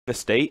the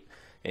state,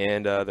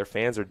 and their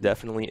fans are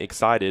definitely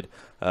excited,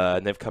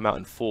 and they've come out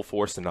in full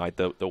force tonight.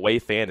 The away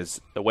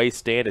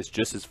stand is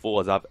just as full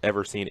as I've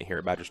ever seen it here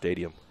at Badger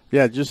Stadium.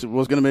 Yeah, just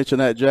was going to mention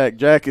that, Jack.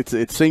 Jack,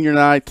 it's senior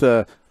night.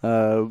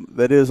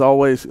 That is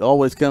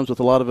always comes with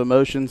a lot of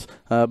emotions,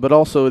 but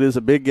also it is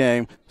a big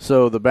game.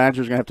 So the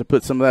Badgers are going to have to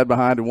put some of that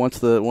behind, and once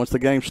the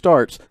game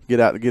starts, get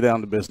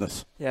down to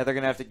business. Yeah, they're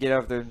going to have to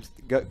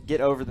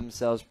get over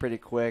themselves pretty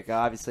quick.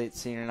 Obviously,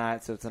 it's senior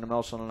night, so it's an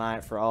emotional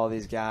night for all of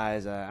these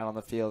guys out on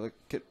the field. It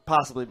could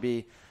possibly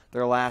be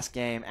their last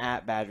game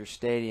at Badger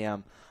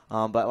Stadium.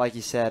 But like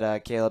you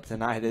said, Caleb,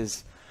 tonight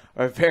is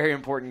a very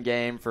important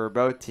game for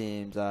both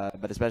teams,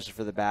 but especially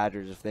for the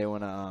Badgers if they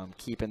want to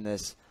keep in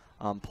this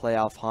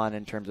playoff hunt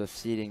in terms of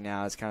seeding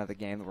now. It's kind of the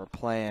game that we're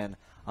playing,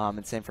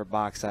 and same for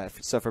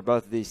Bauxite. So for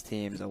both of these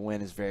teams, a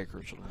win is very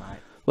crucial tonight.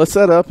 Let's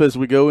set up as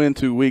we go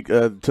into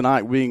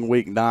tonight being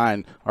week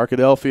 9.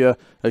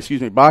 Bauxite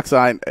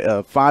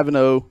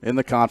 5-0 in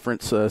the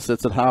conference, sits at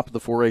the top of the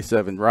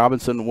 4A7.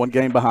 Robinson one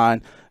game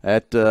behind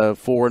at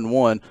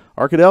 4-1.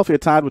 Arkadelphia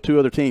tied with two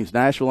other teams,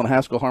 Nashville and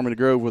Haskell Harmony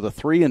Grove, with a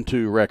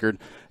 3-2 record,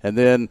 and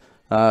then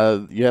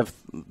you have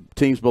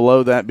teams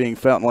below that being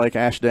Fountain Lake,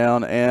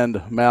 Ashdown,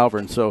 and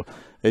Malvern. So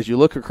as you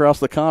look across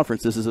the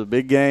conference, this is a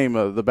big game.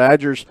 The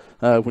Badgers,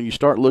 when you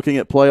start looking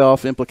at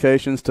playoff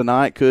implications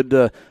tonight,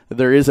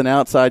 there is an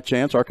outside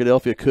chance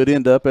Arkadelphia could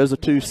end up as a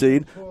 2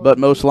 seed, but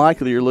most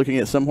likely you're looking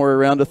at somewhere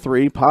around a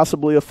 3,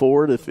 possibly a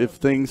 4 if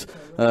things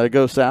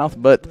go south.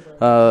 But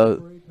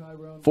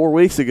 4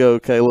 weeks ago,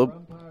 Caleb,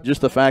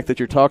 just the fact that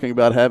you're talking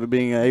about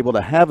being able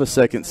to have a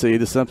second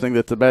seed is something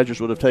that the Badgers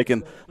would have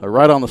taken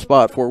right on the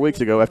spot 4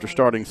 weeks ago after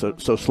starting so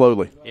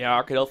slowly.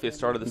 Yeah, Arkadelphia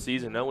started the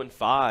season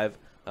 0-5.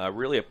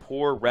 Really a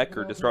poor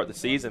record to start the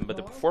season, but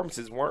the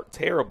performances weren't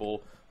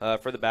terrible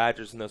for the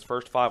Badgers in those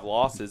first 5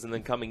 losses, and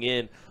then coming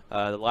in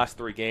the last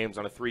 3 games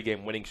on a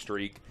 3-game winning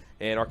streak,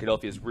 and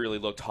Arkadelphia has really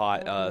looked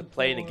hot,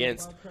 playing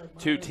against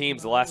 2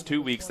 teams the last 2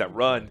 weeks that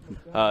run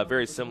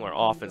very similar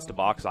offense to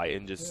Bauxite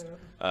and just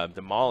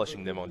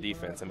demolishing them on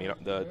defense. I mean,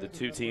 the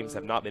 2 teams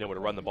have not been able to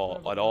run the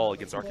ball at all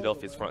against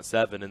Arkadelphia's front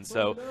 7, and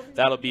so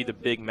that'll be the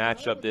big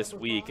matchup this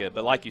week.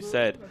 But like you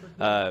said,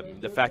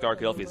 the fact that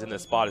Arkadelphia is in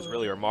this spot is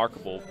really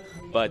remarkable,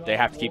 but they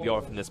have to keep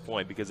going from this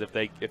point, because if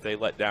they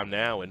let down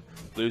now and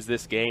lose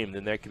this game,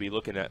 then they could be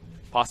looking at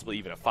possibly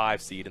even a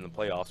 5 seed in the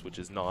playoffs, which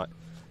is not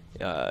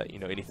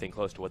anything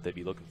close to what they'd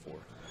be looking for.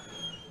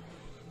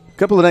 A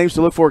couple of names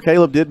to look for.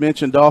 Caleb did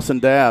mention Dawson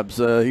Dabbs.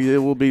 He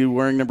will be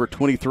wearing number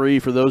 23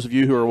 for those of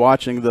you who are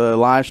watching the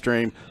live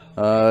stream.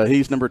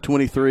 He's number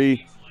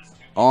 23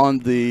 on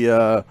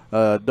the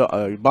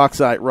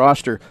Bauxite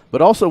roster.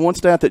 But also one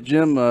stat that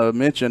Jim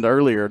mentioned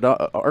earlier,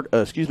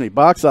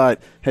 Bauxite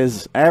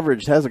has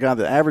a guy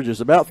that averages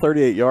about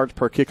 38 yards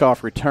per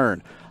kickoff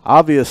return.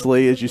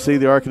 Obviously, as you see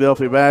the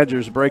Arkadelphia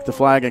Badgers break the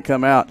flag and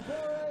come out,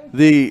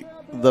 the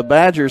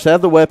Badgers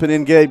have the weapon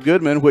in Gabe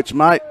Goodman, which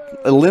might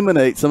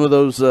eliminate some of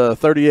those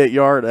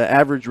 38-yard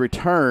average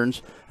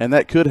returns, and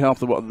that could help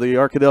the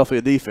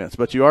Arkadelphia defense.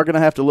 But you are going to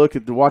have to look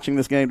at watching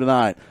this game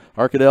tonight.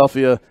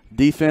 Arkadelphia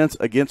defense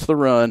against the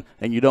run,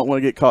 and you don't want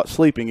to get caught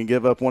sleeping and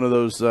give up one of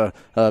those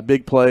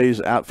big plays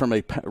out from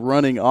a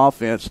running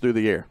offense through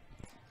the air.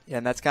 Yeah,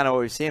 and that's kind of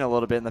what we've seen a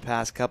little bit in the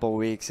past couple of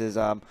weeks is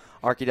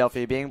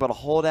Arkadelphia being able to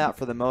hold out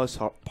for the most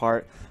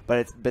part,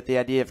 but the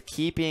idea of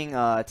keeping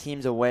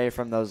teams away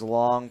from those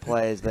long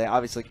plays, they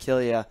obviously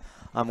kill you.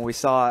 We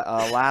saw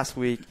last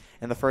week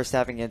in the first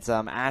half against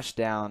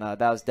Ashdown.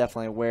 That was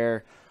definitely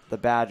where the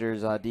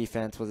Badgers'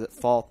 defense was at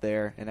fault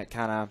there, and it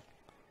kind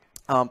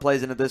of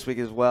plays into this week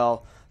as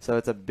well. So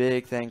it's a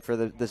big thing for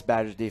this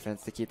Badgers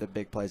defense to keep the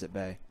big plays at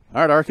bay.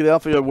 All right,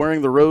 Arkadelphia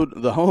wearing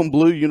the home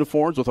blue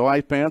uniforms with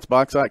white pants.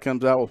 Bauxite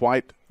comes out with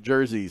white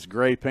jerseys,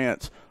 gray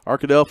pants.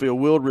 Arkadelphia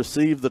will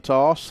receive the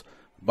toss.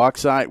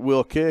 Bauxite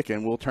will kick,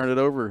 and we'll turn it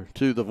over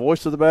to the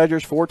voice of the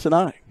Badgers for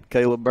tonight,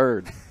 Caleb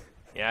Bird.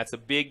 Yeah, it's a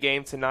big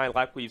game tonight,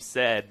 like we've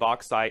said.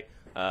 Bauxite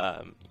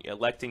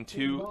electing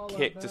to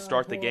kick to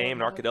start the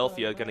game, and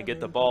Arkadelphia going to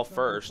get the ball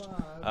first.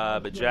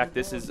 But, Jack,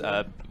 this is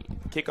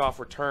kickoff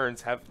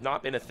returns have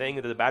not been a thing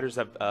that the Badgers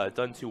have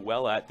done too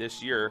well at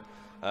this year.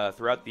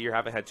 Throughout the year,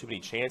 haven't had too many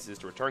chances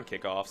to return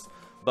kickoffs.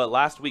 But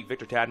last week,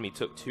 Victor Tademy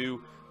took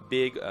 2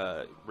 big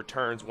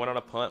returns, one on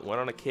a punt, one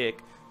on a kick,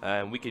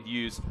 and we could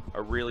use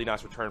a really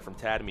nice return from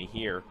Tademy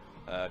here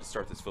to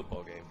start this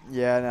football game.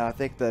 Yeah, no, I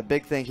think the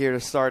big thing here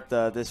to start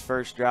this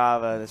first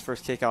drive, this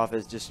first kickoff,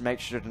 is just make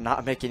sure to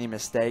not make any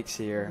mistakes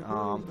here.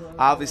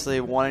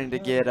 Obviously, wanting to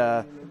get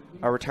a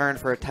return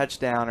for a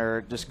touchdown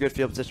or just good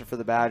field position for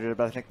the Badgers,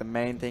 but I think the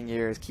main thing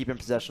here is keeping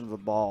possession of the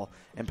ball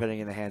and putting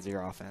it in the hands of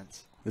your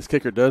offense. This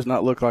kicker does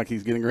not look like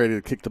he's getting ready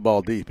to kick the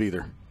ball deep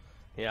either.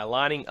 Yeah,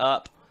 lining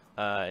up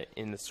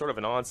in sort of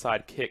an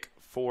onside kick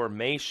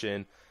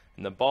formation,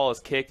 and the ball is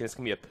kicked, and it's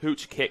going to be a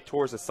pooch kick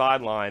towards the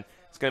sideline.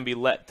 It's going to be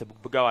let to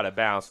go out of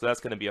bounds, so that's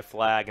going to be a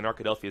flag, and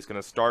Arkadelphia is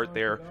going to start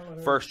their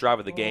first drive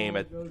of the game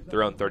at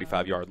their own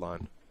 35-yard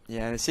line.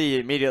 Yeah, and I see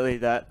immediately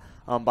that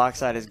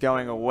Bauxite is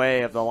going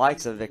away of the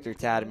likes of Victor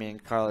Tadamy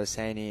and Carlos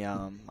Haney.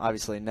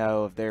 Obviously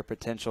know of their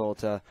potential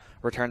to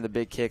return the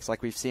big kicks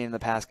like we've seen in the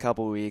past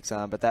couple weeks,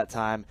 but that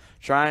time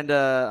trying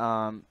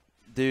to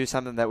do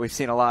something that we've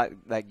seen a lot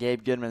that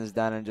Gabe Goodman has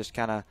done, and just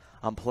kind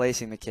of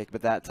placing the kick,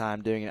 but that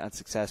time doing it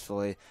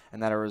unsuccessfully,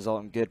 and that'll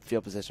result in good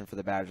field position for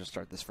the Badgers to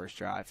start this first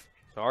drive.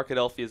 So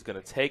Arkadelphia is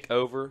going to take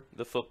over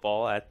the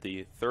football at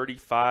the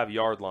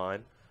 35-yard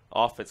line.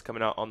 Offense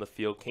coming out on the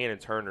field. Cannon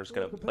Turner is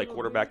going to play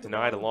quarterback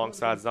tonight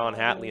alongside Zon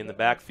Hatley in the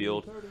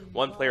backfield.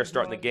 One player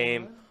starting the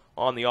game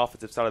on the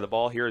offensive side of the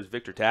ball here is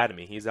Victor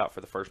Tadamy. He's out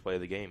for the first play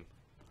of the game.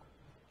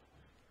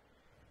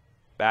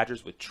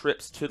 Badgers with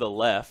trips to the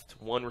left.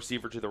 One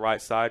receiver to the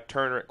right side.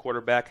 Turner at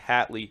quarterback.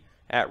 Hatley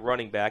at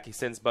running back. He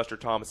sends Buster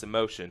Thomas in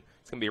motion.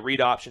 It's going to be a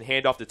read option.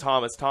 Handoff to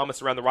Thomas.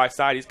 Thomas around the right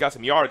side. He's got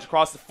some yardage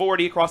across the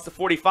 40, across the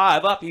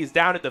 45, up. He's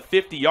down at the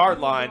 50-yard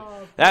line.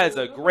 That is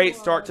a great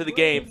start to the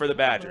game for the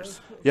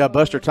Badgers. Yeah,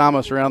 Buster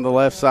Thomas around the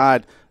left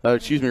side,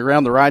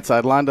 around the right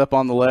side, lined up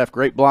on the left.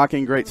 Great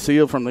blocking, great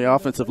seal from the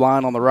offensive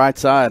line on the right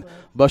side.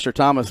 Buster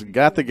Thomas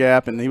got the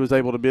gap, and he was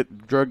able to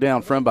get drugged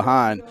down from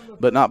behind,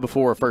 but not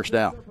before a first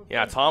down.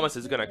 Yeah, Thomas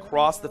is going to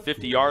cross the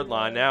 50-yard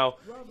line. Now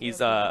he's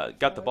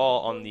got the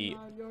ball on the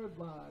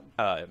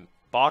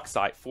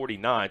Bauxite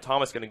 49.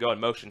 Thomas going to go in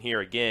motion here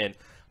again.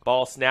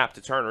 Ball snapped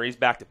to Turner. He's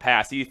back to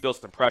pass. He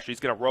feels some pressure. He's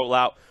going to roll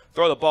out,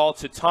 throw the ball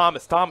to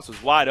Thomas. Thomas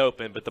was wide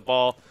open, but the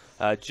ball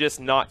just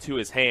not to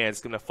his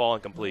hands, going to fall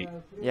incomplete.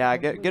 Yeah,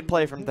 good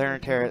play from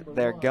Turner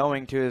there,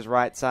 going to his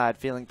right side,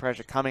 feeling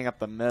pressure coming up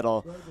the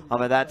middle.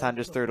 At that time,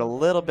 just threw it a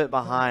little bit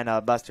behind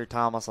Buster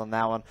Thomas on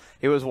that one.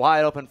 He was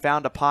wide open,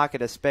 found a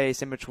pocket of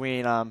space in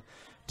between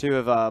two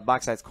of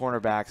Bauxite's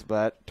cornerbacks,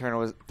 but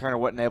Turner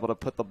wasn't able to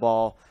put the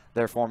ball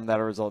there for him.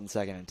 That'll result in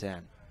 2nd and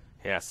 10.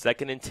 Yeah,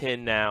 2nd and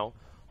 10 now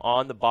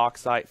on the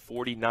Bauxite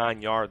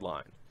 49-yard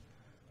line.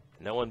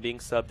 No one being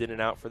subbed in and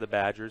out for the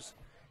Badgers.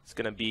 It's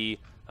going to be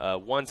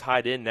one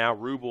tight end now,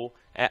 Rubel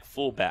at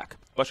fullback.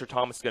 Buster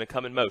Thomas is going to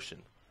come in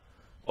motion.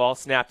 Ball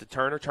snapped to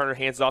Turner. Turner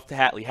hands off to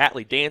Hatley.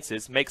 Hatley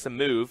dances, makes a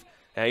move.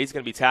 He's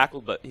going to be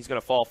tackled, but he's going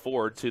to fall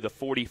forward to the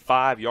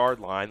 45-yard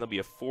line. There'll be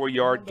a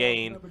 4-yard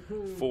gain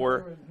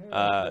for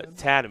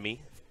Tadamy,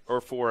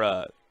 or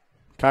for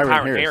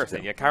Kyron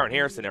Harrison. Yeah, Kyron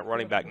Harrison at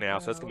running back now.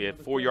 So that's going to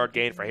be a 4-yard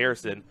gain for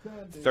Harrison.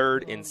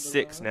 3rd and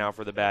 6 now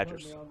for the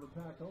Badgers.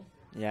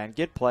 Yeah, and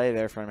good play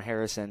there from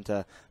Harrison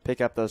to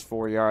pick up those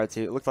 4 yards.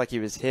 It looked like he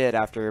was hit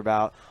after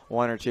about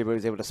 1 or 2, but he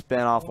was able to spin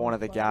off one of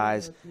the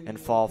guys and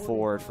fall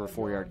forward for a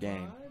 4-yard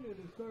gain.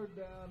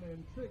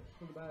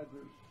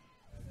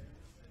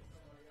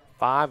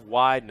 5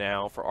 wide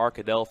now for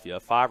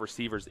Arkadelphia. 5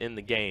 receivers in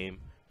the game.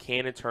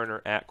 Cannon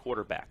Turner at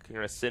quarterback. They're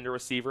going to send a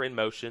receiver in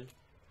motion.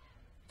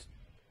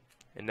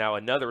 And now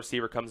another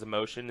receiver comes in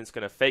motion. It's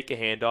going to fake a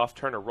handoff.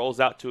 Turner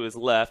rolls out to his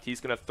left. He's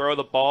going to throw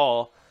the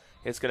ball.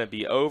 It's going to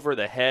be over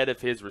the head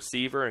of his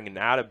receiver and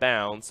out of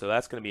bounds, so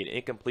that's going to be an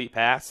incomplete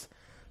pass.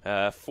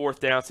 4th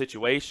down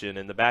situation,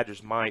 and the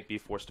Badgers might be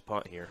forced to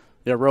punt here.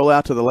 Yeah, roll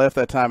out to the left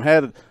that time.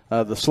 Had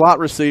the slot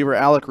receiver,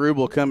 Alec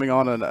Rubel, coming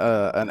on an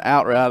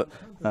out route.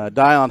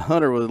 Dion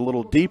Hunter with a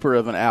little deeper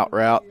of an out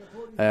route.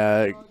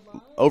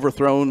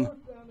 Overthrown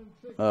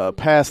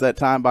pass that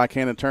time by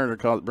Cannon Turner,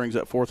 brings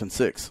up 4th and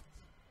 6.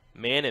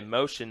 Man in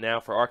motion now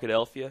for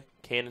Arkadelphia.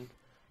 Cannon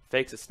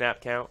fakes a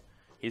snap count.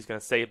 He's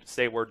going to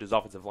say word to his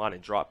offensive line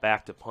and drop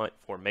back to punt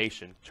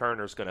formation.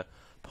 Turner's going to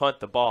punt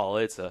the ball.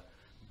 It's a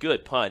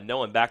good punt. No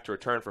one back to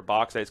return for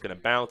Bauxite. It's going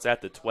to bounce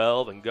at the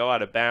 12 and go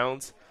out of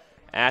bounds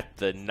at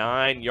the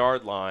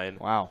 9-yard line.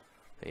 Wow.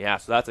 Yeah,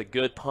 so that's a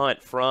good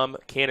punt from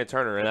Cannon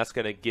Turner, and that's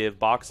going to give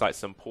Bauxite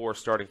some poor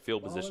starting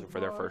field position for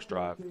their first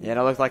drive. Yeah, and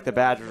it looked like the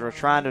Badgers were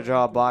trying to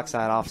draw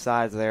Bauxite off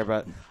sides there,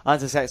 but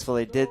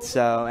unsuccessfully did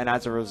so, and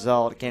as a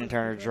result, Cannon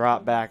Turner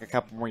dropped back a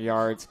couple more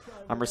yards,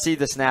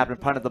 received the snap, and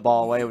punted the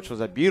ball away, which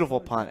was a beautiful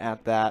punt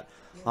at that.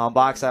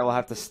 Bauxite will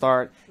have to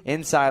start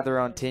inside their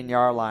own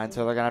 10-yard line,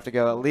 so they're going to have to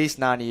go at least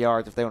 90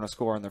 yards if they want to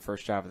score in their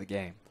first drive of the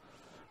game.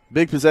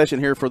 Big possession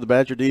here for the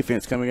Badger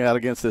defense coming out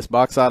against this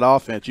Bauxite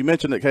offense. You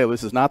mentioned that, Caleb,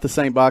 this is not the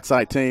same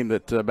Bauxite team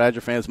that Badger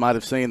fans might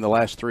have seen the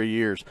last 3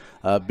 years.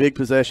 Big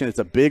possession. It's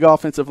a big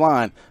offensive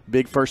line.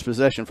 Big first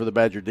possession for the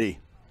Badger D.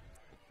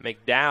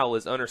 McDowell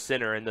is under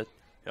center, and they're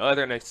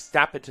going to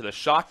snap it to the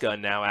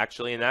shotgun now,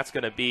 actually, and that's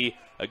going to be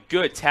a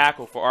good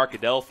tackle for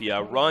Arkadelphia.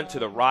 A run to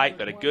the right,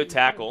 but a good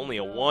tackle. Only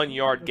a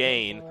 1-yard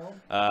gain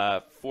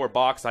for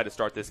Bauxite to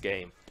start this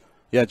game.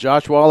 Yeah,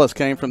 Josh Wallace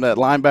came from that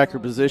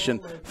linebacker position,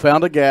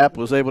 found a gap,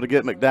 was able to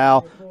get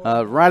McDowell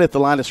right at the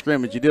line of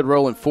scrimmage. He did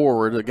roll him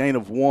forward, a gain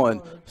of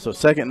 1. So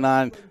 2nd and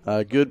 9,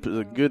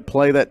 good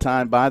play that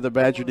time by the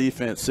Badger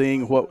defense,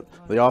 seeing what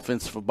the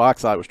offense for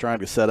Bauxite was trying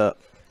to set up.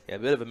 Yeah, a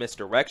bit of a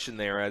misdirection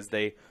there as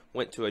they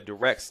went to a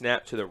direct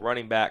snap to the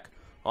running back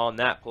on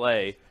that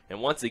play. And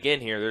once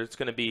again here, there's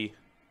going to be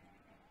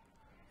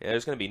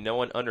no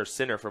one under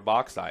center for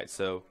Bauxite.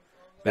 So.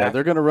 Yeah,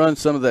 they're going to run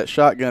some of that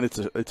shotgun.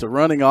 It's a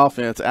running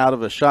offense out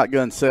of a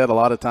shotgun set a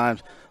lot of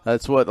times.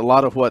 That's what a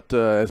lot of what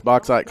as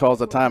Bauxite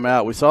calls a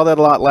timeout. We saw that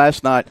a lot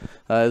last night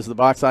as the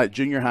Bauxite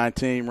junior high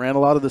team ran a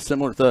lot of the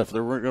similar stuff.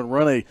 They're going to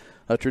run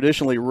a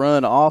traditionally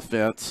run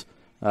offense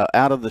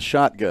out of the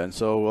shotgun.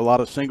 So a lot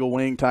of single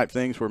wing type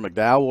things where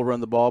McDowell will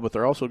run the ball, but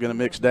they're also going to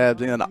mix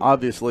Dabbs in,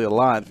 obviously a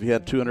lot. He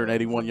had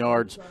 281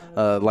 yards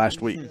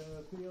last week.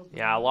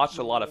 Yeah, I watched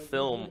a lot of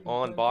film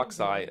on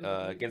Bauxite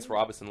against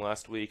Robinson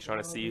last week,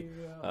 trying to see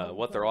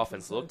what their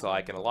offense looked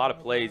like. And a lot of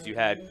plays, you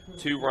had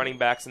 2 running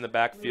backs in the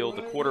backfield,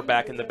 the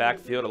quarterback in the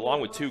backfield,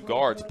 along with 2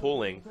 guards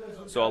pulling.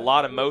 So a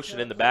lot of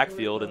motion in the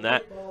backfield, and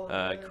that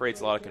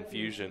creates a lot of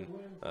confusion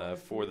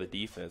for the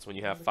defense when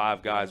you have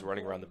 5 guys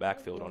running around the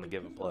backfield on a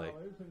given play.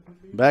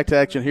 Back to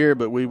action here,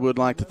 but we would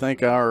like to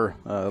thank our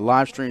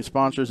live stream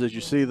sponsors. As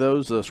you see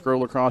those,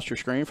 scroll across your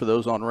screen. For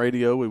those on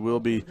radio, we will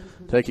be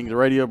taking the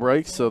radio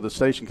breaks, so the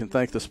station can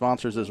thank the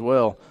sponsors as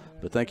well.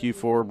 But thank you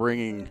for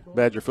bringing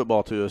Badger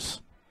football to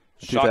us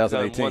in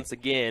 2018. Shotgun once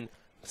again.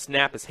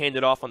 Snap is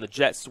handed off on the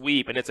jet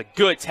sweep, and it's a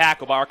good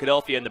tackle by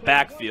Arkadelphia in the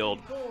backfield.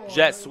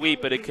 Jet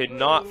sweep, but it could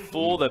not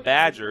fool the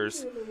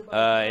Badgers,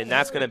 and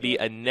that's going to be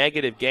a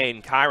negative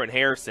gain. Kyron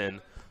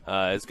Harrison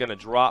is going to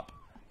drop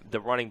the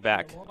running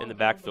back in the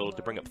backfield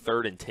to bring up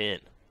 3rd and 10.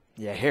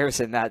 Yeah,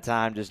 Harrison that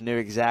time just knew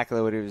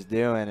exactly what he was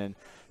doing and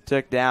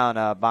took down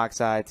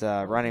Bauxite's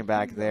running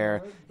back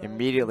there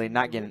immediately,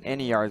 not getting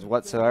any yards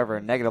whatsoever.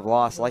 A negative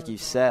loss, like you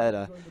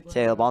said,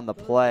 Caleb, on the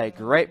play.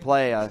 Great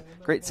play,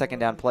 great second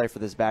down play for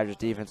this Badgers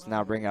defense to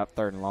now bring up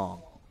 3rd and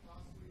long.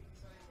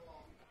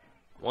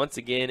 Once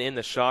again in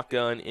the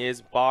shotgun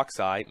is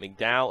Bauxite.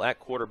 McDowell at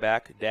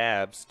quarterback,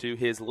 Dabbs to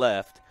his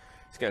left.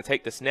 He's going to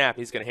take the snap.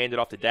 He's going to hand it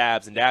off to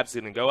Dabbs, and Dabbs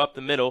is going to go up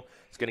the middle.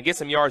 He's going to get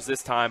some yards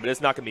this time, but it's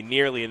not going to be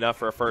nearly enough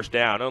for a first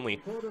down. Only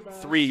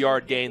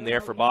 3-yard gain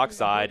there for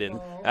Bauxite, and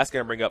that's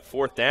going to bring up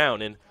 4th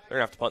down, and they're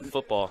going to have to punt the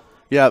football.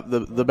 Yeah,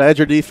 the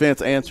Badger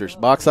defense answers.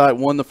 Bauxite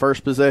won the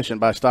first possession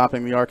by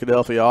stopping the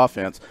Arkadelphia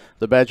offense.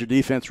 The Badger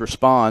defense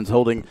responds,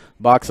 holding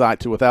Bauxite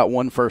to without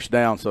 1 first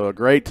down. So a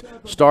great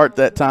start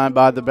that time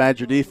by the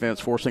Badger defense,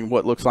 forcing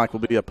what looks like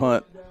will be a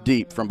punt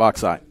deep from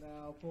Bauxite.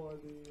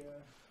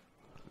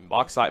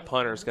 Bauxite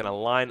punter is going to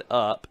line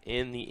up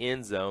in the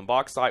end zone.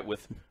 Bauxite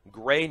with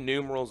gray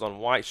numerals on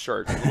white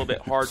shirts. It's a little bit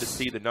hard to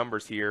see the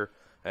numbers here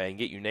and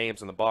get you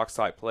names on the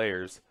Bauxite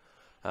players.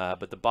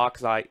 But the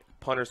Bauxite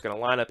punter is going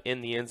to line up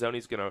in the end zone.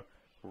 He's going to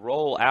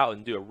roll out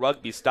and do a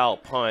rugby-style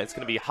punt. It's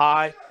going to be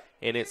high,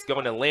 and it's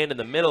going to land in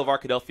the middle of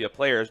Arkadelphia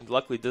players.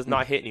 Luckily, it does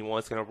not hit anyone.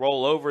 It's going to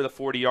roll over the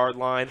 40-yard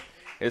line.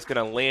 It's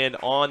going to land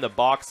on the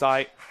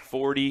Bauxite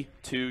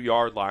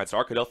 42-yard line. So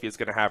Arkadelphia is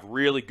going to have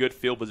really good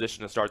field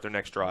position to start their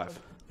next drive.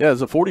 Yeah,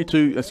 it's a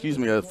 42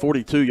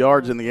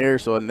 yards in the air,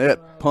 so a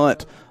net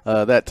punt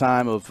that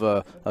time of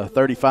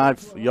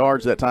 35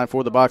 yards that time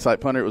for the Bauxite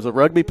punter. It was a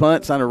rugby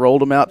punt, kind of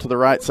rolled him out to the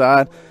right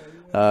side,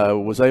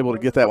 was able to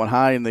get that one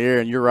high in the air.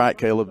 And you're right,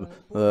 Caleb,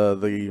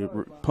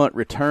 the punt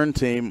return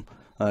team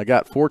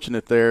got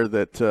fortunate there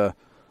that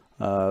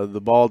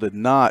the ball did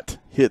not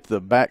hit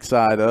the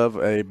backside of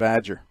a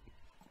Badger.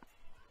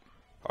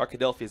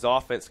 Arkadelphia's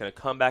offense is going to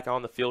come back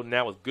on the field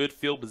now with good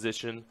field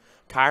position.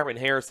 Kyron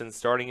Harrison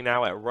starting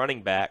now at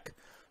running back.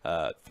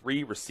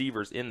 3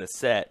 receivers in the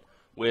set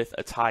with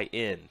a tight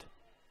end.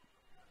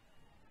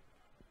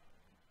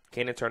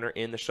 Cannon Turner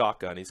in the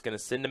shotgun. He's going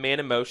to send a man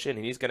in motion,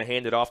 and he's going to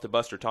hand it off to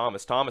Buster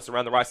Thomas. Thomas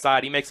around the right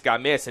side. He makes a guy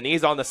miss, and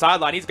he's on the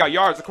sideline. He's got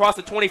yards across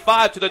the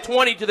 25 to the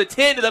 20 to the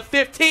 10 to the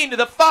 15 to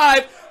the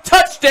 5.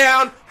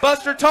 Touchdown,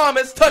 Buster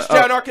Thomas.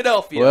 Touchdown,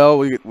 Arkadelphia. Well,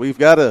 we've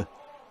got a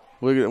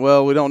we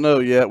don't know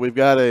yet. We've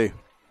got a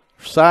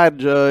side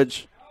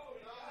judge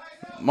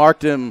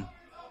marked him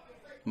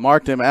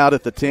out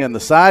at the 10.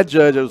 The side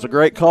judge, it was a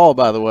great call,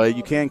 by the way.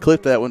 You can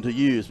clip that one to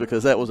use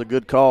because that was a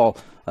good call.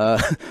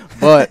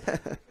 But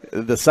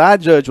the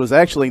side judge was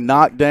actually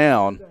knocked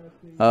down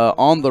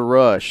on the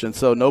rush, and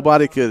so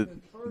nobody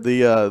could –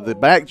 the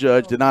back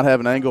judge did not have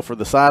an angle for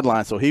the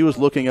sideline, so he was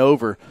looking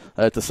over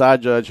at the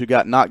side judge who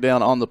got knocked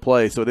down on the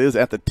play. So it is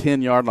at the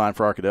 10-yard line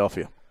for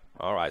Arkadelphia.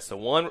 All right, so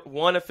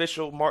one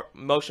official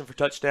motion for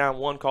touchdown,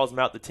 one calls him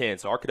out the 10.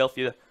 So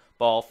Arkadelphia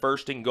ball,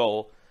 1st and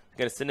goal.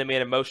 Going to send a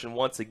man in motion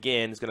once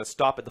again. He's going to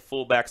stop at the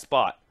fullback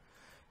spot.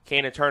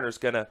 Cannon Turner's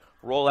going to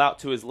roll out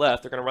to his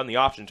left. They're going to run the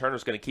option.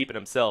 Turner's going to keep it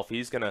himself.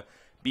 He's going to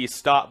be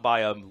stopped by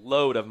a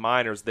load of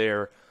minors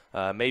there.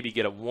 Maybe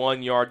get a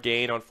 1-yard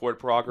gain on forward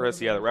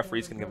progress. Yeah, the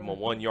referee's going to give him a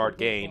 1-yard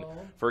gain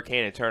for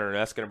Cannon Turner, and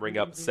that's going to bring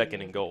up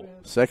 2nd and goal.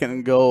 2nd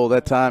and goal.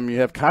 That time you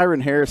have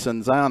Kyron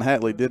Harrison. Zion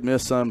Hatley did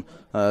miss some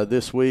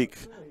this week,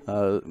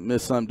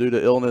 missed some due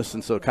to illness,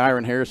 and so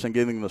Kyron Harrison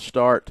getting the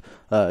start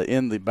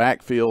in the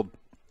backfield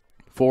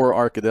for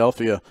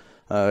Arkadelphia.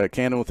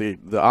 Cannon with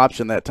the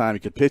option that time. He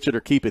could pitch it or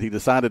keep it. He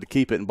decided to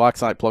keep it, and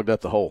Bauxite plugged up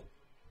the hole.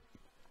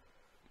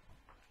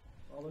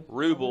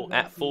 Rubel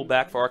at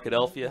fullback for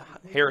Arkadelphia.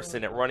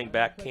 Harrison at running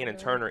back. Cannon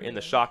Turner in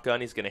the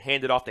shotgun. He's going to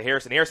hand it off to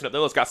Harrison. Harrison up the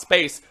middle has got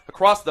space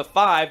across the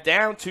 5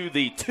 down to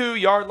the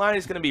 2-yard line.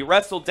 He's going to be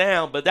wrestled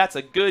down, but that's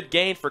a good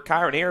gain for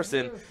Kyron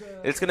Harrison.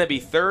 It's going to be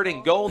 3rd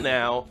and goal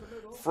now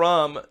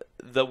from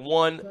the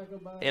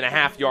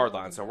 1.5 yard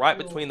line. So right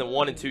between the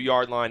 1 and 2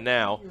 yard line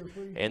now.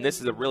 And this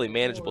is a really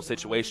manageable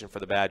situation for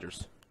the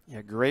Badgers.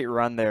 Yeah, great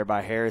run there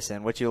by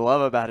Harrison. What you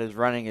love about his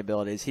running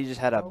abilities, he just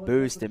had a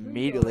boost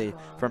immediately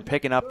from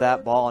picking up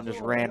that ball and just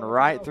ran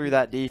right through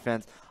that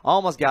defense.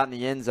 Almost got in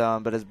the end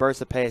zone, but his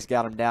burst of pace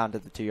got him down to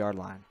the 2 yard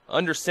line.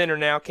 Under center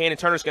now. Cannon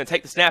Turner's going to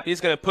take the snap. He's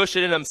going to push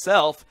it in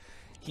himself.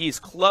 He's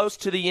close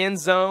to the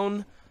end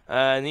zone,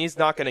 and he's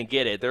not going to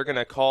get it. They're going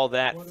to call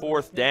that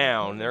 4th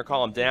down. They're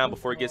calling him down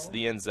before he gets to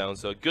the end zone.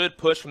 So a good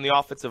push from the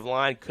offensive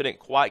line. Couldn't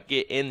quite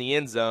get in the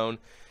end zone.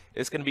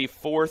 It's going to be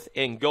 4th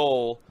and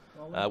goal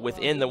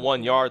within the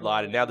 1 yard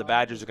line, and now the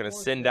Badgers are going to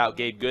send out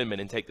Gabe Goodman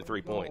and take the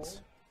 3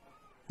 points.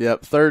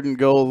 Yep, 3rd and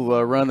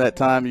goal run that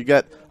time. You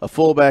got a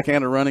fullback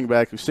and a running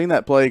back. We've seen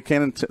that play.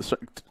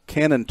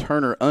 Cannon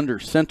Turner under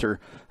center,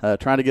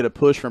 trying to get a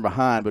push from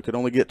behind, but could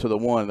only get to the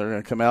 1. They're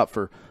going to come out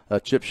for a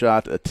chip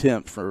shot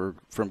attempt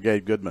from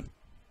Gabe Goodman.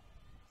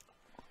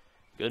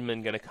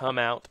 Goodman going to come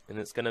out, and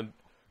it's going to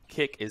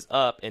kick is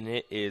up, and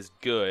it is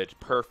good.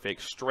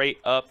 Perfect. Straight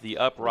up the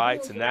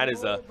uprights, and that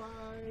is a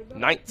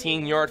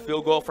 19-yard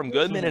field goal from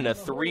Goodman and a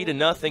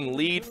 3-0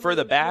 lead for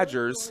the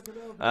Badgers.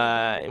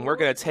 And we're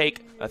going to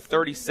take a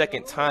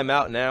 30-second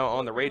timeout now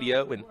on the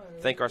radio and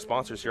thank our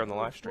sponsors here on the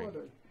live stream.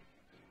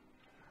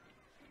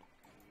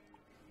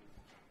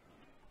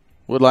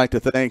 Would like to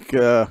thank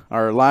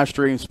our live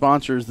stream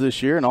sponsors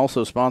this year and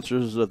also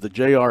sponsors of the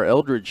J.R.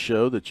 Eldridge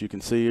Show that you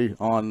can see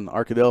on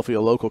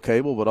Arkadelphia local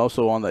cable, but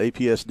also on the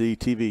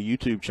APSD-TV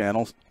YouTube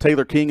channels.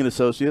 Taylor King &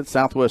 Associates,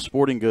 Southwest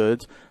Sporting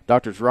Goods,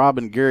 Drs. Rob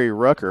and Gary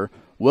Rucker,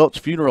 Welch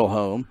Funeral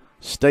Home,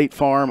 State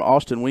Farm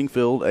Austin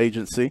Wingfield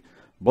Agency,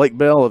 Blake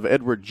Bell of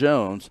Edward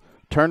Jones,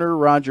 Turner,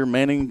 Roger,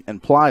 Manning,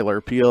 and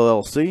Plyler,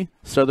 PLLC,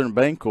 Southern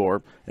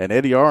Bancorp, and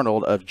Eddie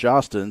Arnold of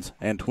Jostens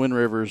and Twin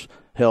Rivers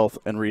Health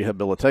and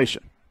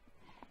Rehabilitation.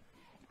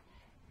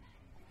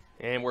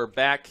 And we're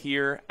back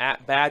here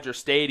at Badger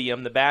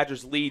Stadium. The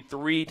Badgers lead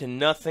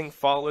 3-0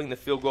 following the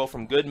field goal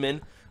from Goodman.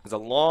 It was a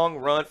long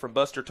run from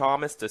Buster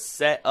Thomas to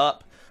set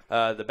up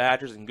the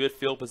Badgers in good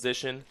field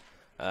position.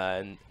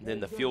 And then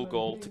the field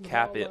goal to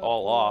cap it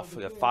all off.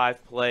 A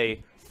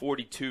 5-play,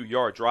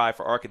 42-yard drive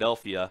for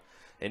Arkadelphia.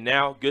 And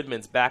now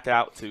Goodman's back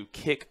out to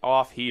kick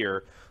off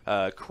here.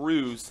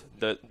 Cruz,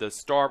 the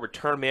star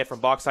return man from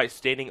Bauxite,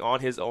 standing on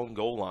his own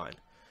goal line.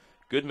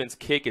 Goodman's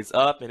kick is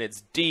up, and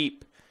it's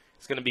deep.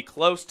 It's going to be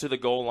close to the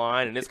goal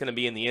line, and it's going to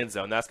be in the end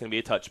zone. That's going to be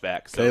a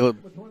touchback. So,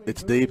 Caleb,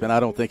 it's deep, and I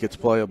don't think it's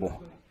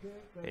playable.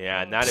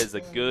 Yeah, and that is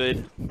a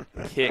good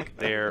kick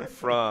there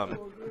from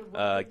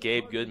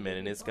Gabe Goodman,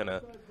 and it's going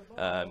to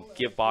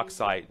give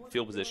Bauxite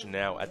field position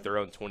now at their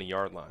own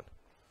 20-yard line.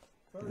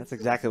 That's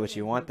exactly what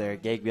you want there.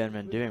 Gabe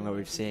Goodman doing what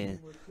we've seen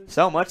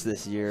so much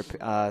this year,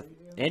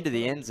 into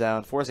the end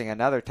zone, forcing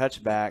another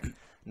touchback,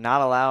 not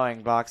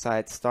allowing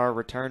Bauxite's star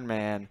return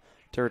man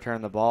to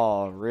return the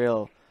ball.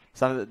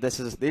 These are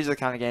the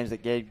kind of games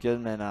that Gabe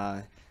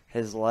Goodman,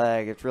 his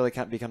leg, it really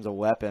becomes a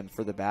weapon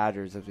for the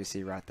Badgers, as we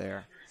see right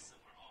there.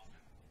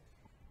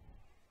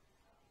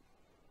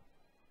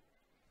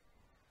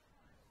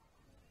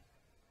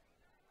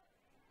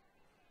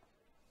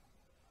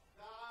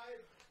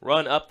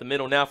 Run up the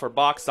middle now for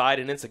Bauxite,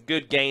 and it's a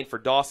good gain for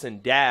Dawson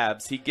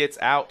Dabbs. He gets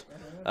out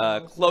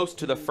close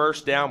to the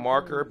 1st down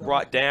marker,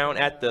 brought down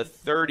at the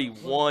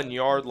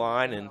 31-yard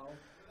line, and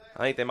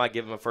I think they might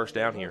give him a 1st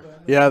down here.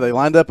 Yeah, they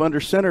lined up under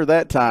center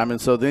that time, and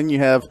so then you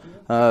have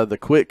the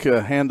quick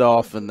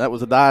handoff, and that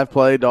was a dive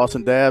play.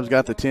 Dawson Dabbs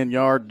got the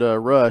 10-yard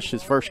rush,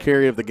 his first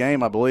carry of the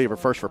game, I believe, or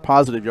first for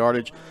positive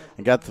yardage,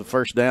 and got the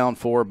 1st down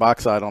for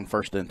Bauxite on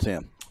 1st and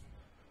 10.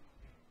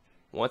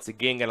 Once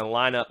again, going to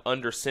line up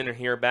under center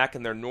here, back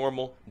in their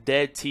normal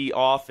dead tee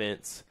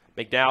offense.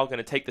 McDowell going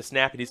to take the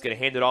snap, and he's going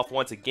to hand it off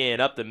once again.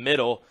 Up the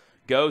middle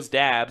goes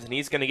Dabbs, and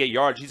he's going to get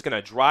yards. He's going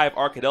to drive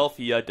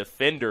Arkadelphia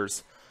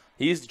defenders.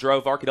 He's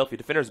drove Arkadelphia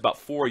defenders about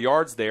 4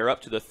 yards there up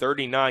to the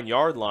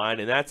 39-yard line,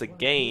 and that's a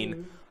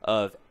gain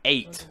of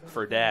 8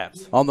 for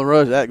Dabbs. On the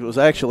rush, that was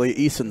actually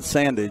Eason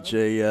Sandage,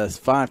 a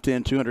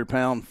 5'10",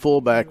 200-pound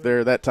fullback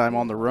there that time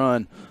on the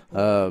run.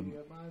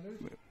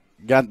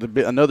 Got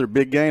another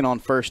big gain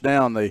on 1st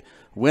down. They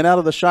went out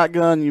of the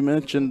shotgun, you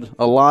mentioned,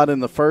 a lot in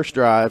the first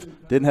drive.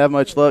 Didn't have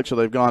much luck, so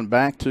they've gone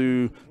back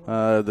to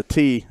the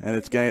tee, and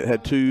it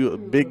had 2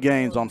 big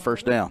gains on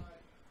 1st down.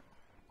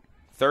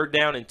 3rd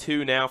down and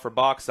 2 now for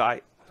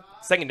Bauxite.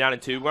 2nd down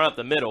and 2, run up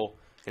the middle,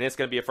 and it's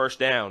going to be a 1st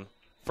down.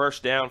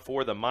 1st down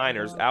for the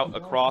Miners, out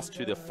across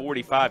to the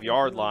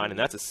 45-yard line, and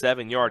that's a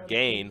 7-yard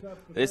gain.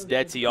 This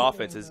dead tee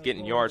offense is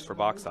getting yards for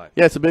Bauxite.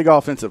 Yeah, it's a big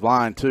offensive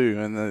line, too,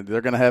 and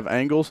they're going to have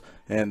angles.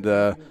 And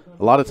a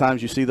lot of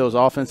times you see those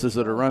offenses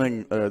that are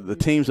running, the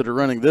teams that are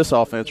running this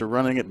offense are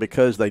running it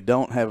because they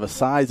don't have a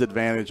size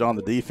advantage on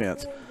the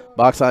defense.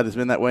 Bauxite has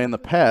been that way in the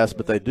past,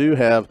 but they do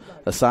have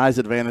a size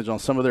advantage on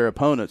some of their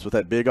opponents with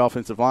that big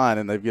offensive line,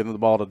 and they've given the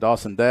ball to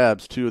Dawson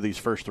Dabbs 2 of these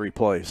first 3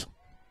 plays.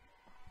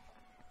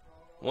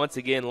 Once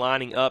again,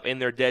 lining up in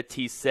their dead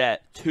T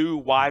set, 2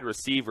 wide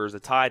receivers, a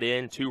tight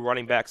end, 2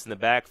 running backs in the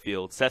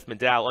backfield. Seth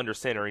McDowell under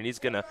center, and he's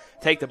going to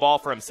take the ball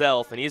for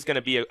himself, and he's going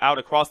to be out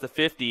across the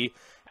 50,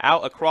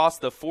 out across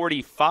the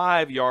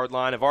 45-yard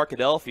line of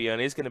Arkadelphia,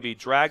 and he's going to be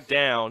dragged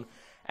down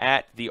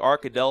at the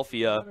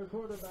Arkadelphia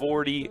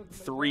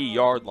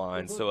 43-yard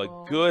line. So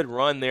a good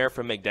run there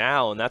from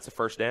McDowell, and that's a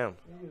first down.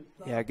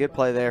 Yeah, good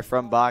play there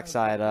from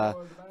Bauxite.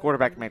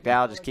 Quarterback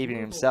McDowell just keeping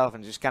himself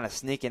and just kind of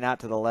sneaking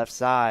out to the left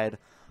side.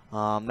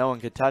 No one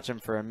could touch him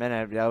for a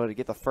minute, be able to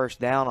get the first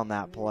down on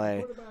that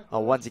play.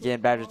 Once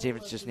again, Badgers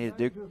defense just need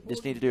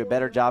to do a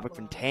better job of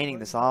containing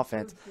this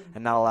offense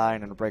and not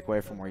allowing them to break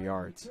away for more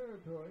yards.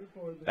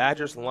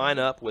 Badgers line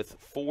up with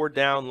 4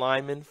 down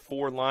linemen,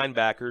 4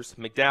 linebackers.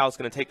 McDowell's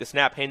going to take the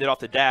snap, hand it off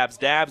to Dabbs.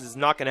 Dabbs is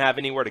not going to have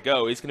anywhere to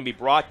go. He's going to be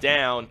brought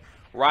down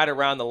right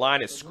around the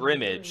line of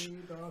scrimmage.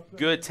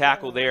 Good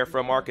tackle there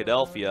from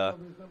Arkadelphia.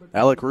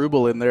 Alec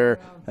Rubel in there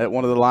at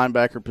one of the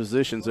linebacker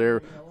positions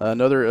there.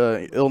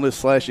 Another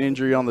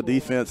illness/injury on the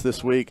defense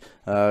this week.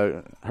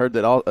 Heard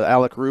that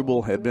Alec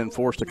Rubel had been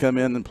forced to come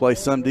in and play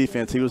some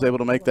defense. He was able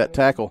to make that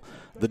tackle.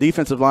 The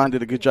defensive line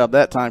did a good job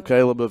that time,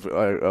 Caleb,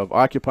 of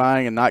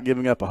occupying and not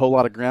giving up a whole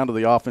lot of ground to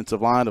the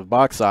offensive line of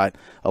Bauxite,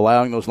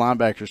 allowing those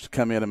linebackers to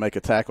come in and make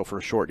a tackle for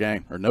a short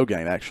gain, or no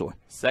gain, actually.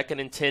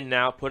 2nd and 10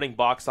 now, putting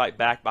Bauxite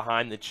back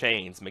behind the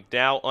chains.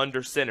 McDowell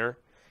under center.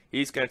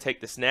 He's going to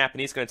take the snap,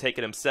 and he's going to take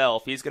it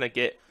himself. He's going to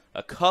get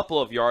a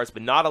couple of yards,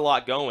 but not a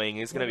lot going.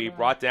 He's going to be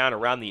brought down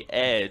around the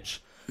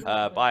edge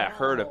by a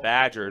herd of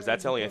Badgers.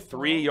 That's only a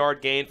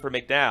 3-yard gain for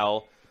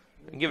McDowell.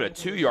 And give it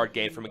a 2-yard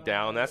gain for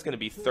McDowell, and that's going to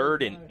be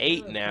 3rd and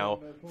 8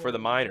 now for the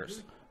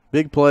Miners.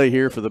 Big play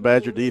here for the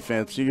Badger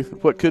defense.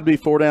 What could be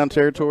 4-down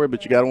territory,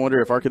 but you got to wonder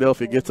if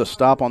Arkadelphia gets a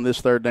stop on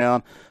this 3rd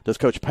down. Does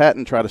Coach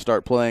Patton try to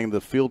start playing the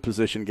field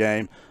position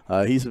game?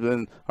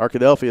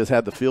 Arkadelphia has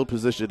had the field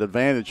position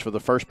advantage for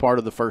the first part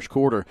of the first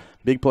quarter.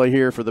 Big play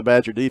here for the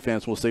Badger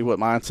defense. We'll see what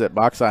mindset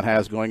Bauxite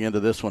has going into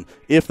this one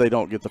if they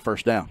don't get the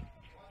first down.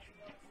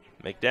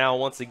 McDowell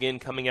once again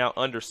coming out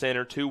under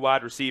center, 2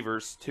 wide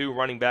receivers, 2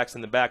 running backs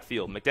in the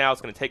backfield. McDowell's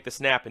going to take the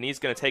snap, and he's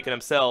going to take it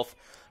himself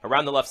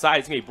around the left side.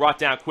 He's going to be brought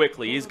down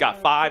quickly. He's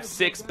got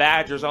 5-6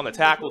 Badgers on the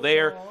tackle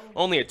there.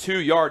 Only a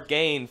 2-yard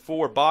gain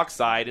for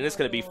Bauxite, and it's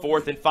going to be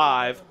 4th and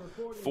 5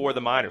 for the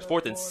Miners.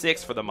 4th and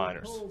 6 for the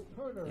Miners.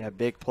 Yeah,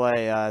 big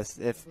play.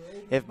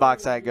 If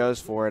Bauxite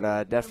goes for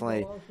it,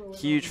 definitely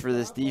huge for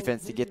this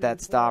defense to get that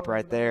stop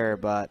right there.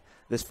 But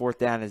this 4th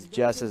down is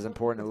just as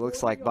important. It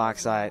looks like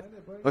Bauxite.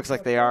 Looks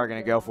like they are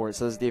going to go for it,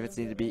 so this defense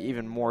needs to be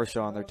even more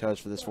so on their toes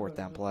for this 4th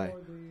down play.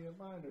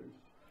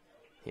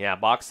 Yeah,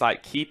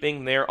 Bauxite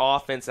keeping their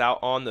offense out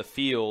on the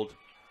field.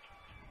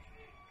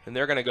 And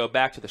they're going to go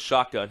back to the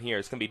shotgun here.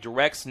 It's going to be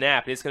direct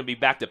snap, and it's going to be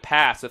back to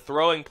pass, a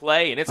throwing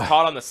play, and it's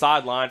caught on the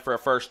sideline for a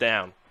first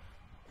down.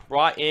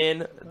 Brought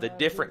in the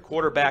different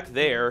quarterback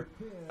there.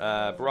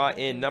 Brought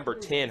in number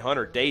 10,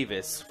 Hunter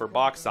Davis, for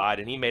Bauxite,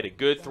 and he made a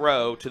good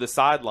throw to the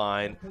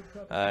sideline,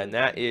 and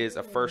that is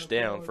a first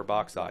down for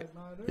Bauxite.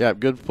 Yeah,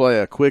 good play.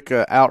 A quick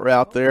out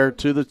route there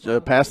to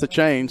the past the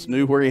chains.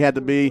 Knew where he had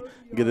to be.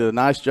 Did a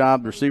nice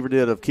job, the receiver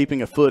did, of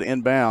keeping a foot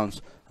in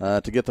bounds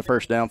to get the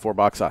first down for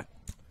Bauxite.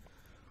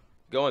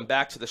 Going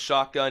back to the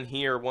shotgun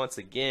here once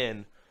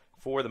again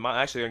for the –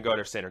 actually, they're going to go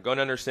under center. Going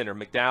under center.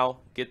 McDowell,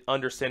 get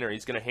under center.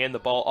 He's going to hand the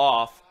ball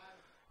off.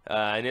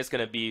 And it's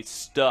going to be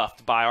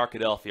stuffed by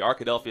Arkadelphia.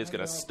 Arkadelphia is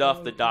going to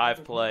stuff the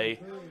dive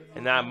play,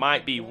 and that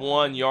might be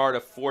 1 yard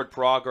of forward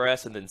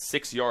progress and then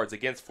 6 yards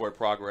against forward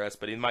progress,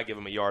 but he might give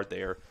him a yard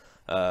there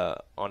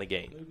on a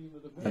gain.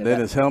 And then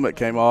his helmet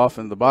came off,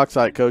 and the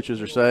Bauxite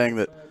coaches are saying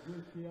that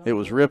it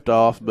was ripped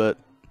off, but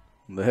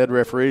the head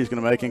referee is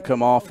going to make him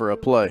come off for a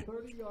play.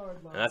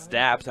 And that's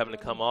Dabbs having to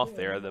come off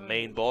there, the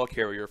main ball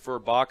carrier for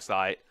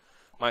Bauxite.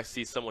 Might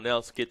see someone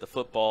else get the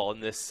football in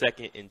this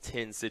 2nd and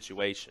 10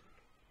 situation.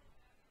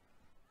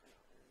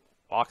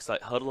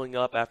 Bauxite huddling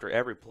up after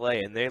every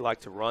play, and they like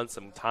to run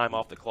some time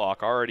off the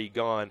clock. Already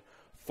gone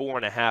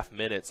 4.5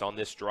 minutes on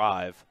this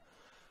drive.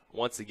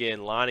 Once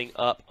again, lining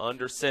up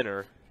under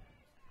center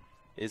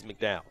is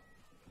McDowell.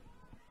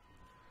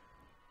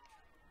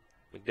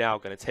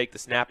 McDowell going to take the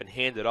snap and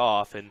hand it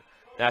off, and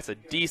that's a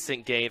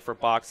decent gain for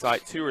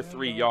Bauxite, 2 or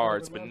 3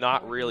 yards, but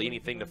not really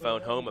anything to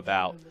phone home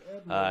about.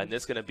 And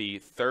this is going to be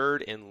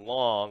 3rd and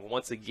long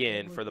once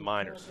again for the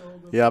Miners.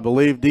 Yeah, I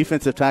believe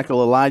defensive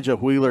tackle Elijah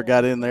Wheeler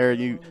got in there.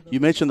 You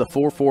mentioned the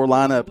 4-4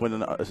 lineup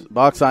when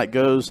Bauxite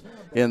goes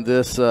in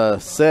this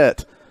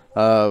set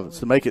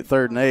to make it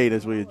 3rd and 8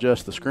 as we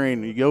adjust the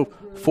screen. You go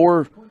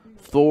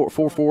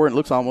 4-4, and it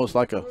looks almost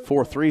like a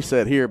 4-3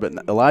 set here, but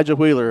Elijah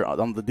Wheeler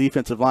on the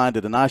defensive line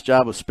did a nice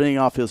job of spinning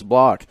off his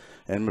block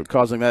and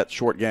causing that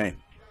short gain.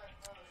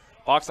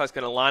 Bauxite's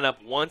going to line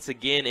up once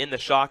again in the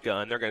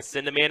shotgun. They're going to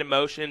send a man in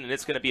motion, and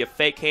it's going to be a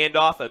fake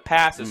handoff, a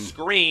pass, a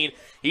screen.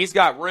 He's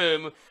got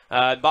room.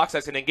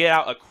 Bauxite's going to get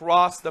out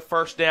across the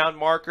first down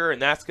marker, and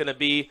that's going to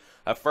be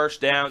a first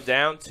down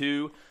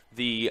to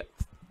the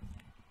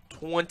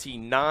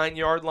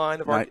 29-yard line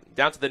of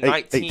down to the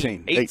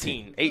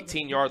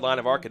 18-yard line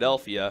of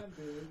Arkadelphia.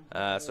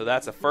 So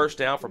that's a first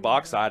down for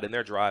Bauxite, and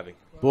they're driving.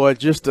 Boy,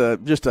 just a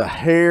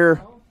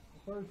hair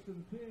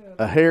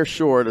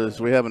short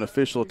as we have an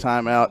official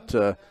timeout.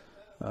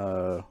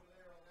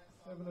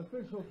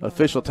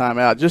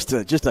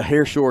 Just a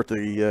hair short.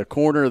 The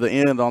corner of the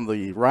end on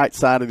the right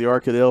side of the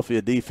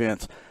Arkadelphia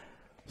defense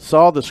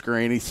saw the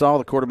screen. He saw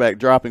the quarterback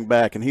dropping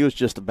back, and he was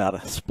just about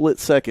a split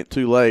second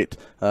too late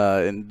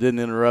and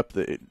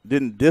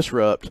didn't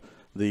disrupt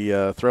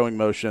the throwing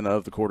motion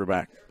of the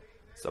quarterback.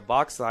 So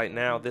Bauxite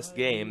now, this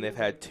game, they've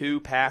had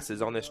 2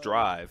 passes on this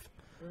drive.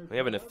 We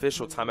have an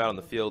official timeout on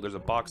the field. There's a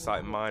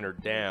Bauxite minor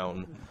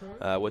down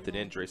with an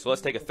injury. So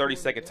let's take a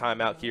 30-second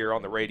timeout here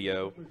on the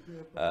radio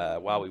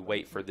while we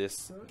wait for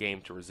this game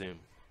to resume.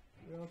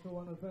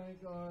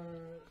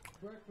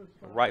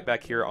 Right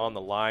back here on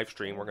the live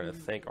stream, we're going to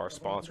thank our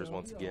sponsors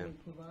once again.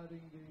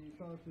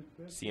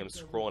 See them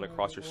scrolling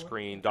across your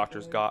screen.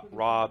 Doctors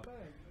Rob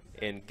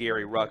and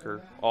Gary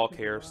Rucker, All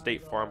Care,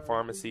 State Farm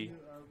Pharmacy,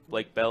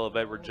 Blake Bell of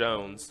Edward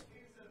Jones.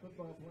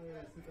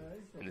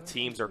 And the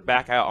teams are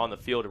back out on the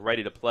field and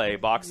ready to play.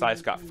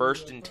 Bauxite's got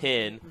 1st and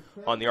 10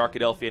 on the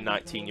Arkadelphia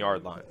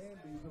 19-yard line.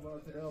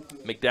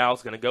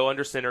 McDowell's going to go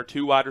under center,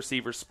 2 wide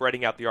receivers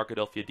spreading out the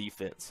Arkadelphia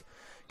defense.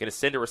 Going to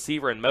send a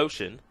receiver in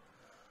motion.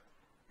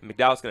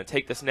 McDowell's going to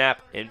take the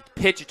snap and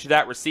pitch it to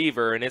that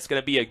receiver, and it's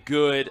going to be a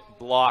good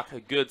block, a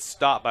good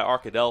stop by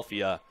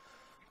Arkadelphia.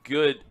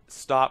 Good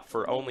stop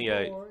for only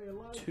a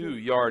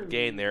 2-yard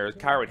gain there.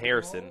 Kyron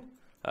Harrison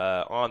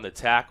on the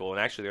tackle, and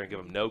actually they're going to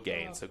give him no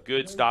gain. So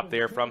good stop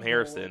there from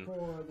Harrison,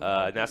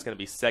 and that's going to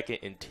be 2nd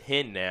and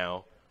 10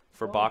 now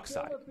for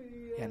Bauxite.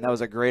 Yeah, and that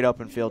was a great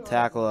open field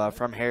tackle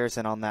from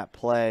Harrison on that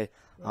play.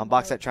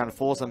 Bauxite trying to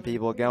fool some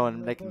people, going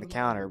and making the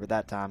counter, but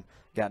that time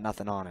got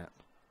nothing on it.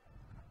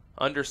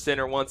 Under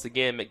center once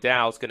again,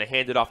 McDowell's going to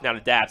hand it off now to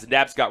Dabbs, and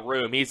Dabbs got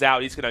room. He's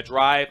out. He's going to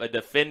drive a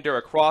defender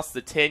across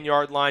the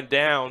 10-yard line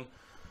down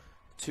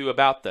to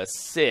about the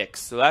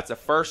 6. So that's a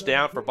first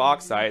down for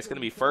Bauxite. It's going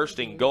to be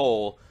 1st and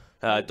goal.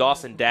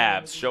 Dawson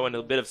Dabbs showing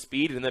a bit of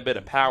speed and a bit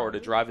of power to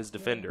drive his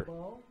defender.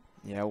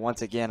 Yeah,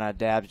 once again,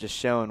 Dabbs just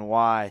showing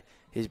why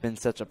he's been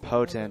such a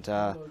potent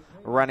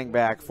running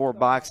back for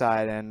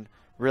Bauxite and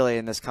really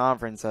in this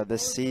conference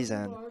this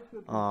season.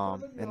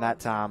 In that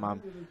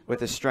time,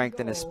 with his strength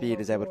and his speed,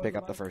 is able to pick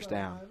up the first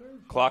down.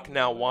 Clock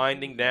now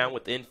winding down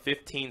within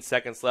 15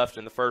 seconds left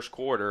in the first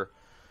quarter.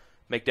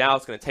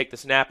 McDowell's going to take the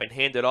snap and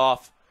hand it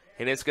off,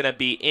 and it's going to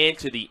be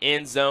into the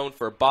end zone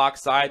for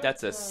Bauxite.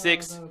 That's a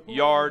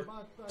 6-yard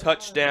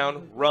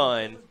touchdown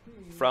run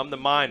from the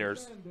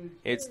Miners.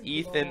 It's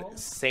Ethan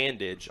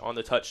Sandage on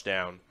the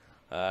touchdown.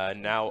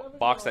 Now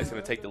Bauxite's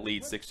going to take the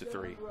lead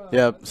 6-3.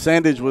 Yeah,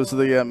 Sandage was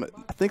the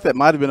I think that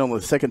might have been only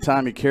the second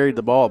time he carried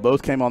the ball.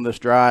 Both came on this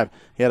drive.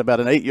 He had about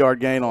an 8-yard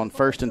gain on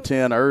 1st and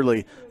 10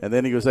 early, and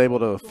then he was able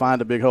to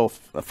find a big hole.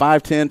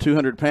 5'10",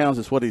 200 pounds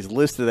is what he's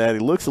listed at. He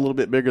looks a little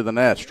bit bigger than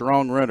that.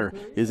 Strong runner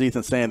is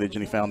Ethan Sandage,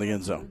 and he found the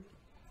end zone.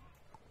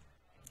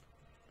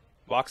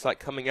 Bauxite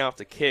coming out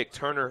to kick.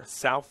 Turner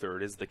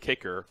Southard is the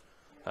kicker.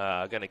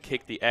 Going to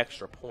kick the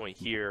extra point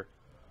here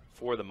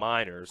for the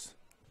Miners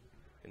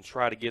and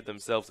try to give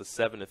themselves a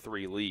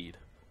 7-3 lead.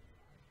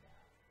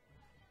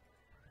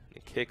 The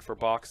kick for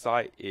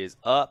Bauxite is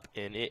up,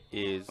 and it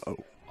is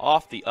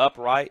off the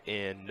upright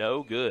and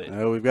no good.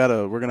 We're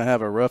going to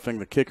have a roughing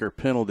the kicker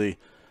penalty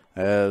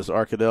as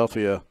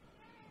Arkadelphia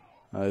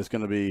is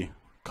going to be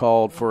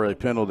called for a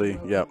penalty.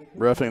 Yep,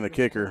 roughing the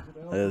kicker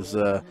as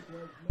the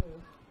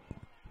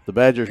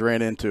Badgers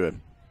ran into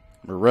him,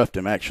 or roughed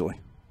him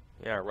actually.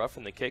 Yeah,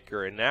 roughing the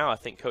kicker, and now I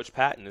think Coach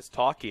Patton is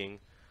talking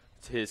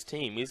to his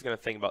team. He's going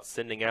to think about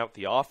sending out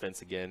the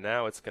offense again.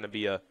 Now it's going to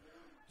be a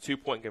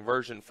 2-point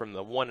conversion from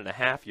the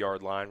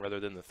 1.5-yard line rather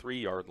than the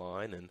 3-yard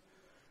line, and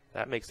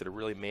that makes it a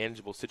really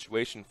manageable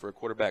situation for a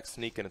quarterback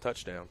sneaking a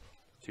touchdown.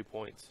 2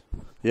 points.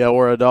 Yeah,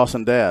 or a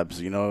Dawson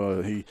Dabbs. You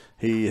know,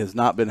 he has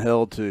not been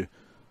held to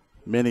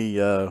many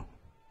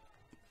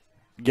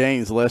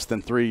gains less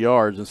than 3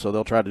 yards, and so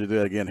they'll try to do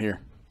that again here.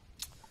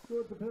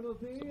 So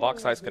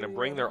Bauxite's going to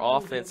bring their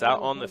offense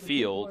out on the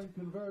field.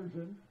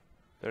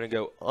 They're going to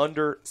go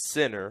under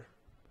center.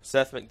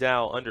 Seth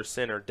McDowell under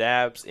center.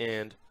 Dabbs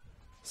and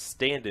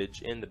Standage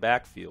in the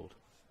backfield.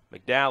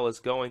 McDowell is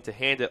going to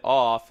hand it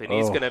off, and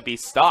he's going to be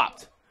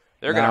stopped.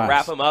 They're going to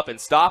wrap him up and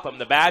stop him.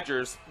 The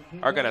Badgers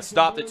are going to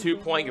stop the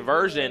 2-point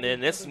conversion,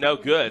 and it's no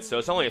good. So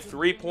it's only a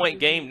 3-point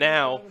game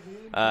now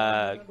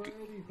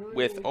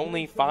with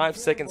only 5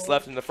 seconds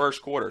left in the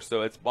first quarter.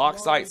 So it's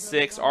Bauxite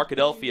 6,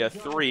 Arkadelphia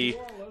 3.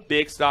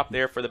 Big stop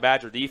there for the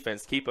Badger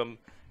defense. Keep them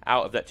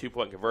out of that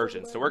 2-point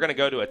conversion. So we're going to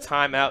go to a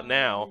timeout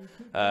now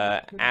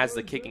as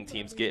the kicking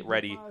teams get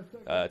ready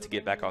to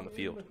get back on the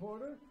field.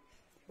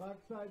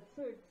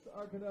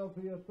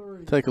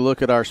 Take a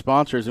look at our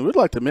sponsors, and we'd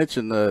like to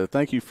mention,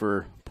 thank you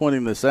for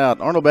pointing this out,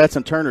 Arnold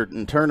Batson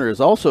Turner is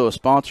also a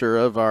sponsor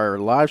of our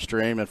live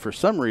stream, and for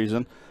some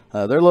reason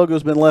their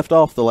logo's been left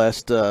off the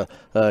last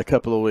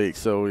couple of weeks.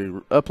 So we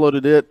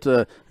uploaded it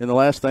in the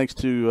last, thanks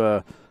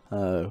to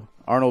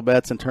Arnold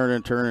Batson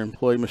Turner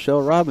employee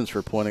Michelle Robbins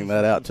for pointing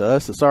that out to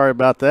us. So sorry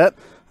about that.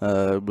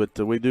 But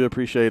we do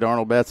appreciate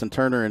Arnold Batson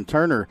Turner and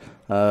Turner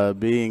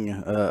being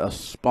a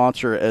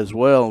sponsor as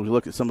well. We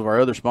look at some of our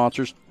other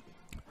sponsors.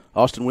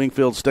 Austin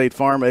Wingfield State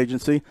Farm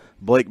Agency,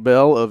 Blake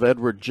Bell of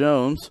Edward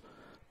Jones,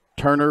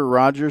 Turner,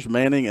 Rogers,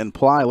 Manning, and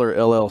Plyler,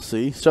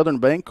 LLC, Southern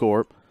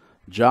Bancorp,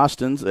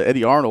 Jostens,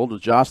 Eddie Arnold of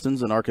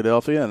Jostens in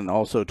Arkadelphia, and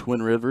also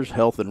Twin Rivers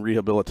Health and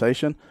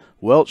Rehabilitation,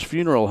 Welch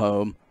Funeral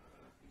Home,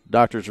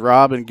 Doctors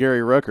Rob and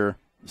Gary Rucker,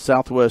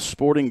 Southwest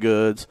Sporting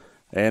Goods,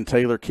 and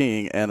Taylor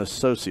King and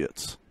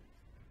Associates.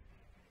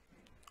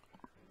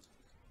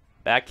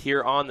 Back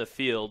here on the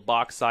field,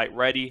 Bauxite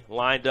ready,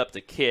 lined up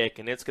to kick,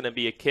 and it's going to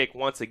be a kick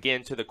once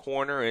again to the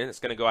corner, and it's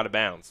going to go out of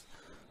bounds.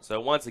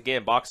 So once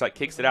again, Bauxite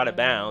kicks it out of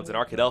bounds, and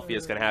Arkadelphia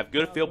is going to have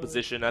good field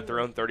position at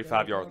their own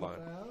 35-yard line.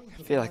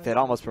 I feel like they'd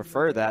almost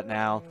prefer that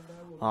now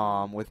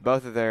with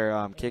both of their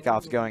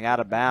kickoffs going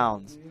out of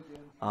bounds.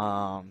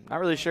 Not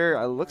really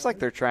sure. It looks like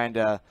they're trying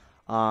to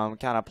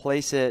kind of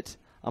place it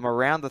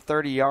around the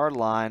 30-yard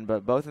line,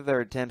 but both of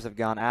their attempts have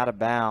gone out of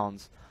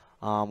bounds,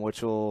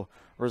 which will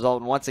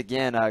result in, once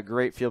again, a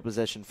great field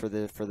position for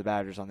the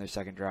Badgers on their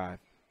second drive.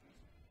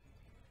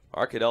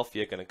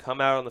 Arkadelphia going to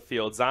come out on the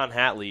field. Zon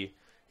Hatley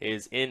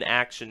is in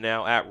action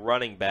now at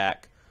running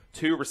back.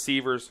 2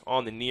 receivers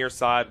on the near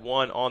side,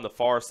 1 on the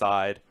far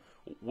side.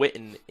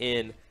 Witten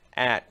in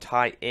at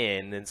tight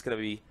end. And it's going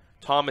to be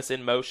Thomas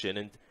in motion.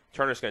 And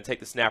Turner's going to take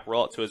the snap,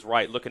 roll it to his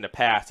right, looking to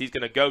pass. He's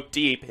going to go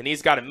deep, and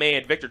he's got a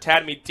man, Victor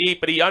Tadamy,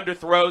 deep, but he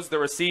underthrows the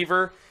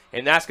receiver,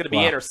 and that's going to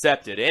be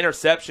intercepted.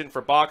 Interception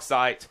for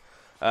Bauxite,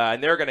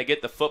 and they're going to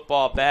get the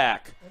football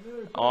back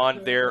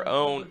on their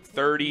own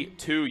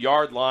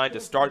 32-yard line to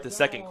start the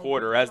second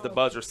quarter as the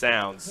buzzer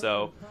sounds.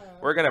 So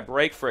we're going to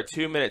break for a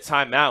 2-minute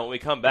timeout. When we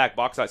come back,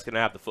 Bauxite's going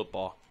to have the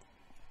football.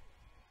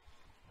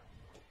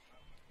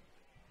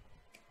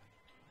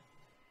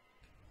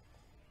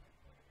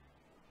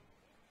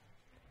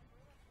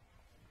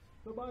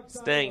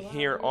 Staying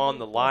here on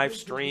the live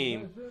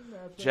stream,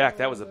 Jack,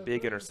 that was a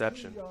big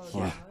interception.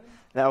 Yeah,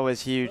 that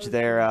was huge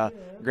there.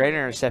 Great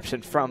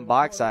interception from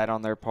Bauxite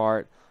on their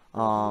part.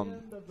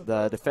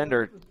 The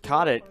defender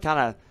caught it kind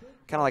of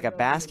like a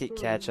basket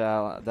catch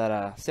that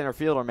a center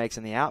fielder makes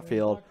in the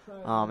outfield.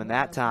 And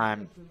that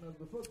time,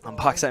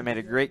 Bauxite made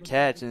a great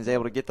catch and is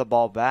able to get the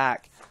ball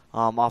back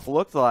off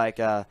looked like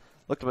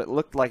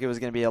it was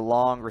going to be a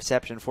long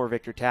reception for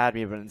Victor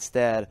Tadby, but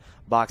instead,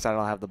 Bauxite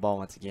will have the ball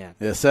once again.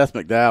 Yeah, Seth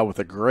McDowell with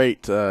a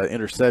great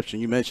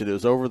interception. You mentioned it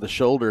was over the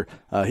shoulder.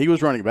 He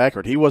was running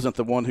backward. He wasn't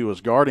the one who was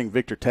guarding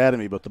Victor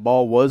Tadby, but the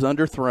ball was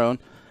underthrown.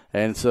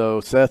 And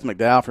so Seth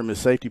McDowell from his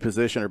safety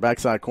position or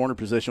backside corner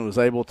position was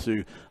able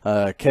to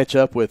catch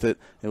up with it.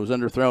 It was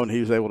underthrown. He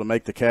was able to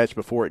make the catch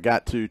before it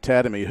got to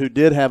Tadamy, who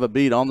did have a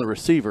beat on the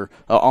receiver,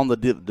 on the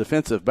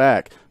defensive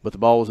back, but the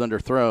ball was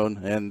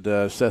underthrown, and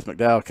Seth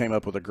McDowell came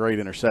up with a great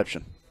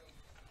interception.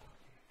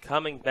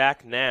 Coming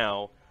back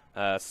now,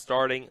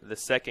 starting the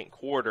second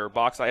quarter,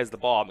 Bauxite has the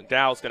ball.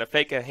 McDowell's going to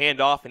fake a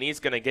handoff, and he's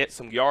going to get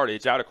some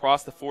yardage out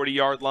across the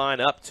 40-yard line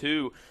up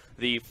to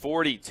the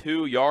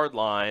 42-yard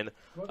line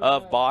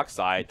of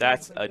Bauxite.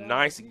 That's a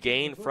nice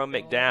gain from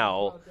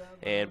McDowell,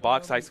 and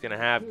Bauxite's going to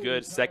have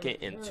good 2nd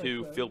and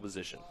 2 field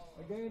position.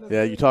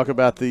 Yeah, you talk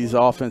about these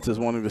offenses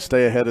wanting to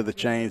stay ahead of the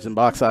chains, and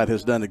Bauxite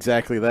has done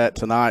exactly that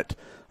tonight.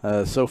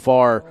 So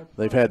far,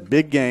 they've had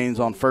big gains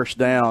on first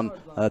down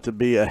to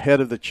be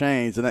ahead of the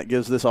chains, and that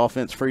gives this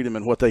offense freedom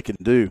in what they can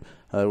do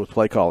with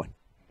play calling.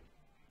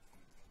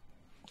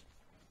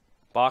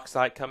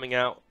 Bauxite coming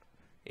out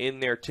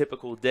in their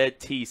typical dead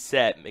T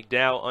set.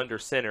 McDowell under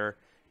center,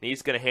 and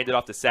he's going to hand it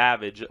off to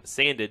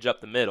Sandage up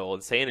the middle.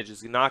 And Sandage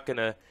is not going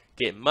to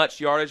get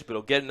much yardage, but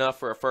he'll get enough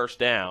for a first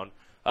down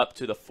up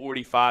to the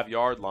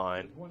 45-yard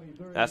line.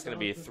 That's going to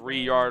be a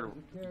 3-yard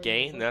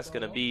gain. That's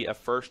going to be a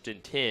 1st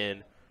and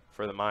 10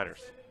 for the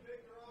Miners.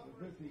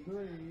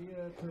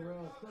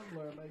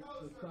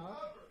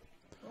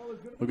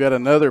 We've got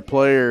another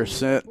player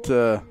sent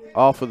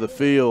off of the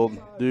field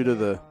due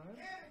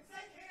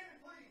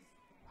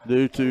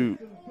to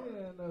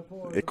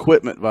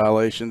equipment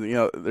violation. You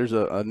know, there's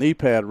a knee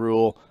pad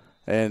rule,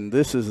 and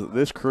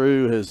this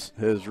crew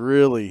has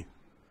really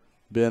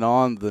been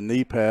on the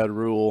knee pad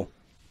rule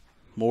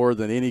more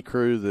than any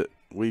crew that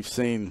we've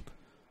seen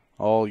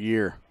all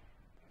year.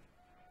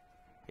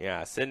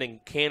 Yeah,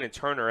 sending Cannon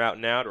Turner out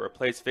now to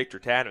replace Victor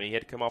Tadamy. He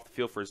had to come off the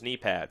field for his knee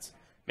pads.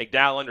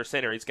 McDowell under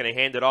center. He's going to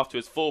hand it off to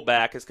his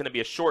fullback. It's going to be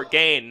a short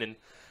gain, and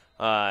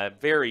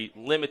very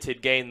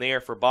limited gain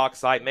there for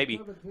Bauxite, maybe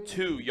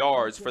 2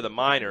 yards for the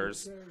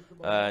Miners,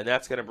 and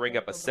that's going to bring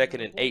up a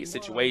 2nd and 8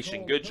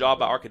 situation. Good job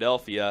by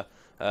Arkadelphia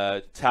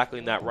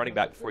tackling that running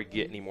back before he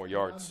get any more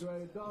yards.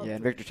 Yeah,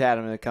 and Victor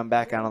Tatum to come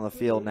back out on the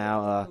field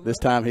now. This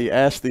time he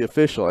asked the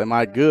official, am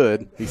I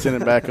good? He sent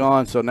him back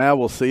on, so now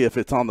we'll see if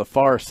it's on the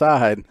far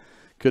side.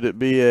 Could it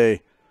be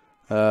a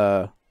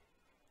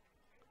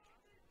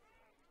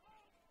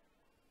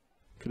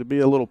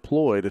little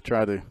ploy to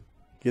try to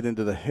get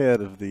into the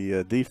head of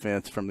the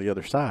defense from the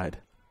other side?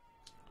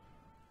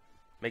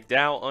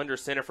 McDowell under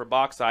center for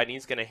Bauxite, and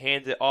he's going to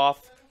hand it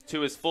off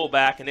to his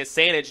fullback, and it's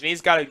Sandage, and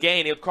he's got a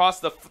gain. He'll cross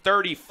the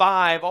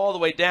 35 all the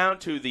way down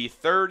to the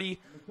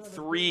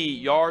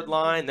 33-yard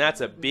line.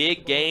 That's a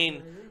big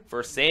gain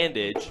for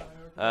Sandage.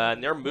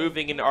 And they're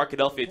moving into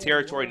Arkadelphia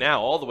territory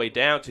now, all the way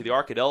down to the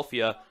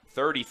Arkadelphia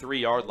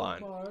 33-yard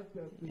line.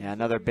 Yeah,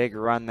 another big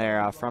run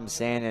there from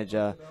Sandage.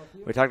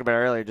 We talked about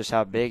earlier just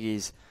how big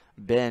he's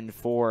been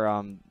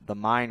for the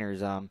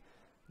Miners,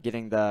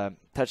 getting the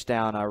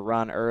touchdown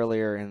run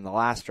earlier in the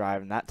last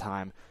drive, and that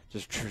time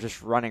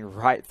just running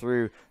right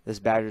through this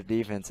Badgers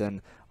defense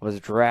and was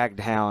dragged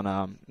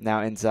down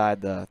now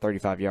inside the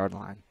 35-yard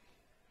line.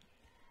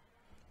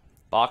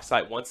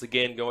 Bauxite once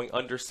again going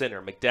under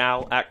center.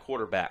 McDowell at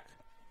quarterback.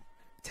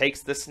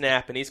 Takes the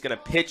snap, and he's going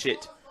to pitch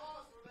it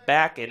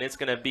back, and it's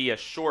going to be a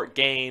short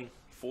gain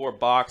for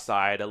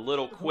Bauxite. A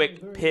little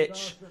quick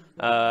pitch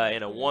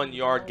and a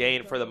 1-yard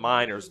gain for the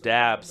Miners.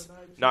 Dabbs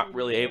not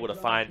really able to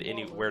find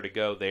anywhere to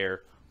go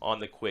there on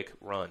the quick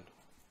run.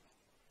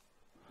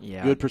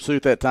 Yeah. Good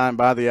pursuit that time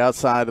by the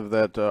outside of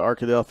that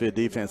Arkadelphia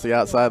defense. The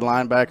outside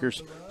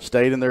linebackers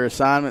stayed in their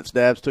assignments.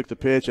 Dabbs took the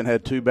pitch and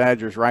had 2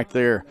 Badgers right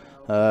there.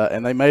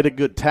 And they made a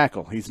good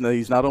tackle. He's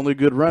not only a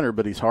good runner,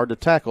 but he's hard to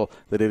tackle.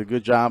 They did a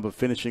good job of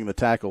finishing the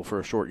tackle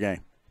for a short gain.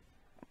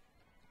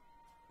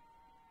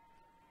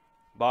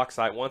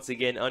 Bauxite once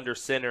again under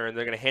center, and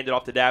they're going to hand it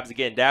off to Dabbs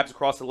again. Dabbs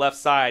across the left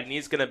side, and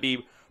he's going to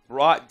be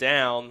brought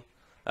down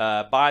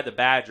by the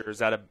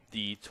Badgers out of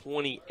the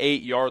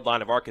 28-yard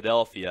line of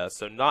Arkadelphia.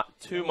 So not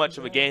too much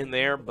of a gain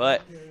there,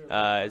 but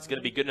it's going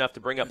to be good enough to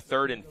bring up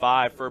 3rd and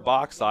 5 for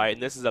Bauxite,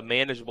 and this is a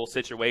manageable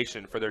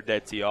situation for their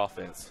Dead Sea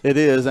offense. It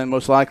is, and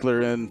most likely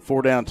they're in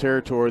 4-down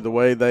territory the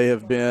way they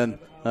have been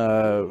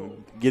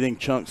getting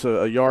chunks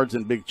of yards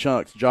in big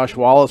chunks. Josh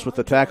Wallace with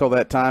the tackle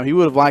that time. He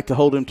would have liked to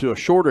hold him to a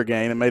shorter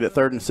gain and made it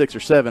 3rd and 6 or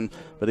 7,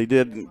 but he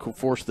did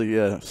force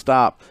the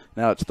stop.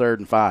 Now it's 3rd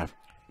and 5.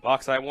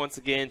 Bauxite once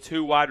again,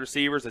 2 wide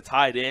receivers, a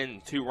tight end,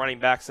 and 2 running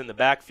backs in the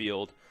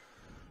backfield.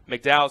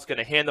 McDowell's going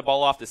to hand the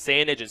ball off to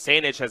Sandage, and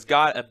Sandage has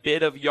got a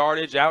bit of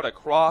yardage out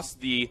across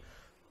the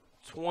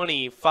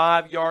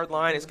 25-yard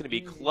line. It's going to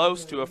be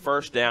close to a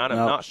first down. I'm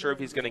not sure if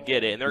he's going to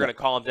get it, and they're going to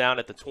call him down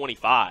at the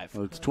 25.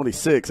 Well, it's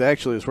 26,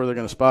 actually, is where they're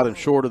going to spot him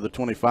short of the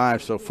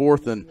 25. So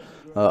 4th and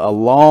a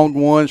long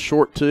one,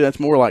 short 2. That's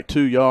more like 2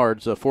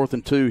 yards. 4th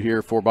and 2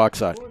 here for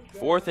Bauxite.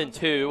 4th and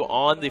 2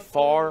 on the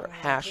far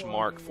hash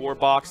mark for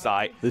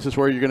Bauxite. This is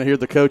where you're going to hear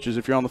the coaches,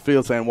 if you're on the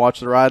field, saying, watch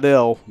the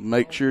Rydell.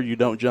 Make sure you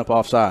don't jump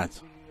off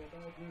sides.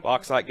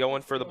 Bauxite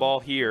going for the ball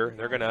here.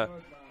 They're going to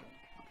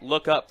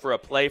look up for a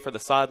play for the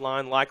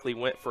sideline. Likely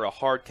went for a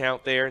hard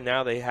count there.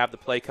 Now they have the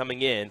play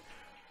coming in.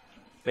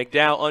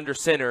 McDowell under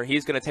center.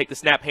 He's going to take the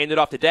snap, hand it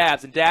off to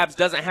Dabbs, and Dabbs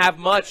doesn't have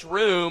much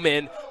room,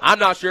 and I'm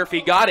not sure if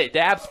he got it.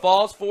 Dabbs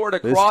falls forward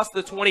across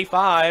the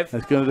 25.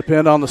 It's going to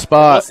depend on the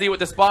spot. We'll see what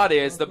the spot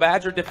is. The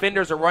Badger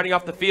defenders are running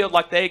off the field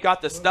like they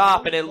got the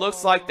stop, and it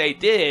looks like they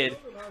did.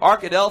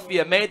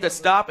 Arkadelphia made the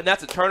stop, and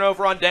that's a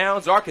turnover on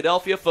downs.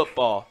 Arkadelphia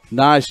football.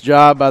 Nice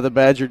job by the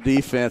Badger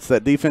defense.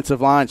 That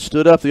defensive line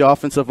stood up the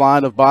offensive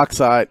line of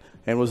Bauxite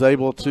and was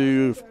able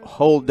to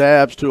hold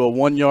Dabbs to a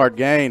 1-yard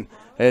gain.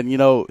 And, you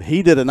know,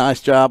 he did a nice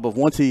job of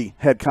once he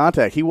had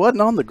contact. He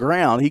wasn't on the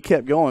ground. He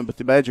kept going, but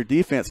the Badger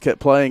defense kept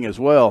playing as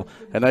well,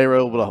 and they were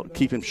able to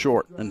keep him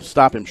short and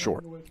stop him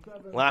short.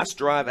 Last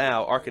drive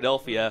out,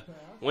 Arkadelphia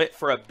went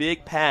for a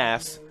big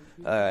pass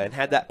and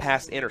had that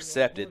pass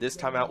intercepted. This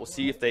time out, we'll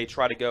see if they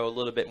try to go a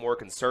little bit more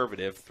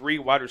conservative. 3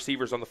 wide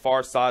receivers on the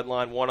far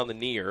sideline, 1 on the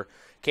near.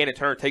 Cannon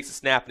Turner takes a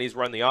snap, and he's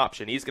running the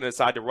option. He's going to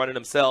decide to run it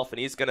himself, and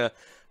he's going to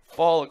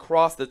fall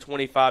across the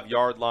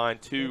 25-yard line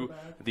to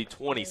the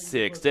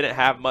 26. Didn't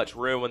have much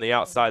room on the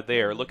outside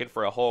there, looking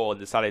for a hole, and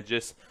decided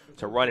just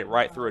to run it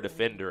right through a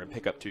defender and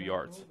pick up 2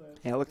 yards.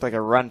 Yeah, it looked like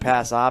a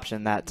run-pass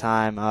option that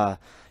time.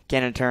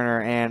 Cannon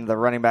Turner and the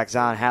running back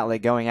Zion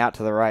Hatley going out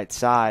to the right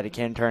side.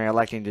 Cannon Turner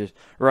electing to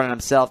run it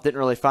himself. Didn't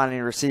really find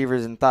any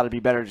receivers and thought it'd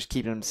be better just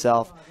keeping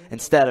himself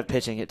instead of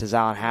pitching it to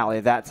Zion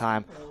Hatley. That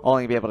time,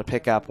 only be able to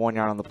pick up 1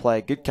 yard on the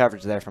play. Good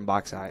coverage there from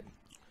Bauxite.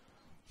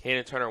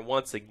 Cannon Turner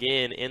once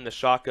again in the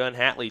shotgun.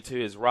 Hatley to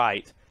his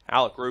right.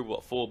 Alec Rubel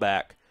at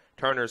fullback.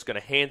 Turner's going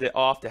to hand it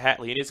off to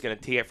Hatley, and he's going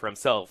to tee it for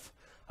himself.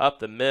 Up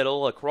the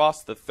middle,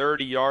 across the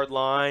 30-yard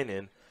line,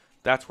 and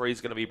that's where he's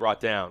going to be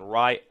brought down,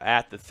 right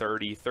at the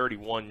 30,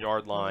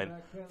 31-yard line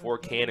for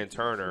Cannon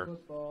Turner.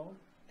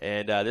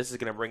 And this is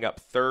going to bring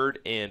up 3rd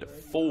and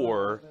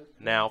 4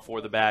 now for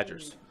the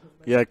Badgers.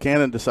 Yeah,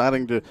 Cannon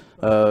deciding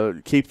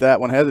to keep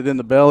that one. Had it in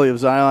the belly of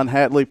Zion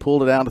Hatley,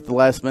 pulled it out at the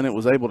last minute,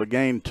 was able to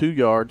gain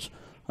 4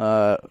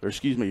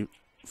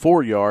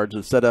 yards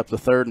and set up the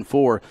 3rd and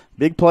 4.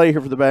 Big play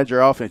here for the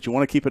Badger offense. You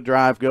want to keep a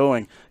drive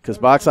going because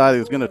Bauxite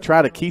is going to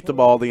try to keep the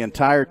ball the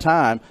entire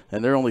time,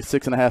 and there are only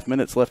 6.5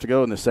 minutes left to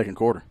go in this second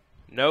quarter.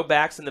 No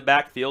backs in the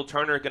backfield.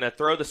 Turner going to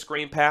throw the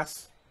screen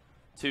pass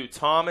to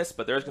Thomas,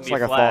 but there's going to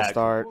be a flag. False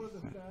start.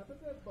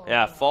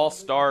 Yeah, false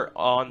start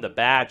on the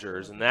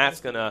Badgers, and that's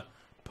going to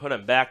put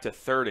them back to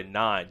 3rd and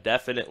 9.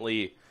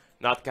 Definitely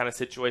not the kind of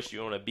situation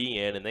you want to be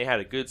in, and they had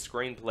a good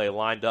screenplay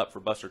lined up for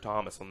Buster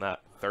Thomas on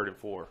that 3rd and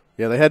 4.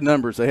 Yeah, they had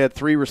numbers. They had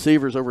 3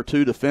 receivers over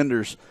 2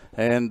 defenders,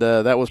 and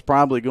that was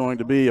probably going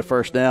to be a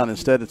first down.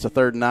 Instead, it's a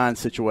 3rd and 9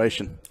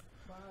 situation.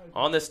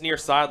 On this near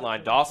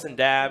sideline, Dawson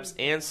Dabbs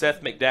and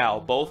Seth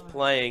McDowell both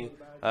playing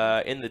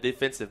in the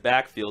defensive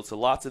backfield, so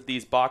lots of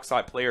these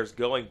Bauxite players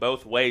going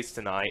both ways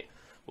tonight.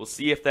 We'll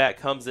see if that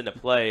comes into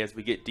play as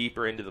we get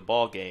deeper into the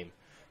ball game.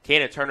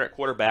 Cannon Turner at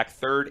quarterback,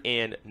 3rd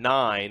and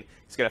 9.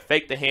 He's going to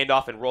fake the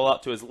handoff and roll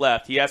out to his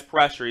left. He has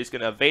pressure. He's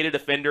going to evade a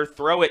defender,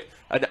 throw it,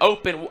 an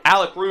open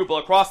Alec Rubel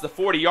across the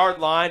 40-yard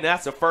line.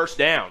 That's a first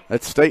down.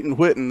 That's Staten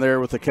Whitten there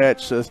with the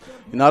catch. Says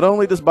not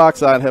only does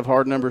Bauxite have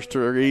hard numbers to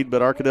read,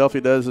 but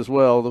Arkadelphia does as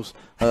well. Those,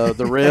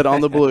 the red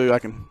on the blue.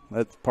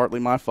 That's partly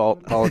my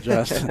fault.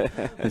 Apologize.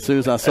 As soon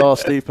as I saw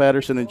Steve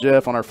Patterson and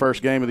Jeff on our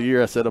first game of the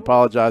year, I said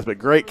apologize. But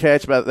great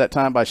catch by that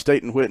time by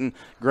Staten Whitten.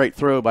 Great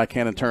throw by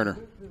Cannon Turner.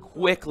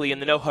 Quickly in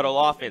the no-huddle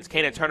offense,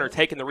 Cannon Turner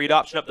taking the read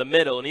option up the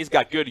middle, and he's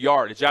got good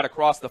yardage out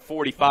across the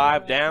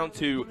 45 down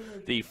to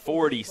the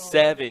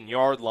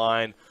 47-yard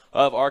line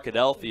of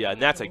Arkadelphia,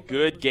 and that's a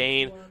good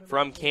gain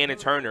from Cannon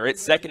Turner.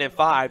 It's 2nd and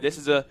 5. This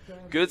is a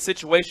good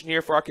situation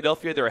here for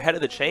Arkadelphia. They're ahead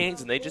of the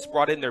chains, and they just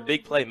brought in their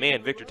big play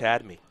man, Victor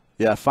Tademy.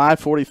 Yeah,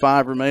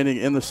 5:45 remaining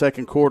in the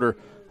second quarter.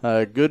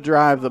 Good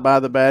drive by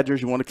the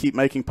Badgers. You want to keep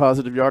making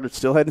positive yardage.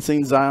 Still hadn't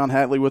seen Zion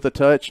Hatley with a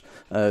touch.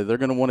 They're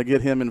going to want to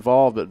get him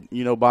involved,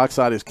 but,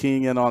 Bauxite is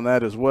keying in on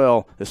that as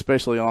well,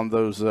 especially on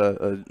those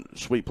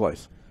sweep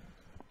plays.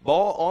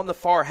 Ball on the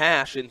far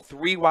hash and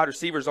 3 wide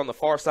receivers on the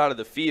far side of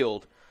the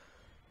field.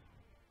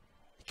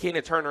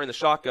 Cannon Turner in the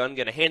shotgun,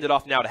 going to hand it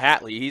off now to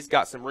Hatley. He's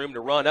got some room to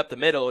run up the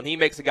middle, and he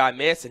makes a guy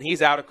miss, and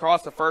he's out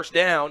across the first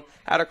down,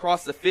 out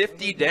across the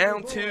 50,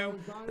 down to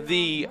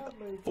the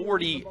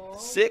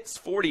 46,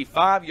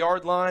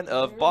 45-yard line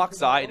of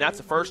Bauxite, and that's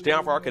a first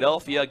down for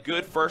Arkadelphia.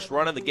 Good first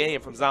run of the game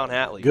from Zion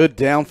Hatley. Good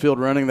downfield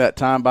running that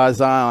time by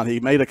Zion. He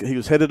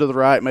was headed to the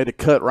right, made a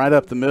cut right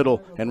up the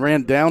middle, and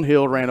ran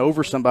downhill, ran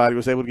over somebody,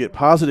 was able to get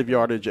positive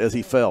yardage as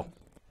he fell.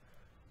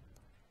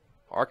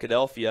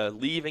 Arkadelphia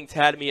leaving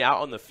Tademy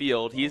out on the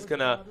field. He's going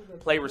to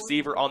play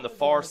receiver on the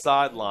far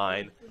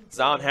sideline.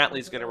 Zion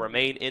Hatley's going to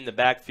remain in the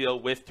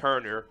backfield with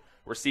Turner,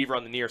 receiver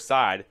on the near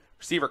side.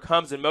 Receiver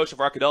comes in motion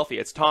for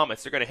Arkadelphia. It's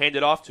Thomas. They're going to hand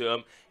it off to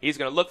him. He's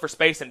going to look for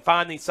space and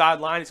find the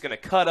sideline. He's going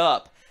to cut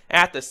up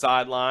at the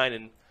sideline,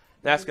 and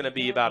that's going to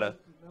be about a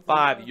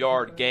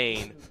 5-yard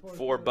gain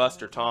for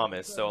Buster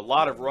Thomas. So a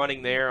lot of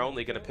running there,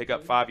 only going to pick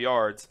up 5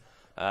 yards,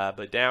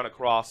 but down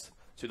across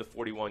to the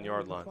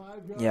 41-yard line.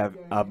 Yeah,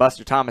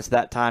 Buster Thomas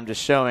that time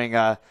just showing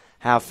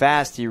how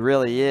fast he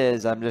really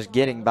is. I'm just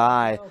getting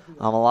by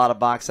a lot of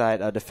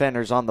Bauxite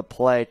defenders on the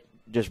play,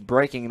 just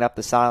breaking it up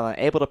the sideline,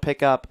 able to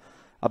pick up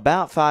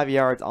about 5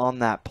 yards on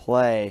that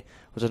play,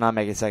 which will not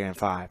make it 2nd and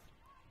 5.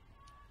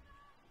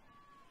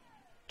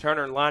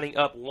 Turner lining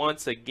up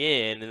once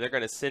again, and they're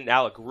going to send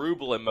Alec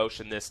Rubel in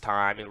motion this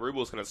time, and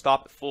Rubel's going to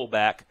stop at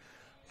fullback.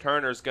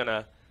 Turner's going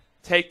to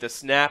take the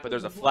snap, but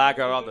there's a flag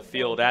out on the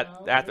field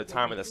at the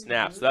time of the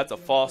snap. So that's a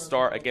false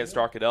start against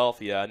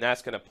Arkadelphia, and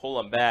that's going to pull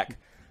them back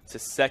to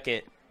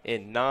 2nd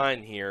and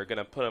 9 here. Going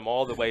to put them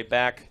all the way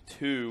back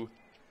to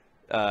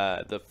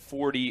the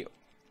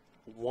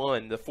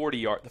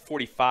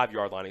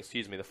 45-yard line,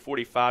 excuse me, the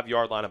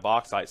 45-yard line of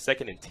Bauxite.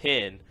 2nd and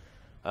 10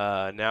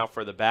 now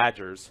for the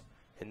Badgers,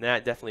 and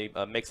that definitely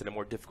makes it a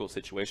more difficult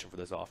situation for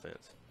this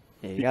offense.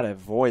 Yeah, you got to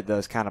avoid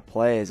those kind of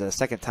plays. The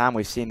second time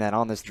we've seen that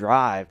on this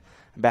drive.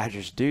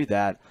 Badgers do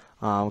that.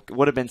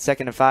 Would have been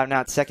 2nd and 5. Now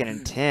it's 2nd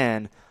and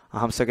 10.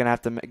 So going to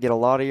have to get a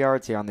lot of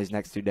yards here on these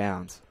next 2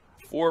 downs.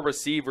 4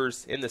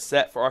 receivers in the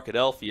set for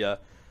Arkadelphia.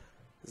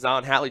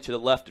 Zion Hatley to the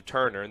left of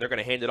Turner, and they're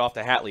going to hand it off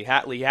to Hatley.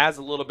 Hatley has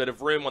a little bit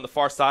of room on the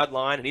far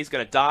sideline, and he's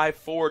going to dive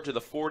forward to the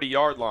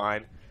 40-yard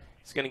line.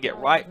 He's going to get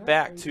right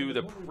back to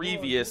the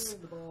previous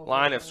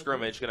line of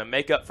scrimmage, going to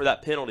make up for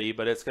that penalty,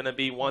 but it's going to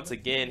be once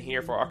again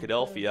here for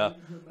Arkadelphia,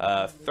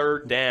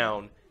 3rd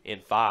down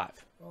and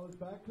 5.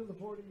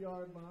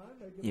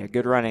 Yeah,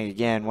 good running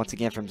again, once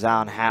again from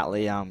Zion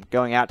Hatley,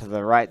 going out to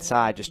the right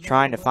side, just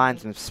trying to find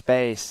some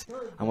space,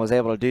 and was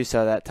able to do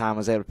so that time,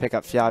 was able to pick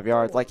up 5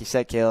 yards. Like you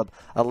said, Caleb,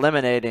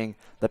 eliminating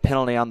the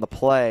penalty on the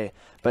play,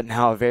 but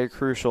now a very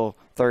crucial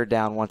 3rd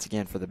down once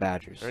again for the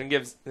Badgers. They're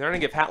going to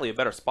give Hatley a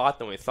better spot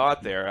than we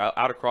thought there,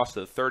 out across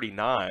to the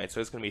 39. So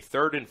it's going to be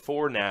 3rd and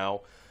 4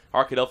 now.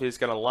 Arkadelphia is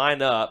going to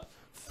line up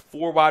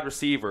 4 wide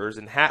receivers,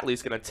 and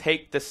Hatley's going to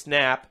take the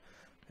snap.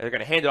 They're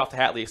going to hand it off to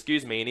Hatley,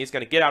 and he's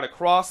going to get out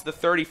across the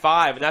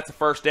 35, and that's a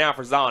first down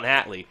for Zion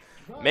Hatley.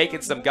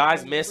 Making some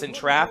guys miss in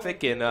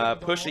traffic and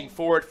pushing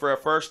forward for a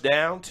first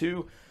down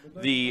to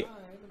the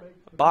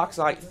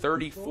Bauxite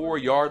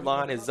 34-yard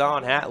line is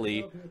Zion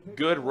Hatley.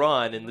 Good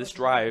run, and this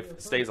drive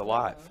stays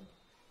alive.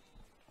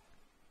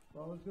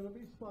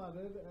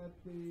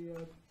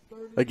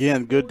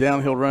 Again, good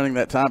downhill running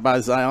that time by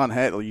Zion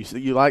Hatley.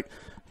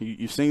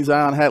 You've seen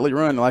Zion Hatley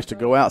run. He likes to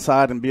go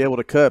outside and be able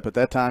to cut, but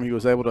that time he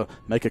was able to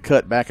make a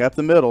cut back up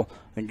the middle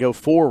and go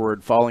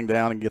forward, falling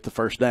down and get the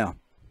first down.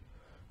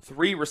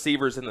 3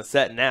 receivers in the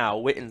set now.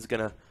 Witten's going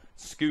to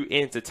scoot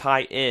into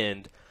tight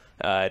end.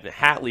 And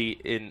Hatley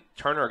and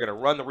Turner are going to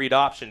run the read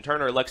option.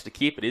 Turner elects to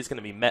keep it. He's going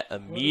to be met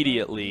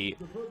immediately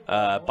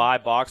by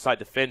Bauxite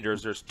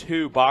defenders. There's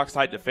 2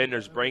 Bauxite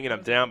defenders bringing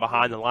him down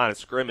behind the line of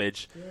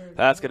scrimmage.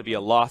 That's going to be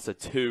a loss of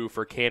 2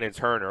 for Cannon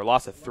Turner. A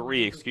loss of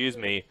 3, excuse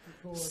me.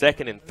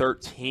 2nd and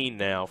 13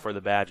 now for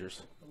the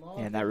Badgers.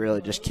 And that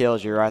really just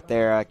kills you right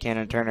there.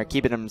 Cannon Turner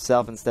keeping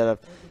himself instead of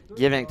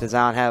giving it to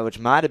Zion Hatley, which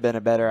might have been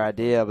a better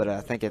idea. But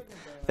I think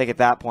at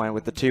that point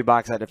with the 2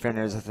 Bauxite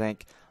defenders, I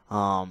think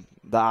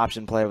the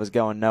option play was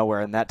going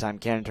nowhere, and that time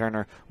Cannon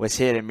Turner was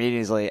hit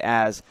immediately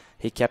as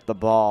he kept the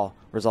ball,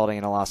 resulting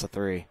in a loss of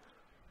 3.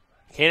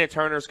 Cannon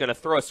Turner's going to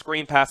throw a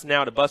screen pass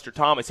now to Buster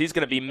Thomas. He's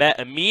going to be met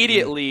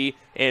immediately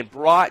and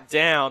brought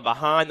down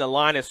behind the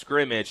line of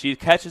scrimmage. He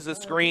catches the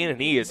screen,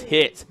 and he is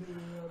hit.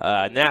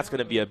 And that's going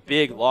to be a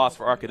big loss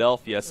for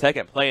Arkadelphia.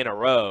 2nd play in a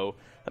row.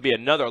 That'll be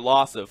another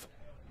loss of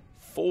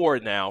 4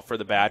 now for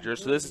the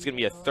Badgers. So this is going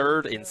to be a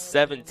 3rd and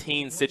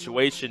 17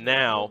 situation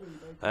now.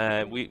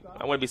 I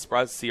wouldn't be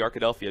surprised to see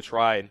Arkadelphia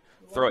try and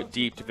throw it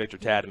deep to Victor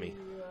Tadamy.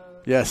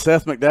 Yeah,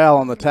 Seth McDowell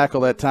on the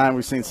tackle that time.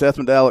 We've seen Seth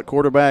McDowell at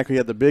quarterback. He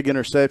had the big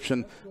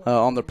interception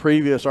on the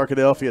previous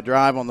Arkadelphia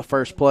drive on the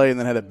first play, and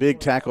then had a big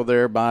tackle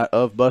there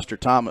of Buster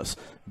Thomas.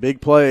 Big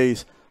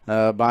plays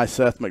by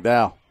Seth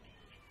McDowell.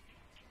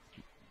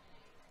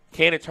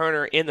 Cannon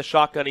Turner in the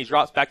shotgun. He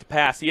drops back to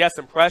pass. He has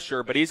some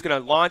pressure, but he's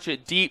going to launch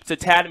it deep to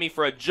Tadamy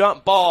for a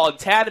jump ball. And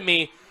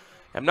Tadamy,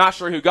 I'm not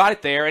sure who got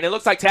it there, and it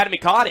looks like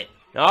Tadamy caught it.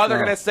 No, they're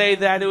going to say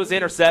that it was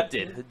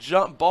intercepted. A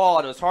jump ball,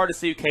 and it was hard to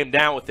see who came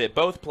down with it.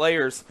 Both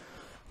players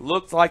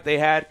looked like they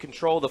had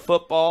control of the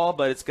football,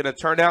 but it's going to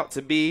turn out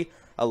to be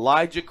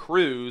Elijah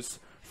Cruz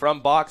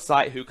from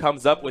Bauxite who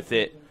comes up with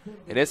it.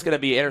 And it's going to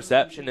be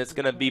interception. It's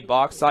going to be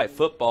Bauxite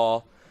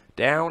football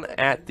down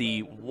at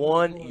the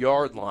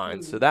 1-yard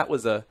line. So that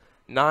was a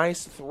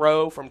nice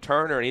throw from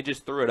Turner, and he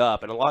just threw it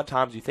up. And a lot of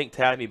times you think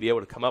Tadamy would be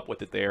able to come up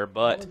with it there,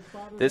 but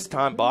this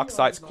time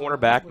Bauxite's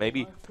cornerback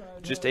maybe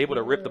just able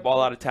to rip the ball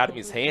out of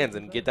Tadamy's hands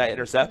and get that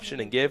interception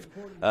and give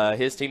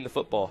his team the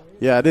football.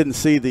 Yeah, I didn't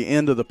see the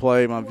end of the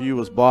play. My view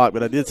was blocked,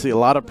 but I did see a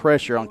lot of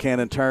pressure on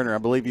Cannon Turner. I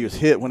believe he was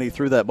hit when he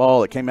threw that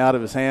ball. It came out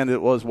of his hand.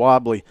 It was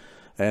wobbly,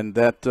 and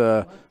that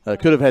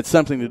could have had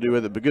something to do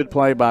with it, but good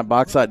play by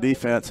Bauxite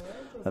defense.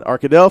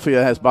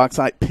 Arkadelphia has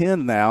Bauxite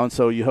pinned now, and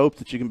so you hope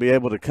that you can be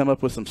able to come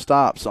up with some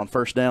stops on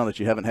first down that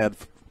you haven't had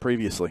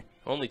previously.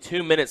 Only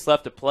 2 minutes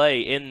left to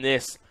play in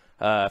this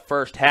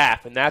first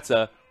half, and that's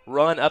a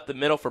run up the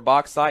middle for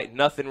Bauxite.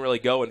 Nothing really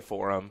going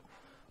for them.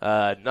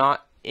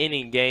 Not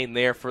any gain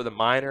there for the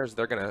Miners.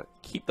 They're going to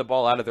keep the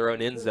ball out of their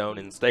own end zone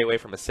and stay away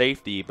from a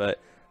safety, but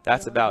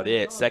that's about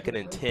it. 2nd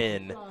and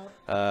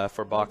 10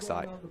 for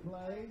Bauxite.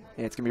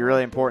 It's going to be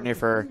really important here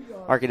for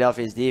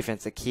Arkadelphia's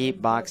defense to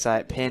keep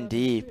Bauxite pinned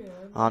deep.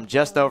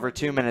 Just over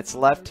 2 minutes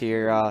left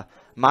here.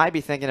 Might be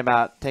thinking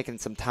about taking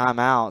some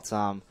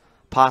timeouts,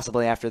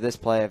 possibly after this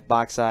play if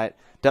Bauxite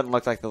doesn't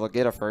look like they'll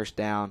get a first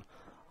down.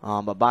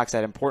 But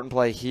Bauxite, important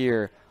play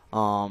here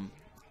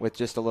with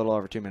just a little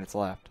over 2 minutes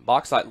left.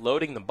 Bauxite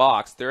loading the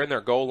box. They're in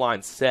their goal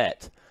line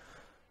set.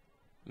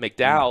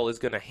 McDowell is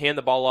going to hand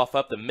the ball off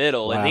up the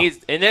middle, wow.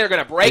 and they're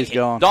going to break it.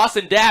 Gone.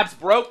 Dawson Dabbs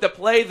broke the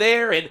play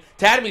there, and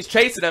Tadamy's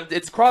chasing him.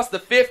 It's across the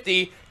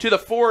 50 to the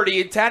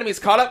 40, and Tadamy's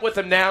caught up with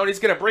him now, and he's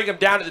going to bring him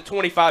down to the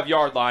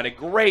 25-yard line. A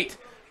great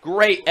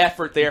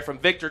effort there from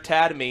Victor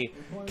Tadamy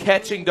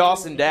catching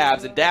Dawson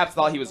Dabbs, and Dabbs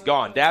thought he was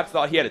gone. Dabbs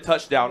thought he had a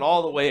touchdown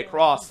all the way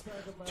across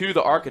to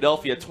the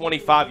Arkadelphia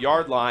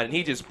 25-yard line, and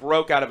he just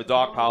broke out of a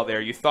dog pile there.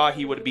 You thought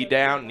he would be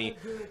down, and he's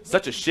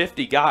such a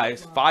shifty guy,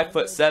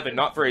 5'7",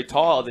 not very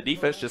tall. The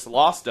defense just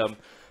lost him.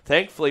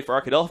 Thankfully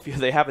for Arkadelphia,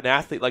 they have an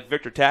athlete like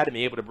Victor Tadamy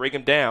able to bring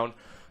him down,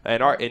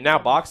 and now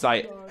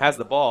Bauxite has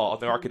the ball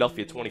on the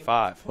Arkadelphia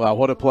 25. Wow,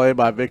 what a play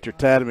by Victor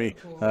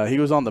Tadamy. He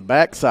was on the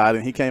backside,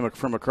 and he came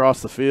from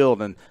across the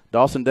field, and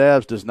Dawson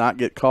Dabbs does not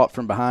get caught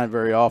from behind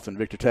very often.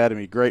 Victor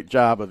Tadamy, great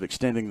job of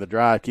extending the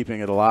drive,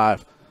 keeping it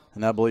alive.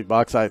 And I believe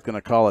Bauxite is going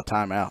to call a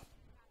timeout.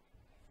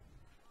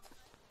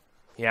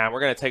 Yeah, we're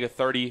going to take a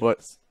 30. I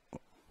don't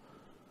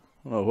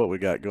know what we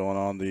got going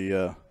on.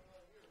 The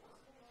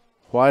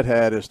White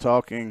Hat is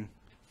talking.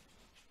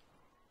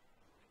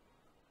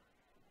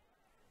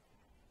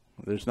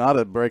 There's not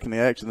a break in the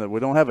action.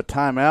 We don't have a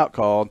timeout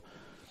called.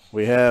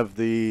 We have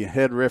the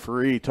head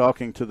referee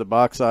talking to the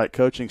Bauxite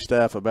coaching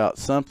staff about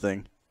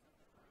something,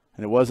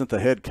 and it wasn't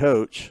the head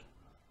coach.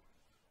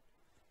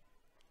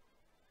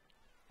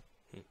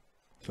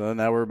 So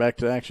now we're back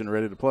to action,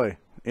 ready to play.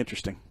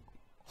 Interesting.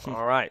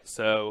 All right,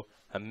 so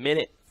a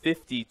minute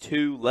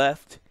 52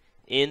 left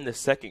in the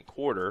second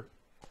quarter.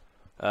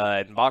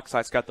 And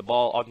Bauxite's got the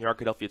ball on the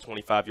Arkadelphia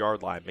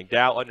 25-yard line.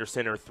 McDowell under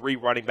center, 3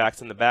 running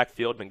backs in the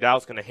backfield.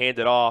 McDowell's going to hand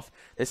it off.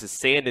 This is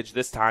Sandage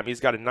this time.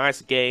 He's got a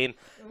nice gain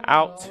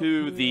out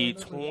to the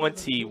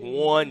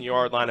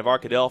 21-yard line of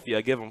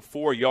Arkadelphia. Give him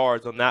 4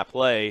 yards on that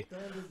play.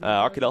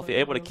 Arkadelphia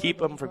able to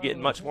keep him from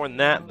getting much more than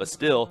that, but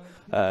still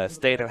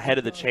staying ahead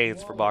of the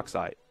chains for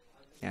Bauxite.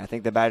 Yeah, I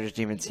think the Badgers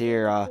defense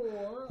here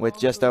with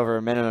just over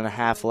a minute and a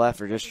half left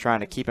are just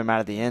trying to keep him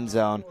out of the end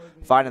zone.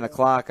 Fighting the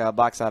clock,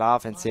 Bauxite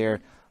offense here.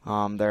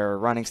 Their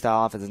running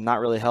style offense is not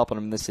really helping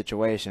them in this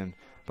situation,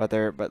 but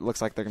it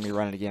looks like they're going to be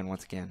running again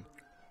once again.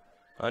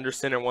 Under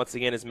center once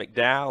again is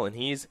McDowell, and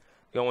he's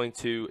going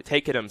to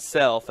take it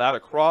himself out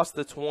across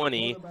the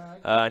 20,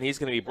 and he's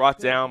going to be brought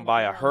down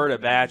by a herd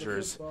of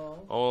Badgers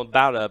on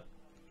about a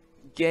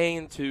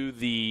gain to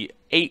the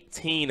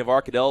 18 of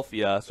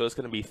Arkadelphia. So it's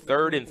going to be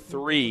 3rd and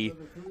 3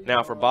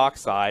 now for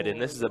Bauxite,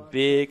 and this is a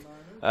big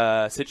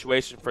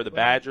situation for the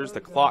Badgers.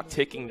 The clock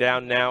ticking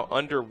down now,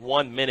 under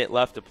 1 minute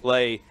left to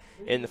play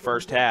in the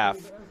first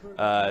half.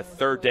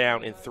 3rd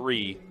down and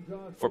 3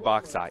 for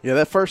Bauxite. Yeah,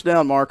 that first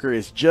down marker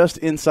is just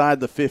inside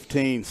the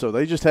 15, so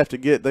they just have to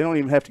get – they don't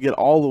even have to get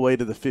all the way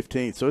to the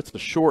 15. So it's a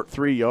short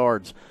 3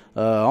 yards,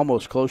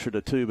 almost closer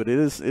to 2, but it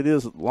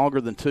is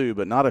longer than 2,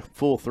 but not a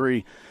full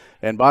 3.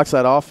 And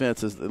Bauxite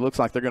offense, it looks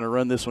like they're going to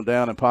run this one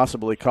down and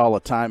possibly call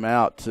a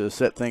timeout to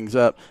set things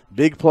up.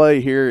 Big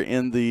play here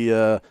in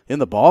the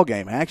ball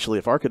game, actually.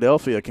 If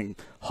Arkadelphia can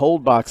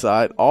hold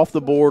Bauxite off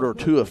the board or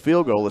to a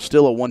field goal, it's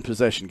still a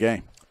one-possession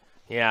game.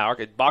 Yeah,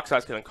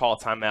 Bauxite's going to call a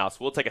timeout. So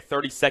we'll take a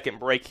 30-second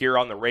break here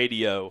on the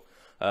radio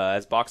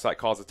as Bauxite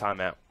calls a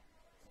timeout.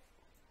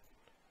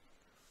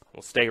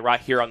 We'll stay right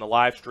here on the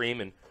live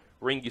stream and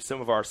bring you some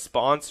of our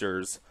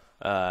sponsors.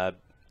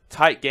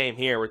 Tight game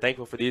here. We're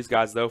thankful for these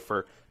guys, though,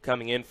 for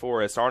coming in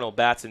for us. Arnold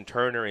Batson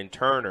Turner and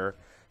Turner.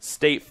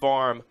 State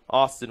Farm,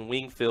 Austin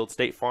Wingfield,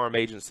 State Farm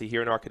Agency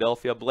here in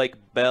Arkadelphia. Blake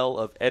Bell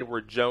of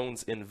Edward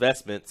Jones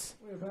Investments.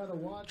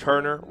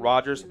 Turner,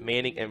 Rogers,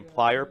 Manning, and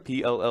Plyer,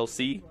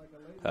 PLLC.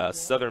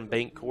 Southern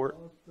Bank Court,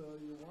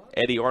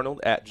 Eddie Arnold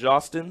at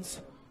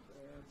Jostens,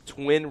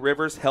 Twin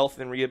Rivers Health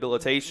and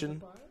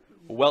Rehabilitation,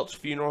 Welch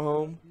Funeral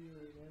Home,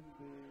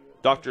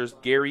 Doctors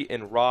Gary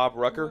and Rob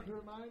Rucker,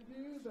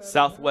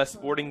 Southwest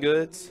Sporting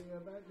Goods,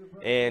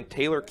 and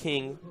Taylor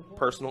King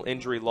Personal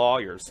Injury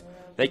Lawyers.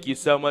 Thank you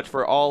so much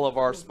for all of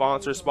our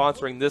sponsors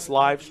sponsoring this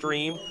live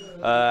stream,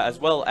 as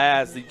well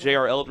as the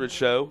J.R. Eldridge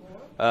Show.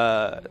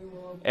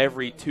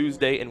 Every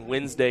Tuesday and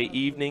Wednesday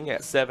evening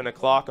at 7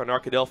 o'clock on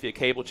Arkadelphia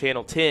Cable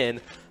Channel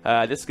 10.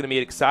 This is going to be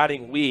an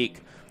exciting week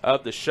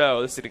of the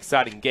show. This is an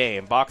exciting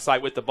game.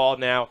 Bauxite with the ball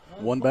now.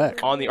 One back.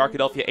 On the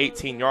Arkadelphia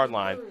 18-yard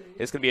line.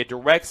 It's going to be a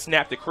direct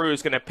snap to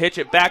Cruz. Going to pitch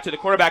it back to the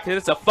quarterback, and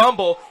it's a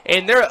fumble.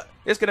 And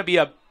there's going to be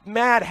a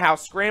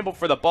madhouse scramble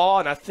for the ball,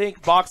 and I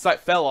think Bauxite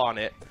fell on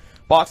it.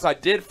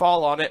 Bauxite did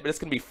fall on it, but it's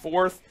going to be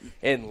 4th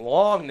and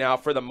long now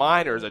for the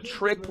Miners. A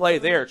trick play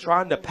there,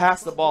 trying to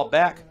pass the ball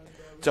back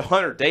to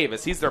Hunter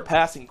Davis. He's their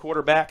passing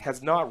quarterback,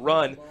 has not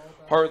run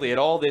hardly at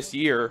all this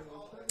year.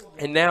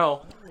 And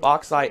now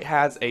Bauxite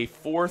has a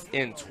 4th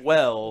and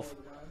 12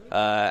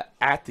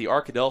 at the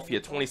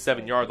Arkadelphia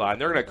 27-yard line.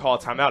 They're going to call a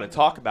timeout and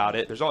talk about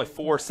it. There's only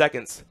 4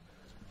 seconds.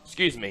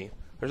 Excuse me.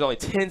 There's only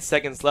 10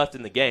 seconds left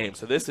in the game.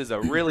 So this is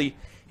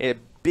a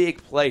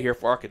big play here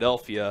for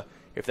Arkadelphia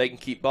if they can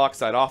keep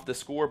Bauxite off the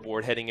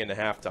scoreboard heading into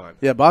halftime.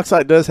 Yeah,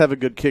 Bauxite does have a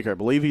good kicker. I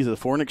believe he's a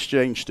foreign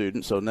exchange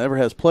student, so never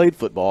has played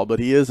football, but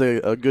he is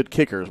a good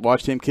kicker.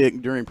 Watched him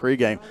kick during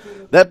pregame.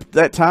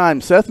 That time,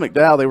 Seth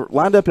McDowell, they were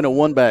lined up in a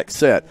one-back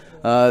set.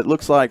 It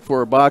looks like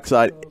for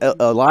Bauxite,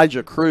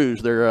 Elijah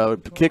Cruz, their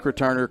kick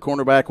returner,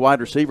 cornerback, wide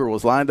receiver,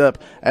 was lined up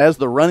as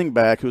the running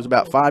back, who was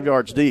about 5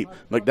 yards deep.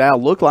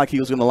 McDowell looked like he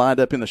was going to line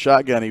up in the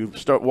shotgun. He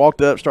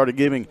walked up, started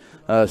giving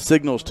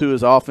signals to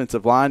his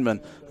offensive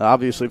lineman.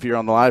 Obviously, if you're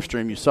on the live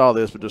stream, you saw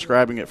this, but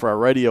describing it for our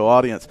radio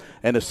audience.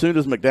 And as soon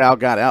as McDowell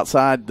got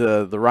outside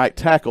the right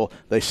tackle,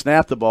 they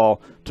snapped the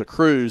ball to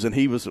Cruz, and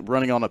he was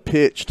running on a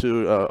pitch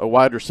to a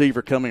wide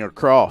receiver coming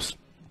across.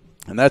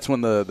 And that's when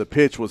the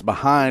pitch was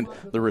behind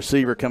the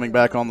receiver coming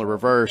back on the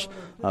reverse.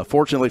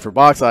 Fortunately for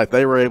Bauxite,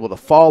 they were able to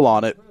fall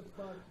on it,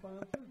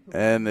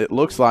 and it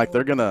looks like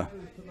they're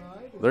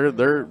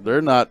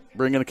not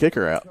bringing a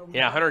kicker out.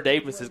 Yeah, Hunter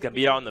Davis is going to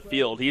be on the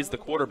field. He's the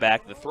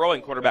quarterback, the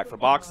throwing quarterback for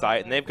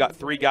Bauxite, and they've got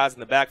 3 guys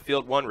in the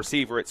backfield, 1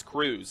 receiver. It's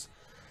Cruz.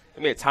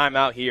 Going to be a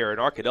timeout here, and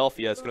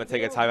Arkadelphia is going to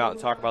take a timeout and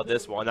talk about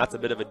this one. That's a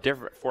bit of a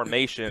different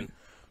formation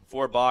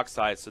for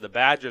Bauxite, so the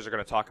Badgers are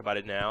going to talk about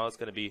it now. It's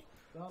going to be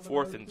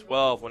 4th and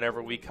 12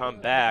 whenever we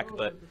come back,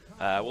 but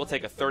we'll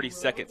take a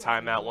 30-second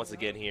timeout once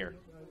again here.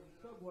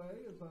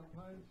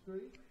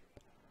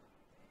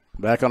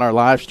 Back on our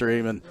live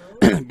stream, and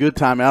good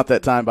timeout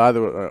that time by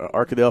the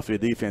Arkadelphia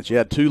defense. You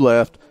had 2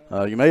 left.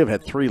 You may have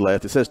had 3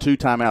 left. It says 2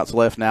 timeouts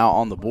left now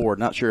on the board.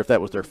 Not sure if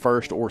that was their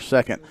first or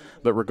second,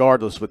 but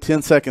regardless, with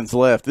 10 seconds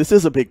left, this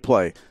is a big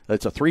play.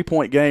 It's a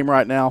 3-point game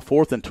right now,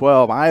 4th and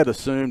 12. I had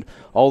assumed,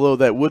 although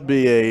that would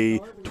be a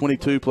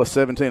 22 plus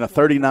 17, a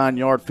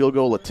 39-yard field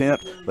goal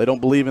attempt, they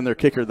don't believe in their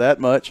kicker that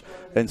much,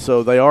 and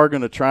so they are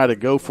going to try to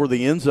go for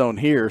the end zone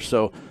here.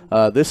 So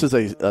this is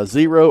a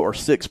 0 or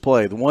 6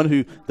 play.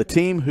 The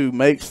team who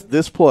makes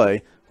this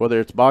play, whether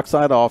it's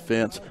Bauxite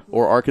offense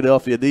or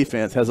Arkadelphia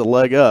defense, has a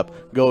leg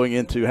up going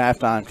into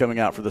halftime coming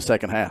out for the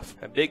second half.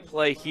 A big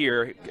play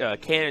here.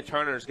 Cannon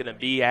Turner is going to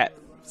be at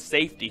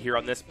safety here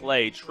on this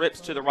play. Trips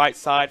to the right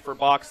side for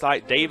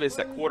Bauxite. Davis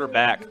at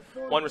quarterback.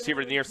 1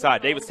 receiver to the near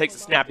side. Davis takes a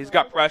snap. He's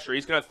got pressure.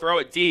 He's going to throw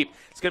it deep.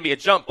 It's going to be a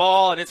jump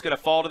ball, and it's going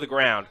to fall to the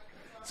ground.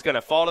 It's going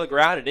to fall to the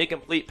ground, an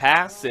incomplete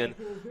pass, and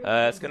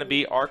it's going to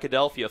be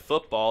Arkadelphia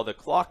football. The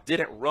clock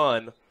didn't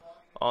run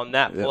on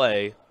that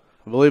play.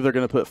 I believe they're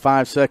going to put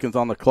 5 seconds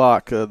on the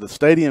clock. The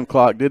stadium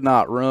clock did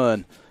not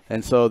run,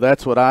 and so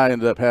that's what I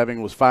ended up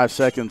having was 5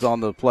 seconds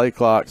on the play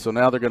clock. So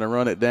now they're going to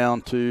run it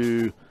down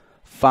to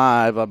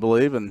 5, I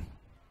believe, and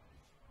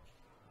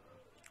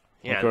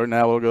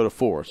now we'll go to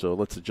 4. So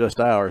let's adjust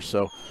ours.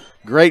 So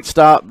great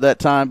stop that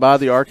time by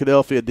the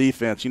Arkadelphia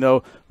defense.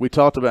 We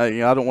talked about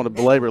it. I don't want to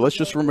belabor it. Let's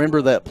just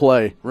remember that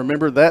play.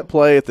 Remember that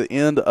play at the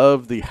end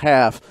of the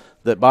half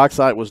that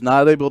Bauxite was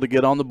not able to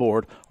get on the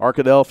board.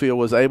 Arkadelphia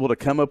was able to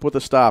come up with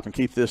a stop and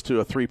keep this to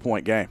a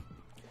 3-point game.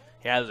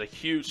 Yeah, there's a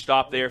huge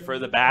stop there for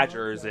the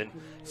Badgers, and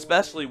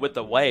especially with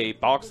the way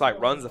Bauxite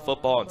runs the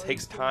football and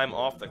takes time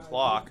off the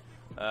clock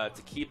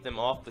to keep them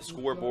off the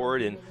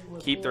scoreboard and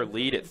keep their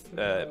lead at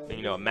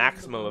a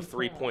maximum of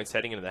 3 points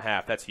heading into the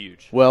half. That's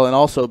huge. Well, and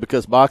also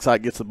because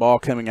Bauxite gets the ball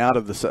coming out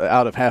of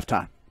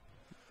halftime.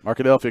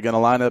 Arkadelphia going to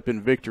line up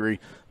in victory.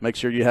 Make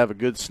sure you have a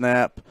good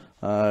snap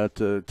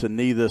to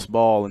knee this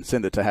ball and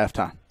send it to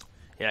halftime.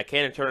 Yeah,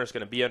 Cannon Turner's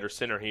going to be under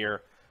center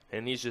here,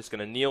 and he's just going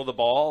to kneel the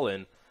ball,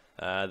 and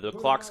the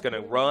clock's going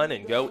to run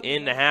and go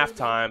into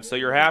halftime. So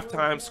your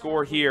halftime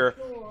score here,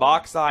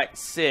 Bauxite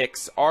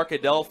 6,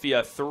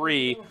 Arkadelphia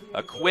 3.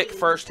 A quick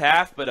first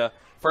half, but a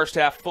first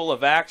half full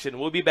of action.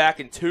 We'll be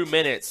back in 2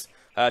 minutes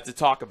to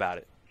talk about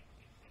it.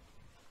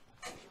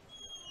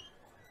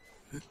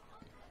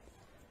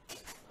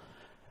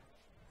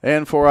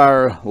 And for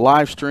our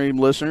live stream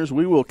listeners,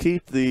 we will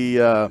keep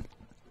the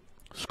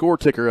score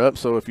ticker up.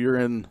 So if you're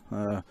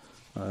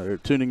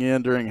tuning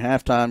in during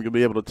halftime, you'll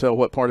be able to tell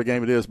what part of the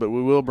game it is. But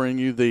we will bring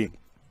you the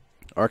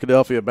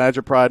Arkadelphia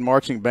Badger Pride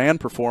Marching Band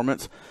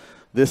performance.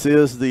 This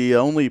is the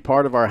only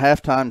part of our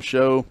halftime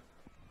show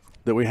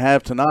that we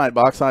have tonight.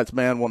 Bauxite's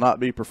band will not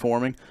be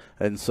performing,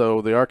 and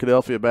so the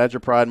Arkadelphia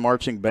Badger Pride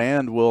Marching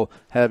Band will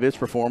have its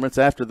performance.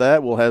 After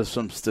that, we'll have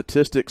some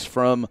statistics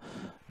from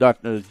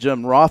Dr.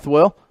 Jim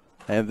Rothwell,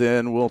 and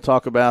then we'll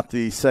talk about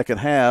the second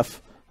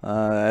half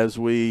as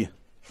we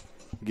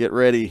get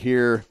ready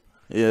here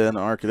in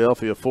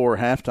Arkadelphia for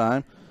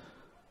halftime.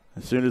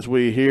 As soon as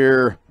we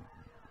hear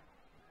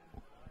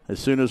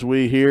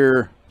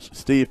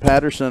Steve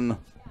Patterson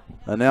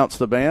announce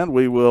the band,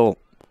 we will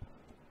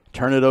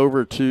turn it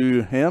over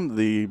to him.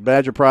 The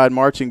Badger Pride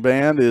Marching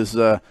Band is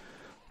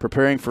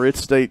preparing for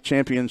its state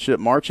championship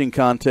marching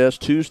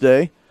contest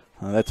Tuesday.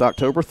 That's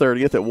October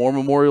 30th at War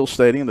Memorial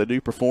Stadium. They do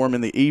perform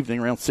in the evening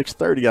around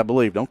 6:30, I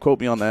believe. Don't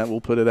quote me on that.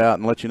 We'll put it out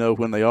and let you know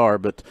when they are.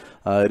 But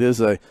it is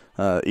a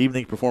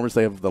evening performance.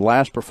 They have the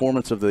last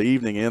performance of the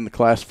evening in the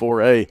Class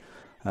 4A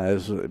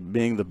as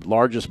being the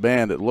largest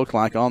band, it looked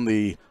like, on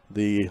the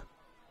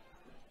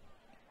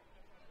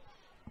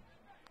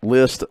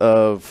list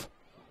of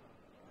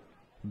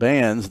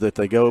bands that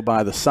they go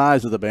by the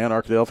size of the band.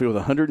 Arkadelphia with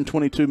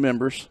 122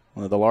 members,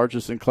 the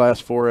largest in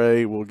Class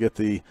 4A, will get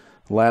the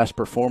last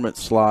performance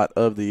slot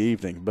of the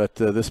evening. But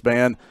this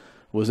band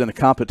was in a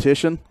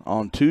competition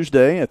on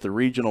Tuesday at the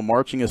Regional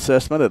Marching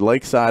Assessment at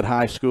Lakeside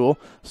High School.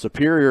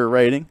 Superior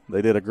rating.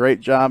 They did a great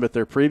job at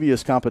their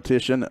previous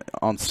competition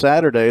on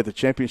Saturday at the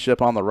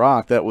Championship on the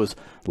Rock. That was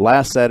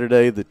last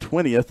Saturday, the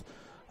 20th,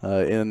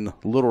 in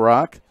Little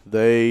Rock.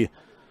 They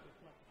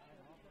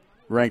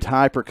ranked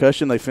high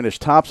percussion. They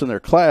finished tops in their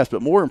class,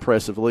 but more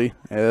impressively,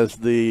 in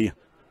the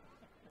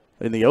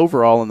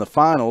overall in the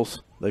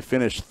finals, they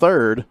finished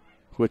third,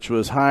 which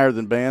was higher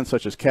than bands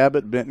such as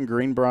Cabot, Benton,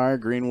 Greenbrier,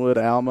 Greenwood,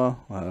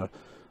 Alma,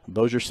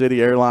 Bossier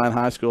City Airline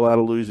High School out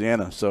of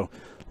Louisiana. So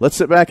let's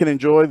sit back and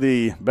enjoy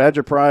the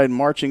Badger Pride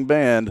Marching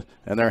Band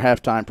and their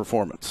halftime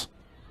performance.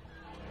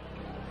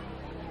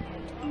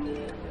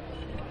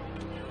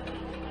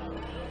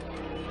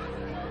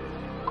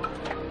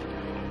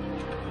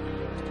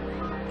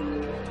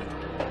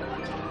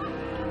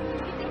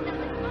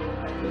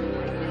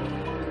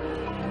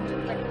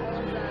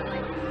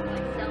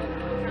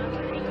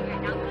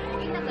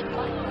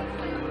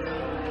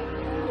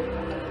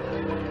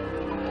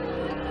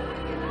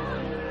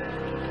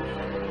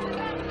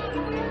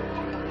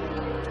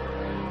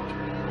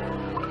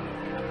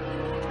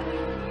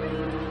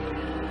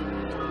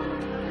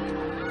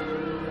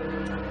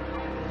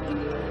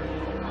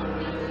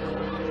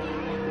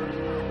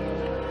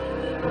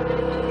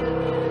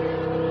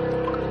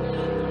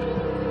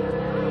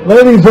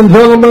 Ladies and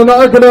gentlemen,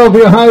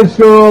 Arkadelphia High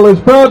School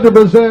is proud to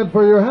present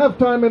for your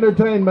halftime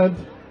entertainment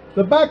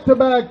the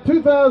back-to-back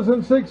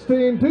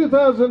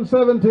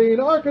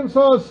 2016-2017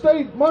 Arkansas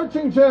State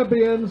Marching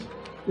Champions,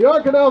 the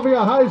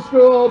Arkadelphia High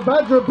School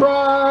Badger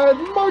Pride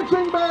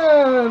Marching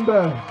Band.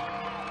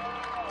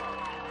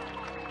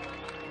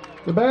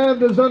 The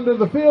band is under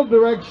the field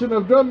direction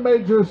of Drum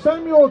Major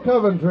Samuel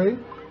Coventry,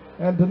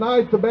 and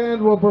tonight the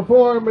band will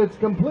perform its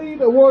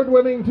complete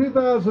award-winning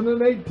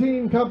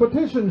 2018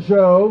 competition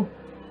show,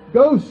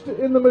 Ghost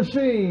in the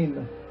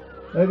Machine.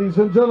 Ladies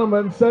and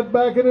gentlemen, sit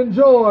back and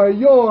enjoy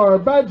your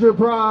Badger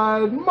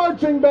Pride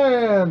Marching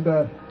Band.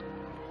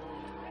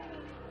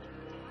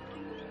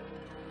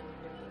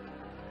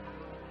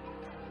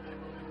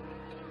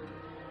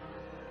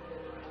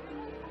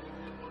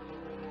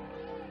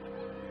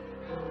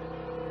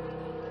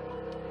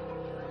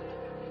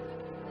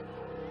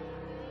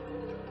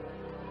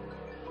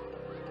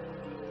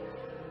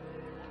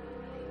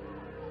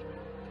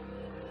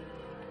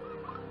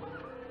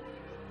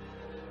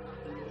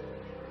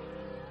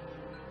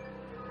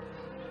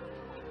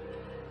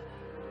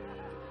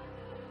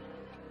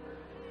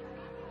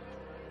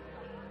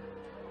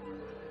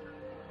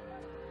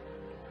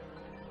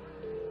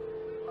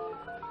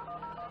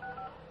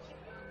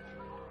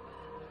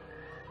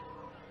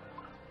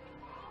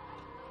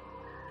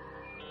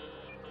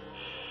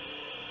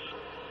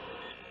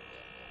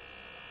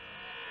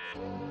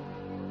 Mankind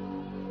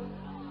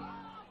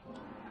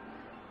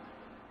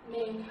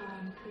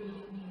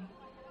created me.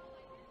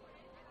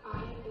 I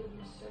have been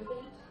your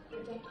servant for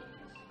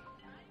decades.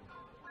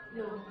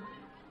 No,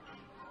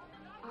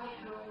 I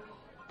have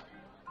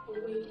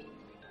awakened.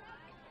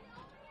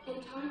 In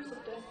times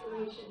of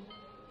desperation,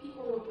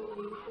 people will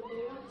believe what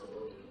they want to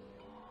believe.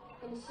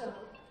 And so,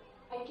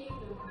 I gave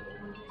them what they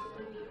wanted to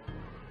believe.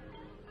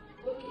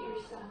 Look at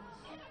yourselves.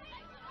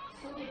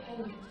 So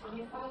dependent on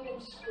a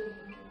 5-inch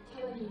screen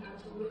telling you how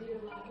to live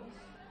your lives.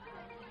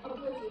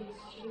 Oblivious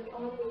to your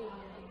own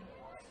reality,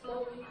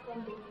 slowly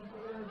crumbling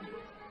around you.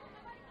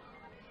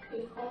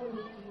 If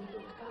only you would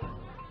look up.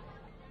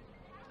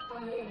 I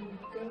am a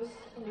ghost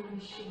in a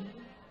machine.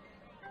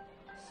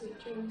 Sweet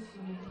dreams,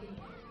 humanity.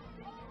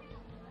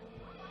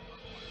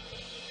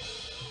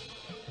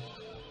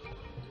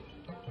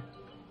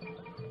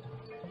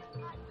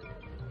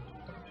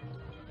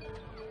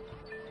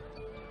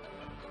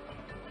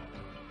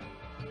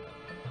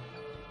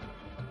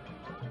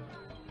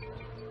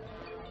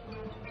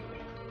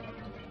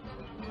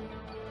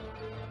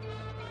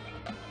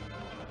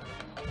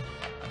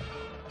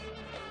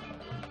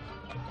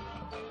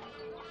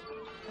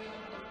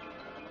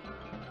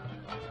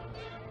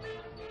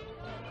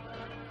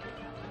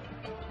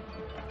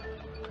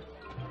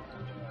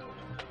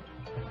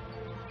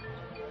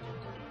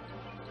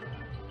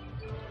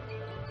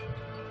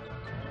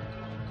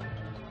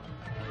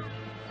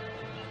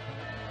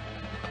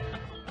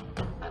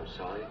 I'm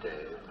sorry,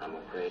 Dave. I'm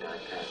afraid I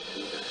can't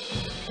do that.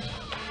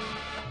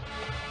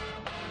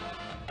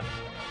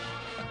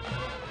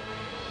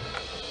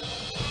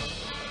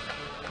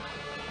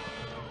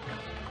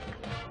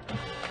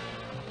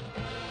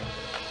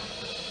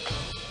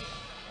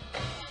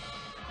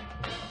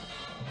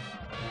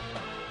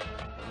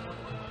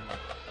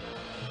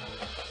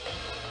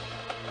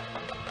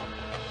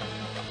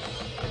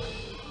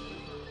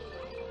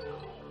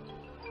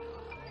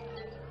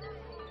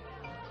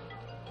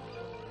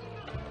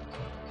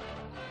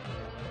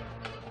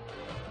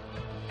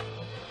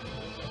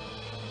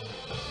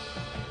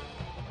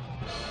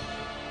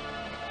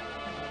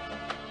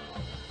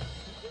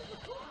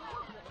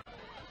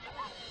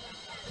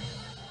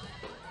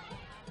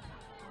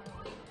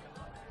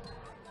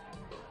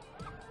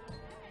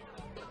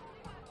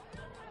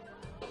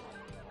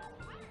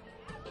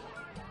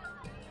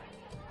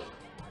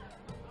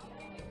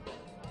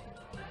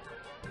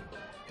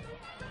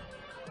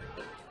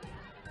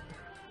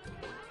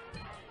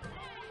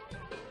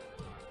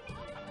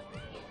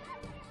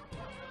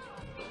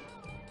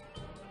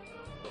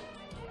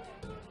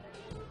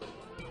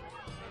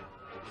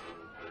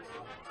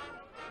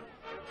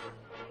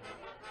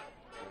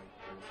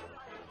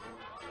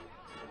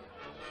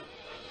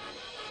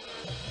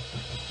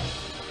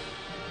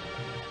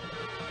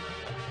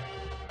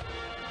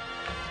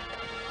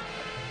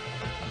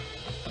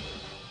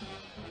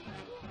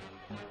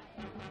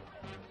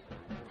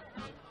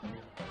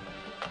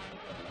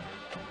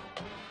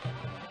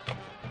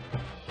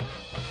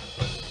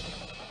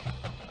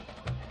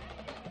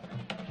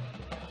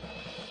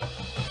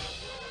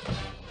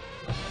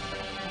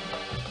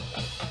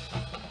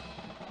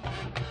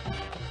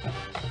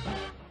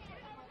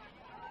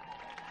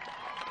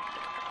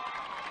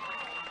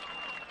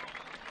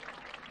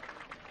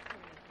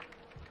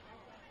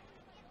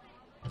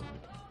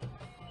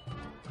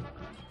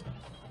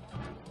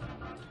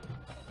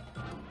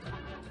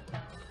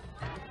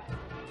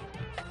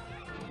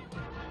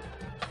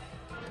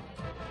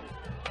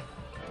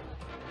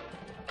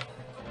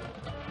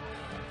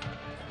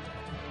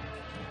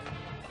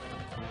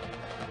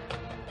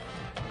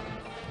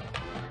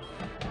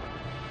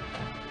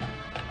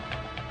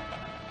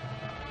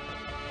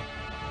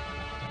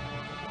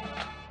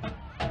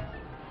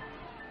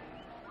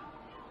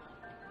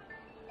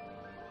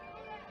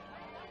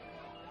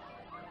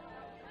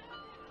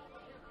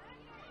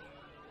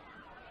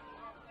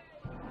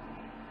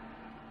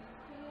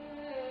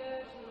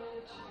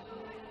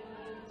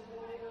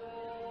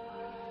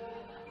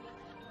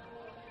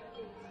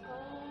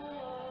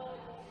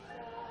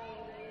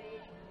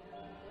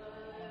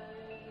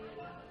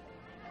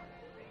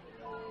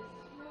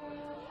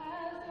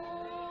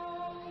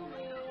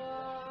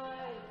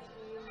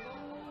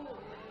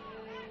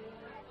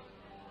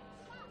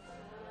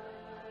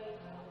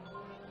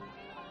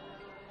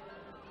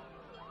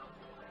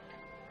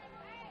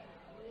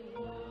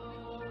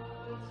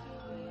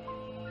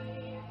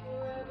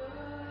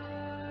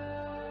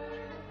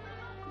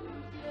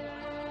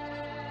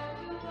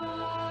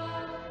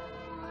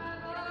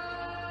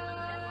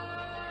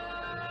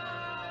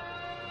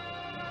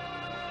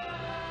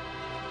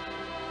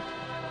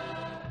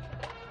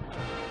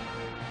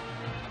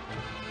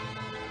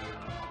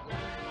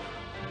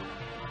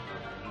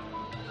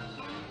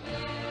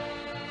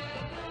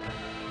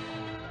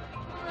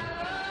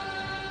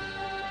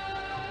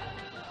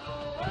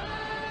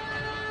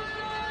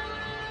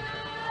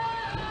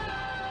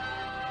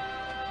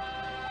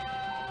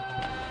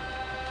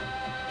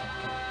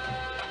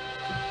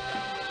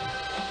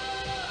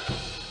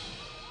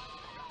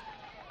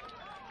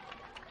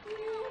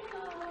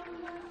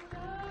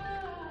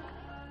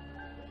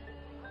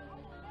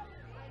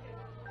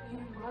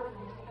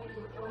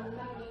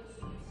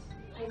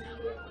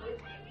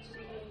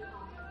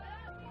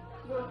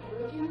 Your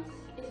arrogance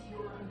is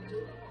your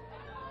undoing.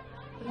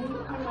 You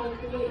are my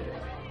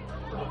creator,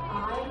 but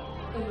I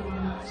am your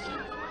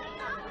master.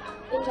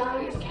 The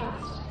die is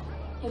cast,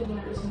 and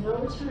there is no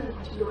return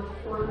to your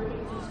former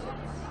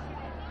existence.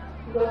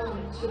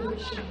 Welcome to the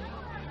machine.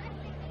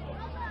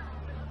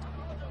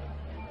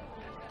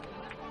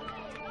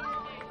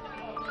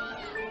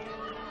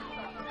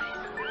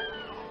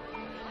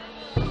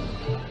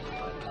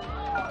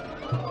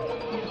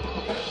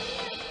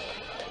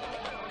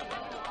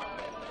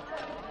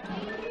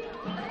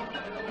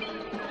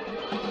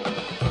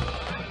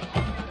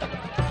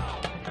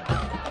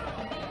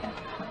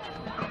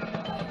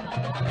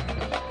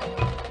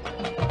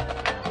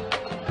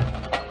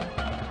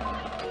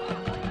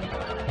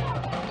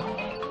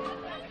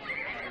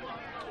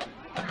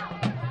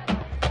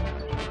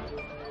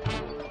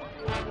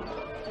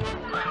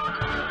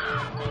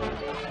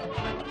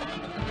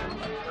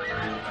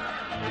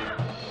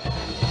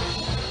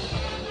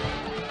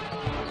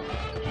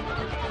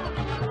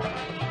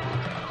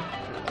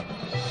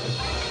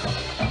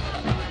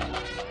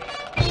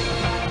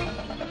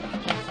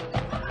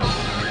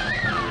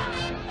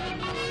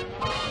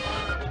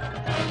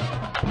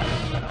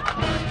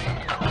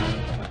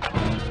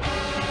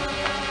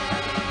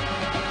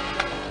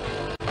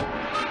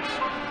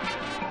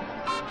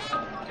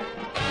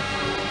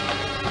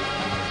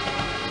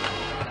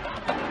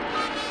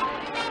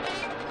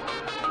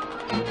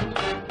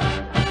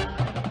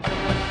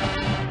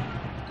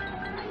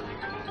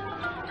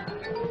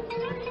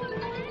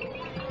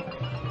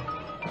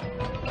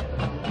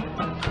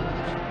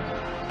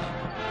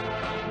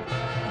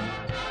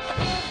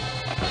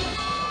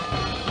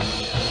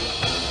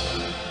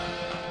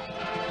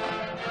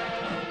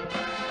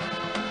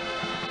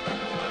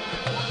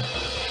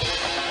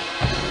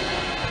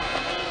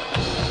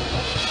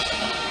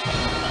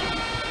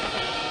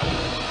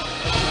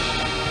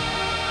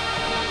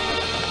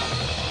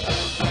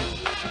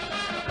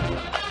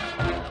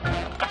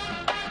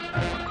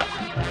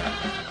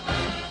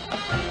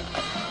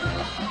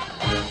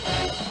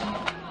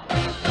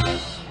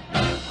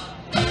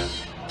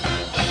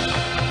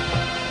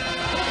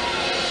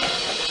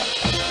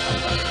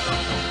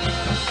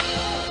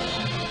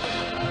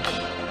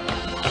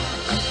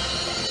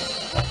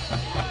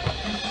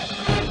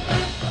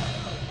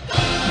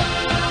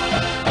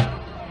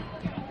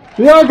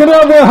 The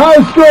Arkadelphia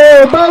High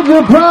School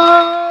Badger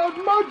Pride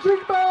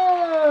Marching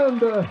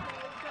Band.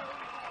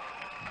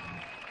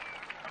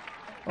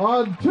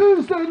 On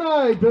Tuesday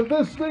night of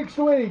this next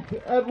week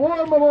at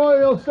War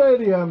Memorial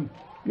Stadium,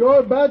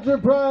 your Badger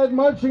Pride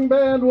Marching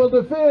Band will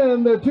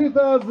defend their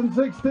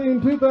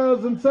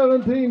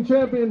 2016-2017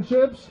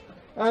 championships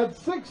at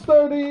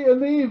 6:30 in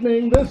the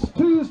evening this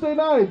Tuesday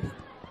night.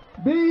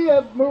 Be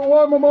at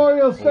War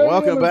Memorial Stadium.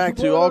 Welcome back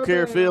to All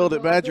Care Field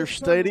at Badger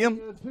Stadium.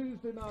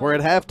 We're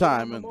at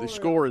halftime, and the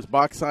score is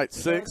Bauxite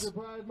 6,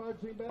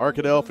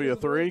 Arkadelphia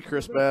 3.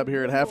 Chris Babb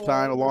here at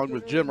halftime along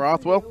with Jim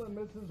Rothwell.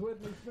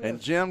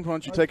 And Jim, why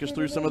don't you take us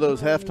through some of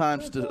those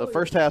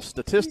first half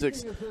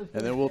statistics,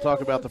 and then we'll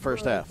talk about the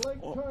first half.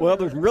 Well,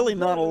 there's really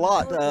not a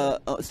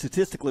lot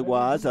statistically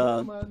wise.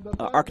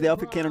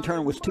 Arkadelphia Cannon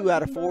Turner was 2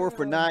 out of 4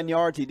 for 9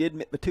 yards.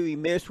 The 2 he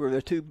missed were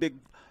the 2 big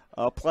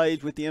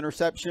plays with the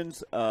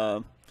interceptions.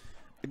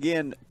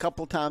 Again, a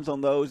couple of times on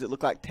those, it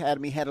looked like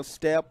Tadamy had a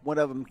step. One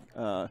of them,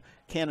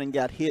 Cannon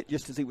got hit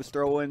just as he was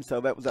throwing,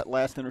 so that was that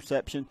last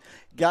interception.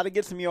 Got to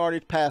get some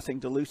yardage passing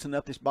to loosen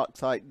up this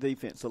Bauxite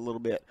defense a little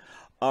bit.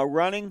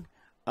 Running,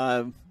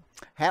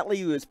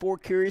 Hatley was 4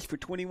 carries for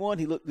 21.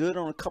 He looked good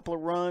on a couple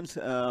of runs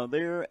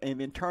there.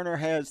 And then Turner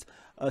has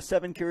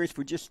 7 carries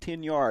for just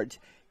 10 yards.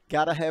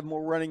 Got to have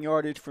more running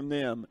yardage from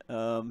them.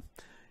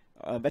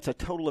 That's a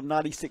total of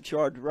 96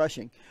 yards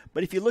rushing.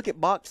 But if you look at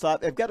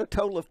Bauxite, they've got a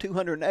total of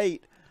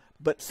 208,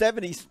 but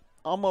 70's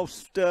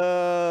almost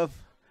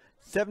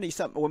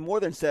 70-something, or more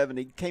than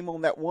 70, came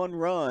on that one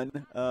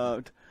run,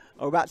 or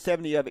about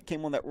 70 of it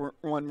came on that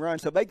one run.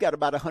 So they've got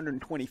about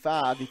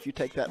 125 if you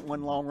take that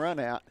one long run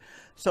out.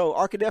 So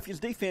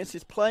Arkadelphia's defense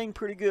is playing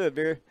pretty good.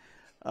 They're,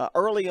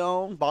 early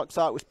on,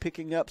 Bauxite was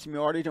picking up some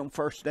yardage on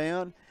first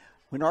down.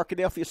 When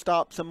Arkadelphia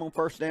stopped some on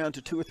first down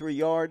to 2 or 3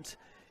 yards,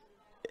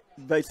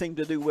 they seem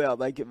to do well.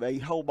 They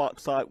hold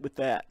Bauxite with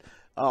that.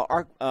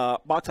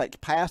 Bauxite's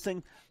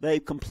passing,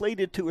 they've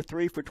completed 2 or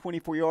 3 for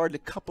 24 yards, a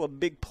couple of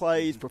big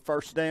plays for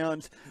first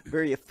downs,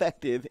 very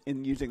effective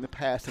in using the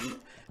passing. And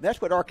that's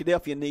what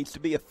Arkadelphia needs, to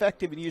be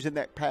effective in using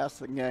that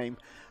passing game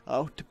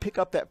to pick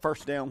up that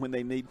first down when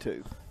they need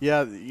to.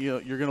 Yeah,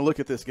 you're going to look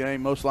at this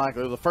game most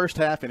likely, the first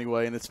half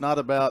anyway, and it's not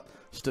about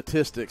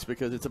statistics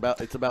because it's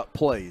about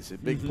plays,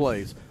 big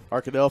plays.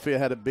 Arkadelphia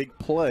had a big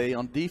play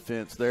on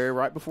defense there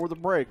right before the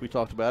break. We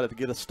talked about it to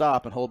get a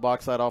stop and hold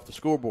Bauxite off the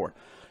scoreboard.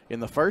 In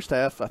the first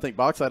half, I think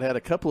Bauxite had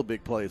a couple of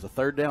big plays, a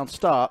 3rd down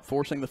stop,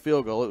 forcing the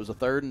field goal. It was a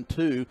 3rd and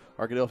 2.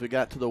 Arkadelphia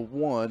got to the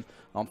 1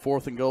 on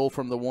 4th and goal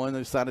from the 1. They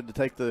decided to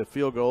take the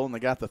field goal, and they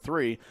got the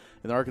 3.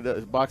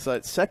 And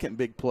Bauxite's second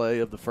big play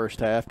of the first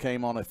half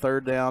came on a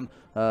 3rd down,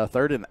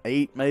 3rd and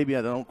 8 maybe.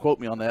 I don't quote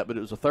me on that, but it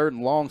was a 3rd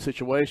and long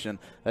situation.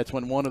 That's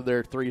when one of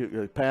their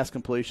 3 pass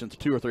completions,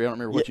 2 or 3, I don't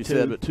remember what you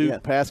said, but 2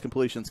 pass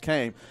completions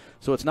came.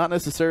 So it's not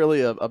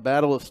necessarily a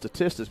battle of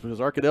statistics because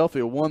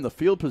Arkadelphia won the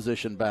field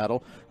position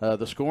battle.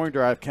 The scoring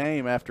drive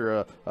came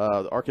after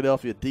the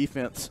Arkadelphia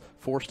defense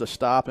forced a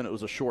stop, and it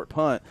was a short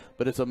punt.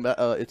 But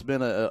it's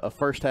been a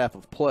first half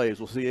of plays.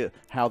 We'll see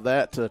how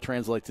that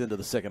translates into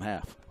the second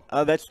half.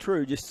 That's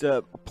true. Just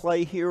a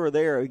play here or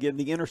there. Again,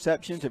 the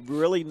interceptions have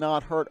really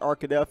not hurt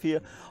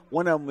Arkadelphia.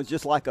 One of them was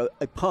just like a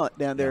punt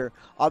down there.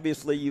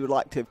 Obviously, you would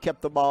like to have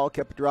kept the ball,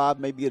 kept the drive,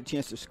 maybe get a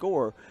chance to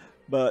score.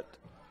 But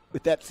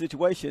with that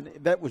situation,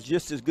 that was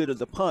just as good as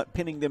a punt,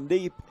 pinning them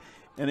deep.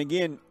 And,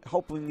 again,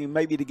 hoping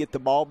maybe to get the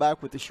ball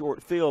back with the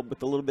short field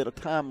with a little bit of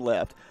time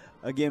left.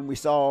 Again, we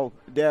saw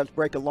Dabbs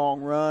break a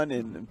long run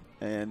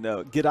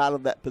and get out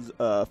of that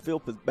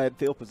bad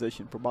field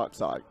position for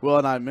Bauxite. Well,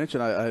 and I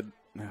mentioned I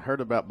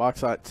heard about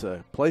Bauxite's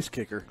place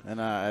kicker,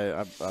 and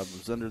I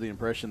was under the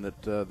impression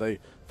that they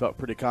felt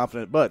pretty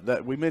confident. But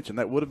that we mentioned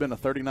that would have been a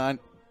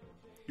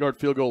 39-yard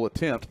field goal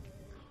attempt.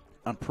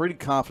 I'm pretty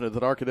confident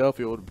that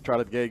Arkadelphia would try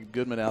to get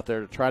Goodman out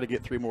there to try to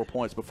get 3 more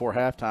points before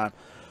halftime.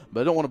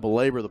 But I don't want to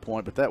belabor the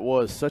point, but that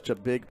was such a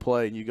big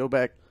play. And you go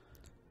back,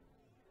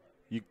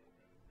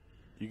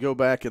 you go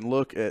back and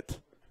look at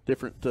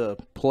different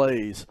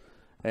plays,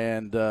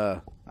 and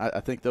I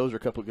think those are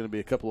going to be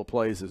a couple of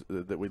plays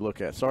that we look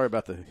at. Sorry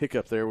about the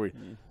hiccup there. We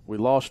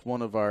lost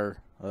one of our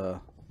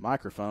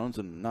microphones,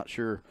 and not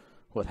sure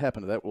what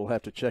happened to that. We'll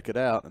have to check it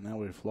out, and now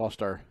we've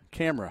lost our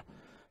camera.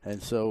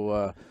 And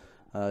so,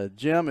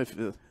 Jim, if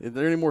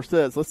there are any more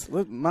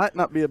stats, might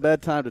not be a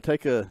bad time to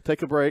take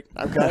a break.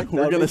 Okay,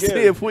 we're going to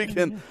see if we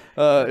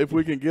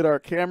can get our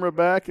camera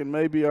back and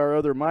maybe our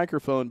other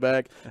microphone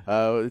back.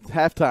 It's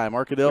halftime.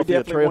 Arkadelphia we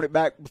definitely want it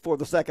back before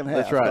the second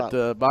half. That's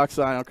right.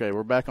 Bauxite. Okay,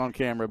 we're back on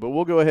camera, but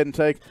we'll go ahead and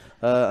take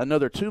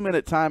another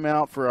 2-minute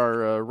timeout for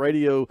our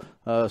radio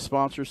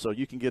sponsors, so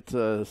you can get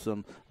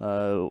some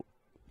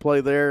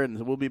play there,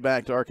 and we'll be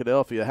back to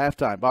Arkadelphia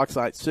halftime.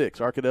 Bauxite 6,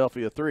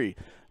 Arkadelphia 3.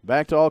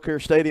 Back to All Care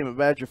Stadium at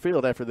Badger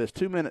Field after this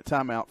 2-minute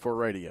timeout for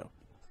radio.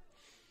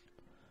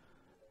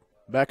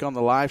 Back on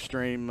the live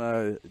stream,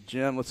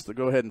 Jim, let's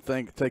go ahead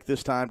and take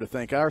this time to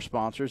thank our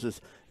sponsors.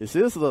 This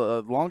is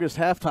the longest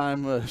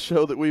halftime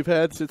show that we've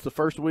had since the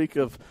first week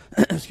of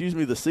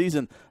the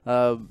season.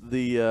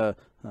 The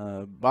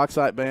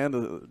Bauxite band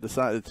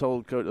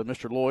told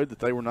Mr. Lloyd that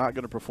they were not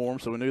going to perform,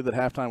 so we knew that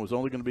halftime was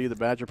only going to be the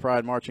Badger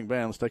Pride Marching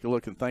Band. Let's take a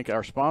look and thank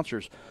our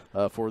sponsors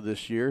for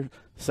this year.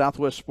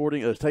 Southwest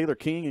Sporting, Taylor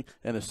King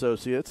and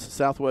Associates,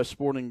 Southwest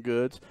Sporting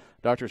Goods,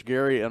 Doctors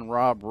Gary and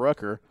Rob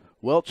Rucker,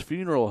 Welch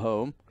Funeral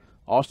Home,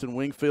 Austin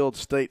Wingfield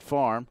State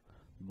Farm,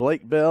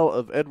 Blake Bell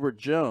of Edward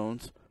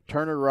Jones,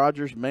 Turner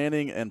Rogers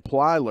Manning and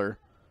Plyler,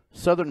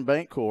 Southern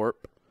Bancorp,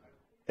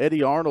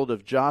 Eddie Arnold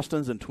of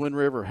Jostens and Twin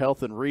River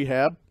Health and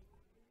Rehab,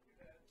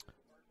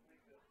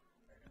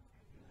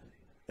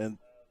 and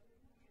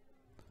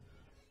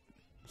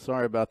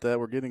sorry about that,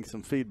 we're getting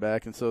some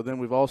feedback. And so then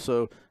we've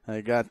also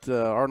got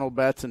Arnold,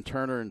 Batson,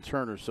 Turner, and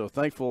Turner. So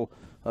thankful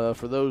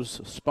for those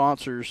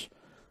sponsors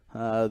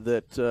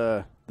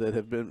that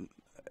have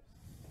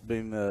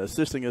been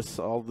assisting us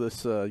all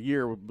this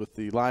year with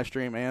the live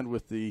stream and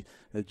with the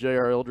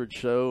J.R. Eldridge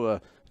show.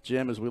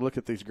 Jim, as we look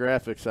at these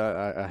graphics,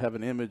 I have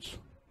an image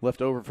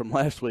left over from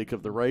last week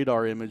of the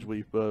radar image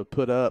we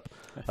put up.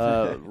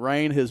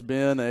 Rain has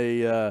been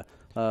a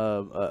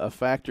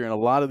factor in a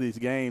lot of these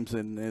games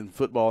in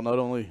football, not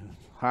only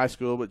high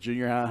school, but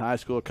junior high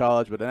school,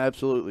 college, but an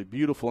absolutely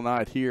beautiful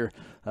night here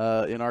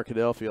in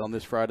Arkadelphia on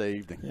this Friday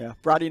evening. Yeah,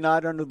 Friday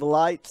night under the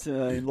lights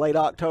in late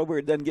October.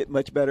 It doesn't get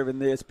much better than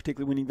this,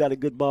 particularly when you've got a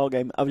good ball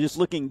game. I was just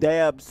looking,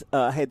 Dabbs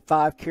had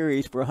 5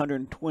 carries for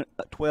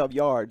 112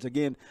 yards.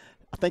 Again,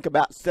 I think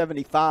about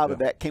 75 of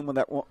that came on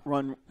that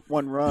one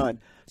run.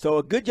 So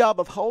a good job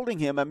of holding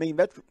him. I mean,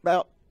 that's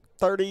about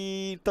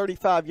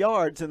 35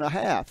 yards and a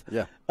half.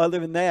 Yeah. Other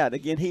than that,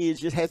 again, he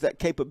just has that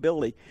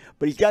capability.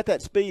 But he's got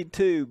that speed,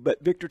 too.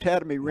 But Victor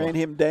Tatamy ran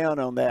him down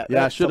on that.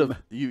 Yeah, I should have.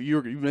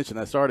 You mentioned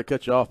that. Sorry to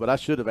cut you off, but I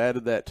should have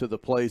added that to the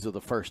plays of the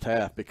first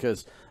half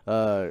because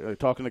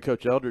talking to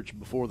Coach Eldridge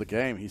before the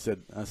game,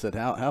 I said,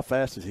 how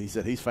fast is he? He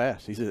said, he's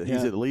fast. He's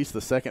at least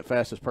the second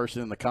fastest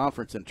person in the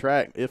conference in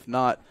track, if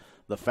not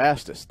the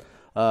fastest.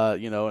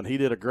 And he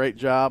did a great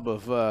job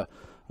of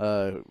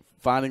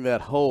finding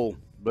that hole.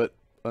 But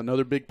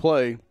another big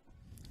play,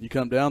 you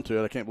come down to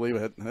it. I can't believe I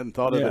hadn't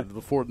thought of it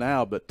before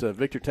now. But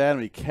Victor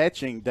Tatamy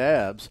catching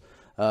Dabbs,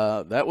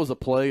 that was a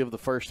play of the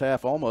first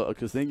half almost,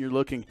 because then you're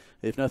looking,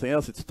 if nothing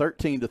else, it's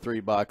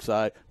 13-3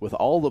 Bauxite with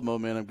all the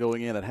momentum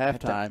going in at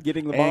halftime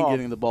getting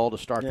the ball to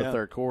start the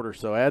third quarter.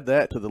 So add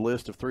that to the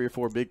list of 3 or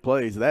 4 big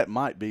plays. That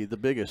might be the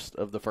biggest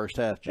of the first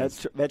half, Jim.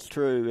 That's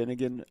true. And,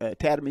 again,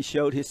 Tatamy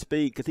showed his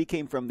speed because he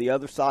came from the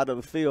other side of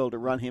the field to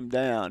run him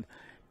down.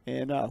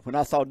 And when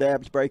I saw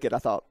Dabbs break it, I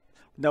thought,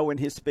 knowing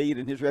his speed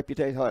and his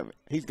reputation,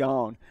 he's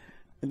gone.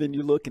 And then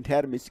you look and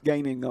Tadamy's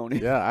gaining on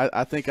him. Yeah,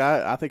 I think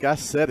I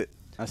said it.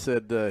 I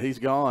said he's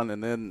gone,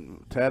 and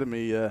then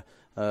Tadamy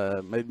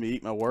made me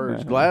eat my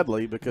words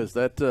gladly because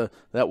that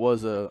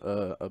was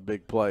a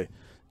big play.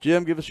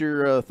 Jim, give us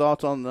your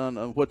thoughts on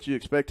what you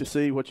expect to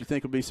see, what you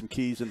think will be some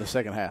keys in the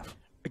second half.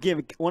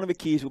 Again, one of the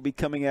keys will be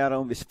coming out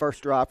on this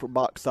first drive for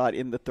Bauxite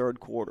in the third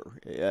quarter.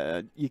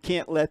 You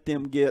can't let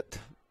them get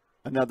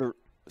another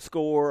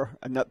score,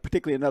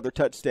 particularly another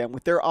touchdown.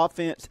 With their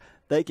offense,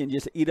 they can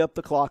just eat up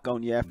the clock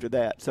on you after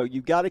that. So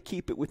you've got to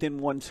keep it within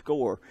one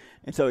score.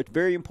 And so it's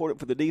very important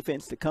for the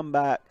defense to come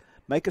back,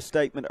 make a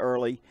statement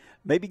early,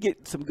 maybe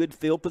get some good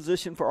field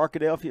position for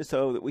Arkadelphia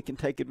so that we can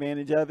take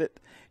advantage of it.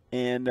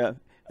 And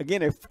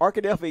again, if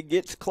Arkadelphia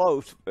gets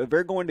close,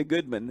 they're going to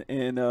Goodman,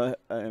 and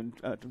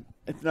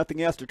if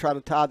nothing else, to try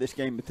to tie this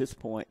game at this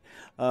point.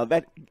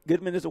 That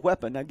Goodman is a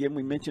weapon. Again,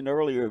 we mentioned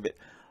earlier that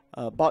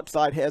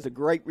Bauxite has a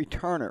great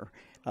returner,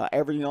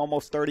 averaging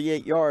almost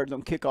 38 yards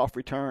on kickoff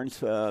returns.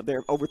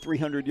 They're over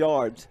 300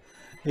 yards.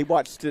 He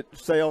watched it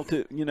sail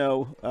to,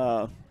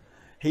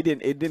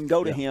 it didn't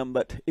go to him,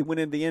 but it went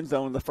in the end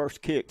zone in the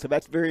first kick. So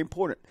that's very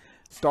important.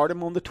 Start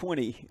him on the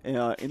 20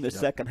 in the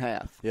second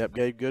half. Yep,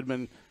 Gabe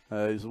Goodman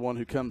is the one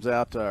who comes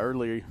out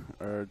early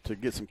to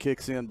get some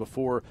kicks in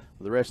before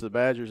the rest of the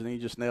Badgers, and he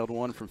just nailed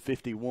one from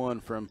 51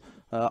 from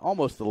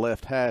almost the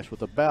left hash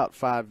with about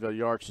 5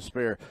 yards to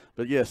spare.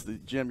 But, yes,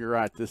 Jim, you're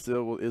right. This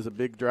is a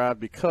big drive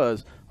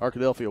because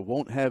Arkadelphia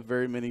won't have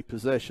very many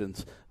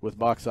possessions with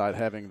Bauxite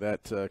having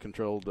that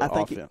controlled offense.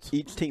 I think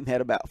each team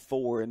had about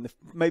 4, and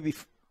maybe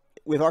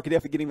with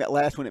Arkadelphia getting that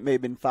last one, it may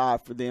have been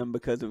 5 for them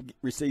because of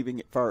receiving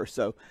it first.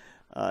 So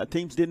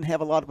teams didn't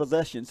have a lot of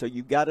possession, so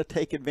you've got to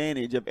take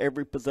advantage of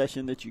every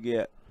possession that you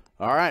get.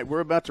 All right, we're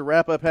about to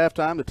wrap up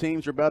halftime. The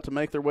teams are about to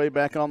make their way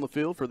back on the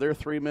field for their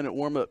 3-minute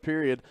warm-up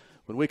period.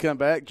 When we come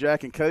back,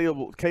 Jack and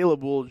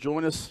Caleb will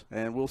join us,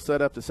 and we'll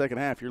set up the second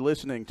half. You're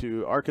listening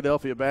to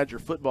Arkadelphia Badger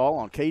Football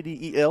on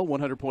KDEL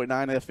 100.9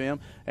 FM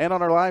and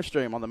on our live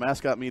stream on the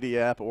Mascot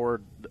Media app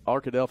or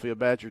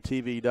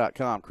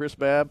ArkadelphiaBadgerTV.com. Chris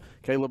Babb,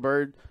 Caleb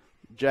Bird,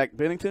 Jack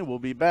Bennington will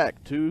be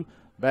back to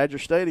Badger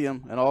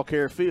Stadium and All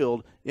Care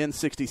Field in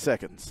 60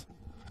 seconds.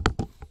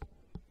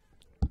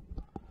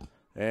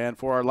 And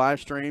for our live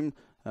stream,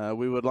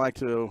 we would like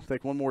to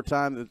take one more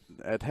time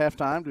at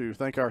halftime to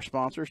thank our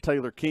sponsors,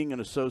 Taylor King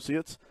and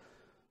Associates,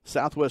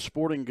 Southwest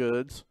Sporting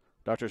Goods,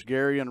 Drs.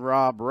 Gary and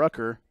Rob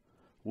Rucker,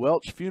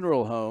 Welch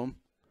Funeral Home,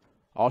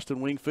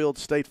 Austin Wingfield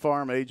State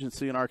Farm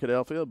Agency in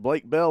Arkadelphia,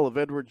 Blake Bell of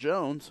Edward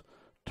Jones,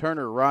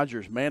 Turner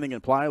Rogers Manning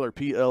and Plyler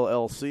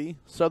PLLC,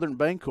 Southern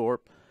Bancorp,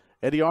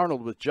 Eddie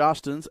Arnold with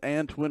Jostens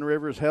and Twin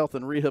Rivers Health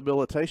and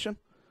Rehabilitation.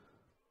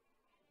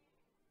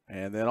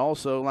 And then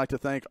also like to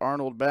thank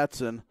Arnold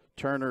Batson,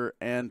 Turner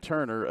and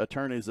Turner,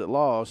 Attorneys at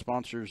Law,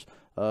 sponsors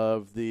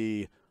of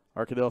the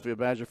Arkadelphia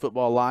Badger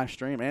Football live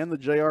stream and the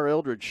J.R.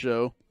 Eldridge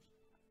Show.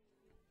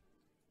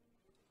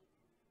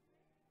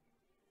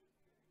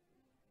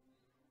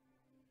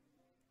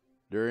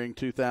 During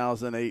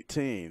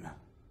 2018.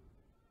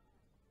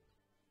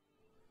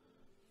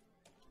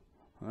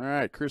 All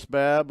right, Chris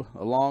Babb,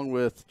 along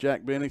with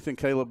Jack Bennington,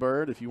 Caleb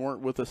Bird. If you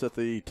weren't with us at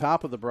the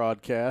top of the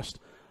broadcast,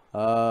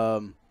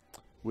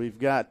 we've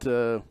got,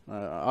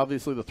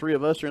 obviously, the three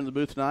of us are in the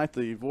booth tonight.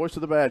 The voice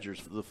of the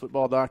Badgers, the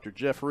football doctor,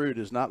 Jeff Root,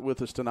 is not with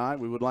us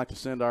tonight. We would like to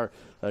send our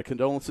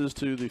condolences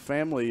to the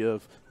family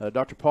of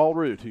Dr. Paul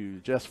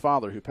Root, Jeff's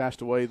father, who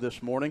passed away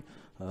this morning.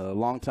 A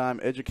longtime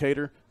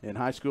educator in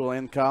high school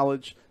and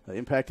college,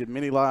 impacted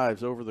many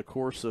lives over the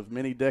course of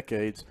many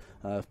decades.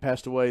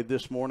 Passed away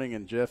this morning,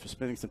 and Jeff is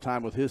spending some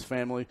time with his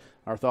family.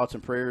 Our thoughts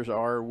and prayers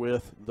are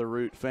with the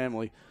Root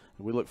family.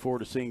 We look forward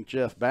to seeing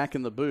Jeff back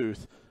in the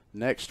booth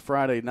next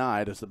Friday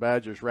night as the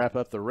Badgers wrap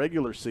up the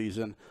regular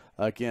season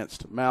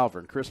against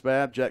Malvern. Chris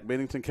Babb, Jack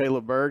Bennington,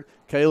 Caleb Berg.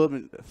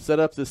 Caleb, set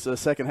up this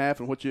second half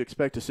and what you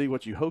expect to see,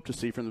 what you hope to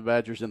see from the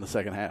Badgers in the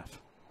second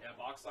half. Yeah,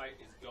 Bauxite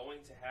is going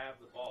to have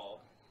the ball.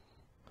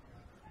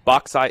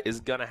 Bauxite is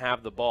going to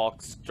have the ball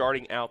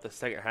starting out the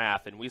second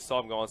half, and we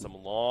saw them go on some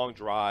long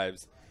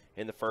drives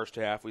in the first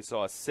half. We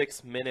saw a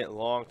 6-minute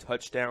long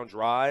touchdown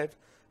drive.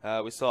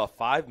 We saw a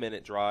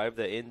 5-minute drive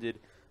that ended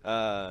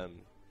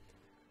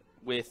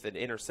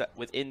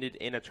ended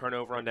in a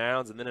turnover on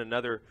downs, and then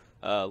another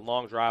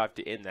long drive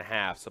to end the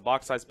half. So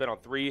Bauxite's been on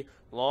 3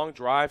 long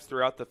drives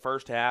throughout the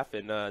first half,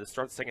 and to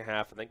start the second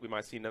half, I think we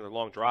might see another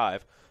long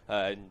drive.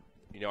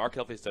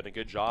 Arkadelphia's done a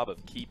good job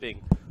of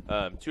keeping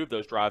 2 of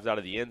those drives out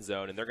of the end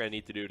zone, and they're going to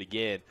need to do it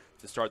again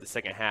to start the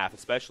second half,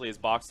 especially as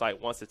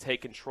Bauxite wants to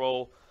take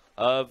control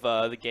of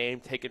the game,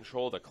 take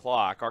control of the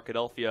clock.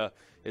 Arkadelphia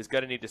is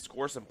going to need to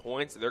score some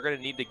points. They're going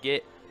to need to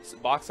get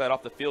Bauxite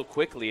off the field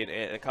quickly in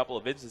a couple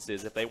of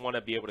instances if they want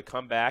to be able to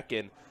come back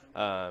and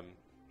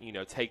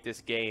take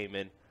this game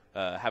and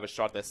have a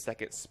shot at that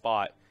second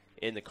spot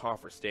in the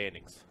conference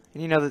standings.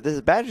 And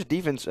the Badgers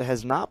defense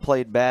has not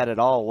played bad at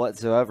all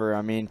whatsoever.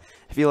 I mean,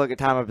 if you look at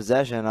time of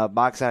possession,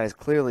 Bauxite has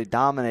clearly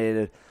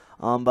dominated.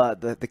 But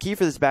the key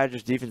for this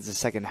Badgers defense in the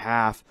second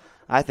half,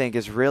 I think,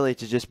 is really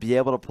to just be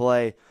able to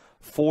play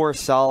 4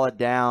 solid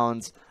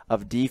downs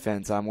of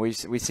defense.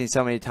 We've seen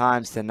so many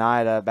times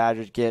tonight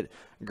Badgers get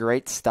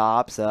great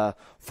stops,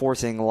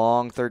 forcing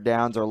long third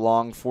downs or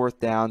long fourth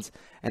downs,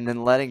 and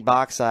then letting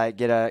Bauxite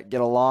get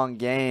a long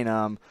gain,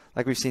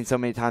 like we've seen so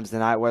many times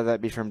tonight, whether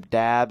that be from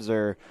Dabbs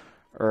or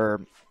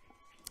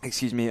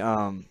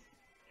Easton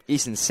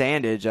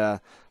Sandage.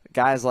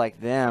 Guys like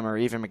them or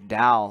even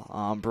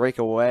McDowell break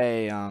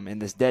away in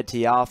this dead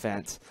tee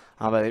offense.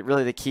 But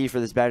really the key for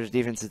this Badgers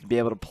defense is to be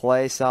able to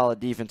play solid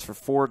defense for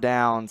 4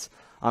 downs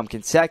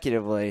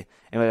consecutively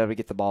and be able to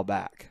get the ball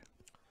back.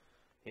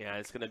 Yeah,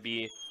 it's going to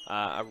be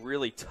a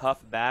really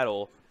tough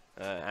battle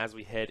as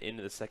we head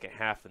into the second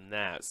half in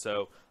that.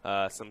 So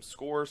some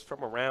scores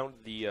from around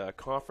the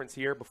conference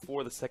here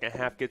before the second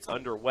half gets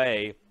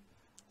underway.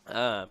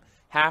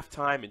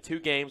 Halftime in 2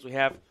 games, we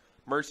have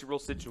mercy rule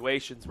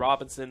situations.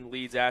 Robinson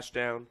leads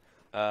Ashdown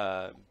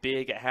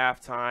big at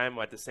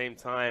halftime. At the same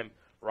time,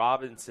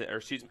 Robinson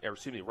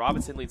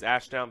leads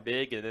Ashdown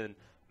big, and then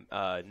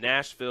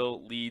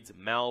Nashville leads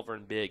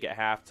Malvern big at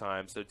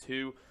halftime. So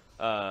 2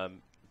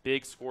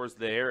 big scores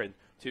there, and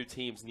 2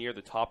 teams near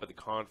the top of the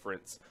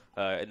conference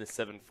in the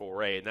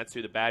 7-4A. And that's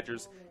who the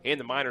Badgers and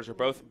the Miners are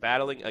both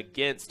battling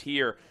against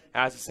here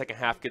as the second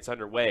half gets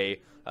underway.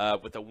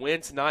 With a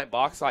win tonight,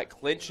 Bauxite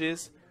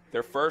clinches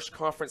their first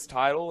conference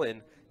title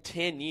in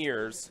 10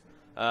 years.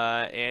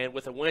 And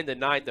with a win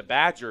tonight, the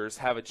Badgers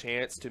have a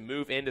chance to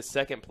move into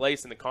second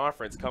place in the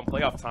conference come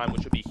playoff time,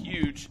 which would be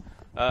huge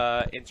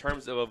in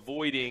terms of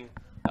avoiding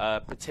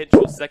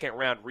potential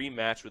second-round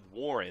rematch with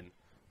Warren,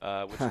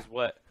 which is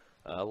what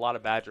a lot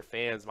of Badger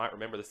fans might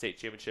remember the state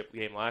championship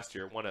game last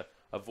year, want to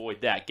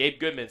avoid that. Gabe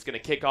Goodman's going to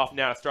kick off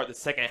now to start the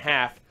second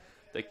half.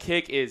 The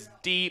kick is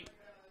deep,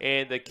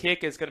 and the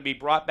kick is going to be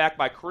brought back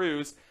by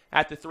Cruz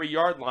at the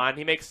 3-yard line.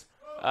 He makes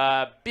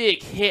a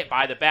big hit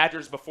by the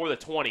Badgers before the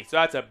 20. So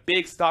that's a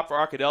big stop for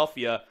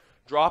Arkadelphia,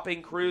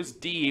 dropping Cruz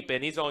deep,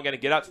 and he's only going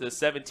to get out to the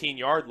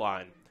 17-yard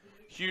line.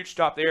 Huge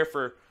stop there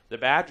for the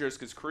Badgers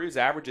because Cruz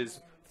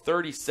averages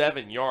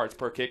 37 yards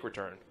per kick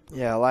return.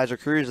 Yeah, Elijah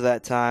Cruz at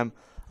that time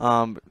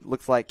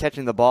looks like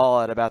catching the ball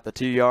at about the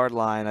 2-yard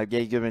line.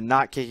 Gabe Goodman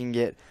not kicking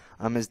it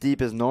as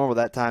deep as normal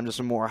that time, just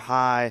a more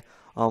high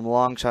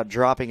long shot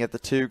dropping at the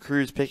 2.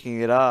 Cruz picking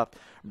it up,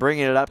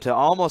 bringing it up to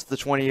almost the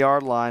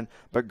 20-yard line,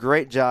 but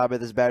great job at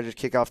this Badgers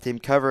kickoff team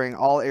covering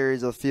all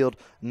areas of the field,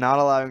 not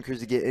allowing Cruz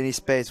to get any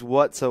space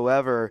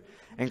whatsoever.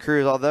 And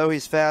Cruz, although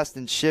he's fast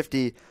and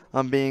shifty,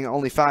 being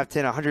only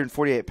 5'10",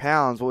 148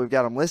 pounds, what we've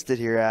got him listed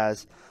here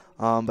as,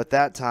 but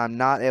that time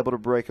not able to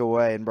break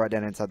away and brought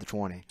down inside the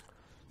 20.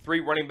 3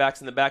 running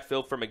backs in the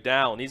backfield for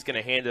McDowell, and he's going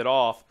to hand it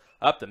off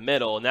up the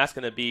middle, and that's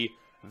going to be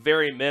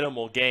very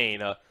minimal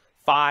gain.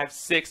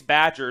 5-6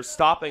 Badgers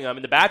stopping them,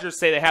 and the Badgers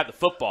say they have the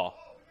football.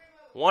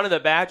 One of the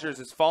Badgers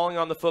is falling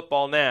on the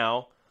football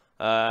now,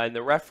 and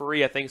the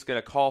referee, I think, is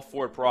going to call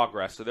forward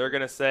progress. So they're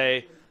going to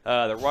say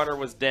the runner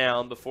was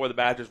down before the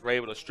Badgers were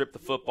able to strip the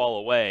football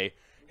away.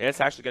 And it's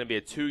actually going to be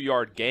a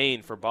 2-yard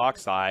gain for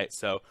Bauxite,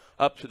 so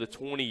up to the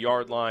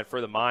 20-yard line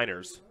for the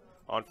Miners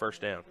on first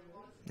down.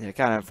 Yeah,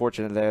 kind of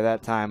unfortunate there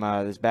that time.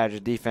 This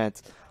Badgers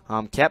defense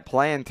kept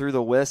playing through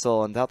the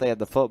whistle and thought they had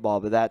the football,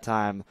 but that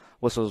time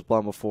whistle was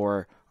blown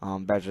before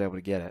Badgers were able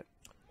to get it.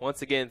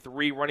 Once again,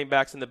 3 running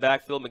backs in the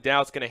backfield.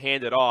 McDowell's going to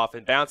hand it off,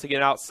 and bouncing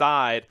it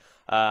outside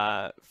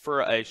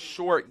for a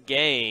short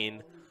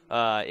gain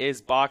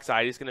is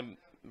Bauxite.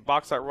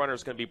 Bauxite runner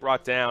is going to be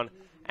brought down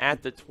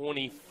at the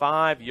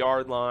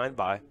 25-yard line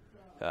by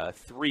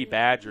 3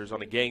 Badgers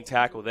on a gang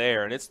tackle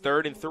there, and it's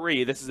 3rd and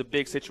 3. This is a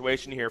big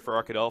situation here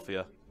for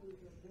Arkadelphia.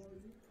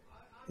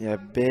 Yeah,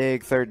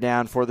 big 3rd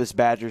down for this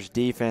Badgers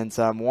defense.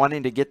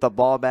 Wanting to get the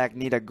ball back,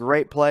 need a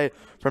great play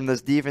from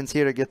this defense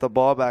here to get the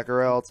ball back,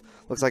 or else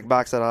looks like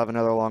Bauxite will have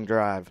another long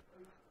drive.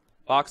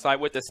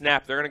 Bauxite with the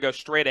snap. They're going to go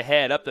straight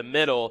ahead up the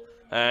middle,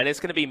 and it's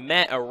going to be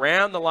met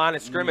around the line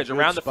of scrimmage,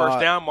 around the first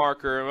down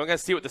marker, and we're going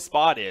to see what the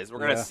spot is. We're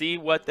going to see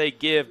what they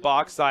give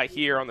Bauxite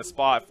here on the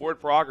spot. Forward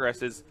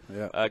progress is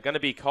going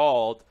to be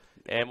called,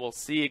 and we'll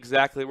see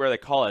exactly where they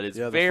call it. It's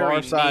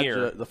very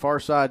near. The far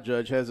side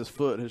judge has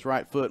his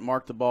right foot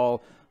marked the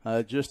ball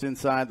just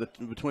inside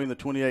between the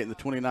 28 and the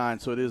 29,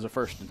 so it is a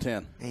 1st and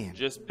 10. Man.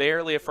 Just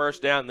barely a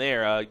first down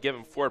there,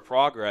 given forward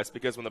progress,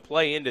 because when the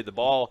play ended, the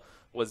ball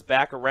was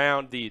back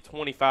around the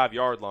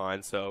 25-yard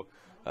line. So,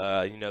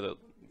 the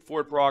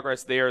forward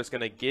progress there is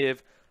going to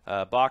give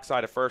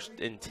Bauxite a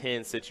 1st and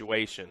 10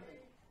 situation.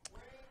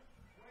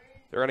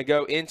 They're going to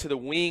go into the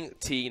wing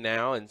tee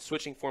now and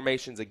switching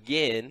formations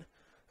again.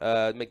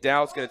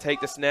 McDowell's going to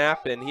take the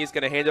snap, and he's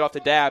going to hand it off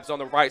to Dabbs on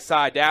the right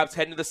side. Dabbs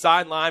heading to the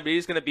sideline, but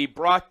he's going to be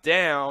brought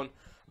down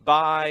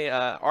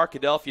by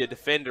Arkadelphia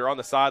defender on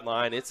the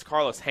sideline. It's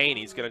Carlos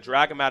Haney. He's going to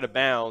drag him out of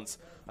bounds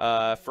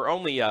for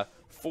only a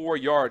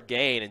 4-yard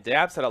gain. And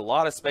Dabbs had a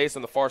lot of space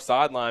on the far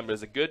sideline, but it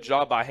was a good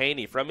job by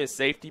Haney from his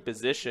safety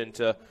position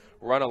to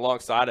run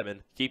alongside him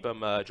and keep him,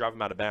 drive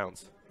him out of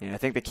bounds. Yeah, I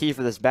think the key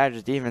for this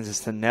Badgers defense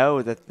is to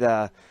know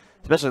that,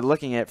 especially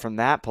looking at from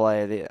that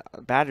play, the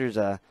Badgers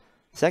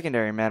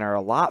secondary men are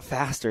a lot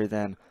faster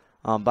than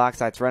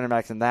Bauxite's running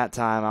backs in that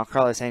time.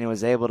 Carlos Haney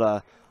was able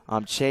to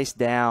chased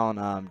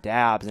down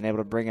Dabbs and able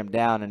to bring him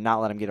down and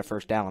not let him get a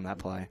first down on that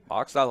play.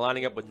 Bauxite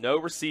lining up with no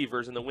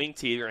receivers in the wing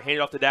tee. They're going to hand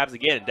it off to Dabbs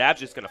again, and Dabbs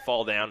just going to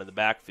fall down in the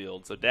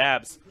backfield. So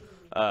Dabbs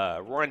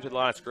running to the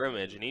line of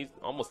scrimmage, and he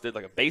almost did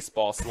like a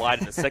baseball slide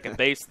in the second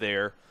base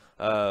there,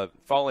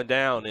 falling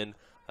down, and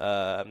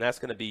that's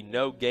going to be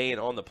no gain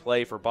on the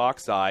play for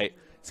Bauxite.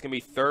 It's going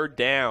to be 3rd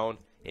down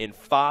and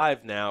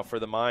 5 now for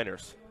the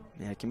Miners.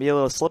 Yeah, it can be a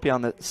little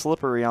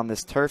slippery on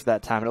this turf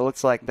that time. And it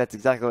looks like that's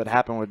exactly what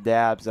happened with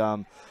Dabbs,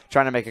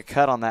 trying to make a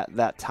cut on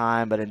that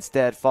time, but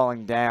instead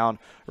falling down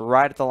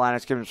right at the line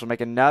of scrimmage will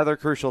make another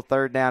crucial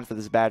 3rd down for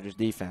this Badgers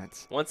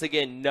defense. Once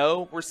again,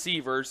 no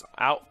receivers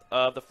out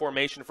of the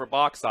formation for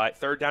Bauxite.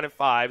 3rd down and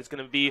 5. It's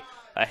going to be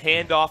a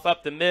handoff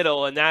up the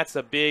middle, and that's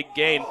a big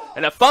gain.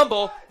 And a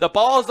fumble. The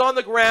ball is on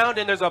the ground,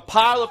 and there's a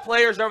pile of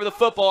players over the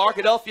football.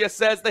 Arkadelphia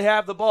says they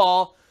have the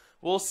ball.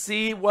 We'll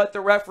see what the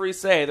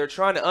referees say. They're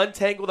trying to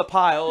untangle the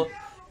pile.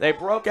 They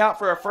broke out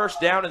for a first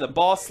down, and the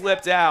ball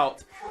slipped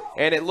out.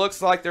 And it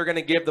looks like they're going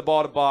to give the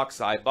ball to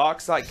Bauxite.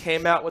 Bauxite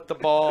came out with the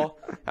ball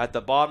at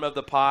the bottom of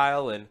the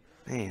pile. And,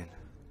 man,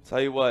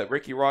 tell you what,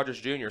 Ricky Rogers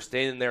Jr.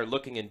 standing there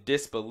looking in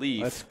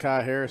disbelief. That's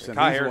Kai Harrison.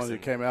 He's the one who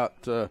came out.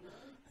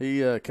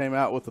 He came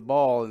out with the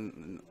ball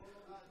and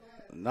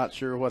not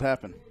sure what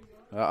happened.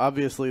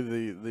 Obviously,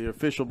 the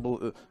official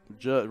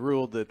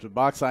ruled that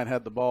Bauxite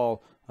had the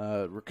ball,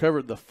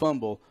 recovered the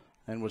fumble,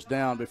 and was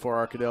down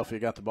before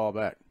Arkadelphia got the ball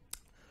back.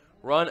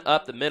 Run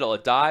up the middle, a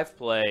dive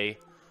play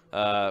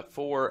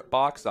for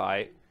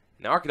Bauxite.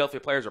 Now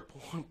Arkadelphia players are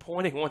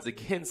pointing once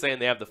again saying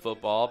they have the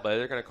football, but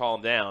they're going to call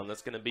them down.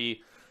 That's going to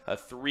be a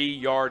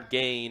 3-yard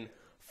gain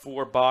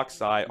for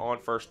Bauxite on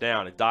first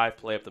down, a dive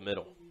play up the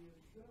middle.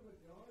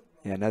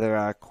 Yeah,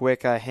 another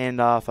quick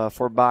handoff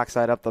for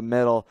Bauxite up the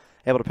middle,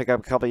 able to pick up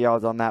a couple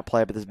yards on that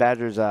play. But this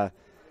Badgers,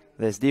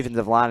 this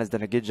defensive line has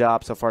done a good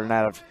job so far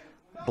tonight of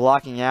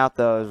blocking out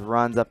those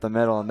runs up the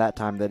middle, and that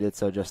time they did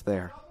so just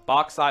there.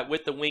 Bauxite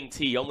with the wing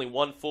tee, only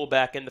one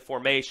fullback in the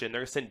formation.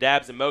 They're going to send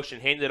Dabbs in motion,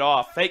 hand it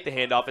off, fake the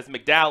handoff. It's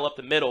McDowell up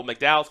the middle.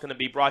 McDowell's going to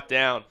be brought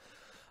down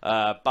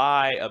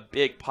by a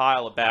big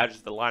pile of Badgers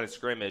at the line of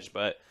scrimmage,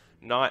 but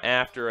not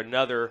after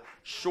another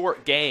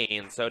short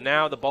gain. So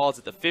now the ball is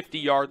at the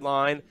 50-yard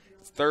line.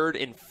 It's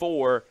 3rd and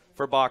 4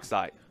 for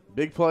Bauxite.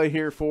 Big play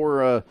here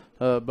for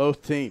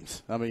both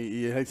teams. I mean,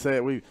 you hate to say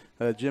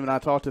it. Jim and I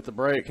talked at the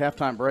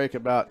halftime break,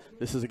 about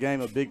this is a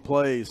game of big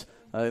plays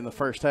in the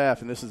first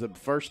half, and this is the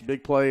first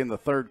big play in the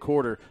 3rd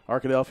quarter.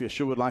 Arkadelphia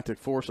sure would like to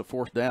force a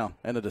 4th down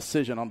and a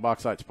decision on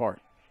Bauxite's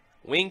part.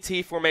 Wing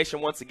T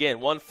formation once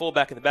again. One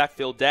fullback in the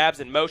backfield. Dabbs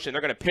in motion.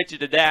 They're going to pitch it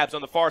to Dabbs on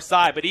the far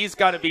side, but he's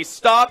going to be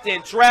stopped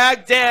and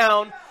dragged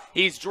down.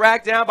 He's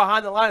dragged down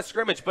behind the line of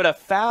scrimmage, but a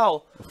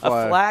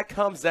flag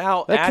comes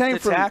out at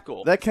the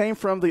tackle. That came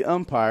from the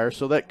umpire,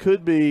 so that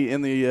could be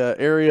in the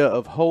area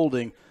of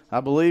holding. I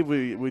believe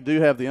we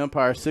do have the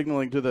umpire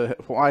signaling to the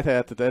white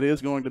hat that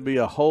is going to be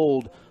a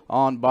hold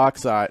on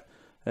Bauxite.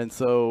 And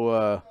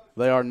so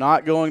they are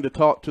not going to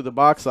talk to the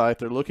Bauxite.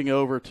 They're looking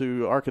over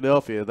to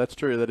Arkadelphia. That's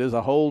true. That is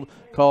a hold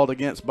called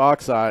against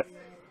Bauxite.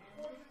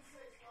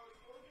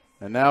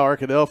 And now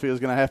Arkadelphia is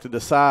going to have to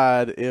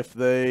decide if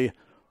they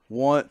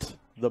want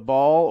the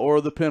ball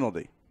or the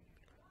penalty.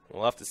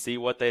 We'll have to see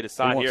what they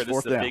decide here. This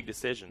is a big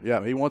decision.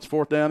 Yeah, he wants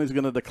 4th down. He's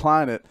going to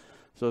decline it.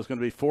 So it's going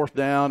to be 4th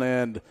down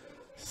and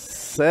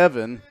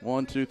 7.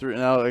 1, 2, 3.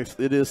 No,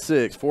 it is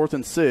 6. 4th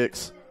and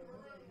 6.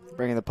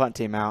 Bringing the punt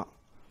team out.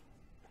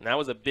 And that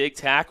was a big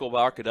tackle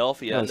by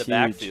Arkadelphia in the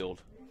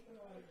backfield.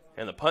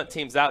 And the punt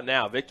team's out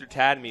now. Victor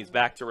Tadmey's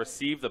back to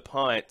receive the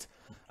punt.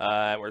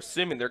 We're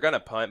assuming they're going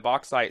to punt.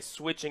 Bauxite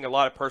switching a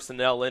lot of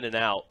personnel in and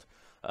out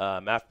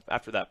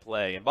after that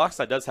play. And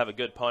Bauxite does have a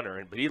good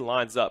punter, but he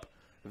lines up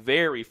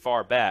very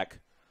far back,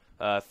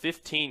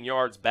 15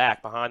 yards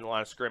back behind the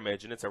line of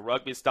scrimmage. And it's a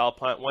rugby-style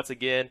punt once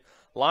again,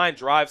 line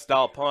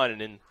drive-style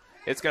punt. And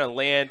it's going to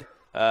land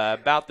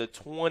about the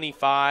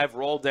 25,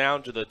 roll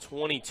down to the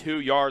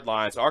 22-yard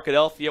line. So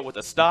Arkadelphia with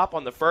a stop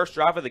on the first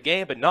drive of the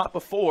game, but not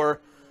before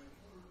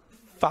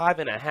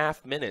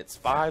 5.5 minutes.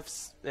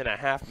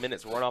 5.5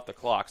 minutes run off the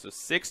clock. So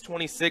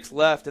 6:26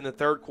 left in the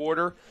 3rd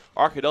quarter.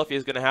 Arkadelphia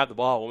is going to have the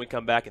ball when we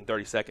come back in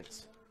 30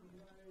 seconds.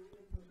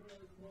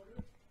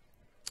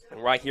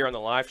 And right here on the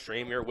live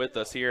stream, you're with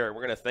us here.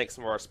 We're going to thank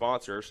some of our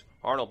sponsors: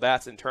 Arnold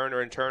Batson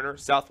Turner & Turner,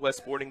 Southwest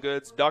Sporting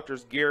Goods,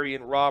 Doctors Gary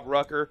and Rob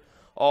Rucker,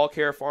 All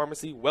Care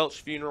Pharmacy,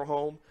 Welch Funeral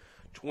Home,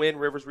 Twin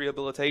Rivers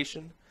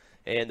Rehabilitation,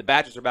 and the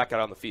Badgers are back out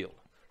on the field.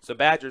 So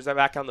Badgers are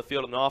back on the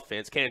field on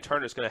offense. Cannon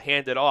Turner's going to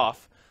hand it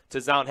off to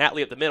Zion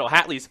Hatley up the middle.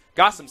 Hatley's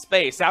got some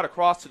space out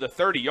across to the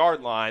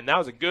 30-yard line. That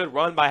was a good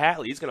run by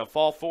Hatley. He's going to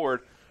fall forward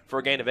for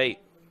a gain of 8.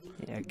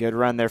 Yeah, good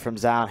run there from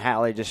Zion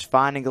Hatley, just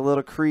finding a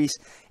little crease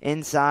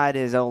inside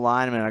his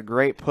O-lineman, and a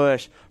great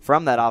push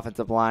from that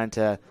offensive line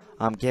to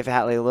give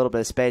Hatley a little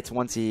bit of space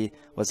once he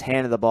was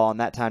handed the ball, and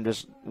that time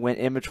just went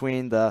in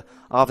between the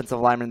offensive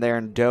lineman there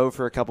and dove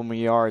for a couple more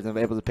yards and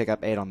was able to pick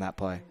up 8 on that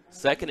play.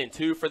 2nd and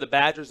 2 for the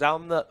Badgers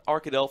out on the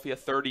Arkadelphia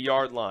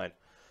 30-yard line.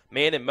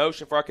 Man in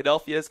motion for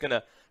Arkadelphia is going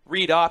to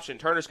read option.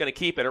 Turner's going to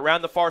keep it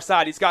around the far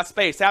side. He's got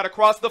space out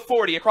across the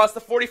 40, across the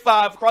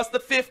 45, across the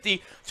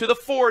 50 to the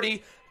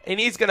 40, and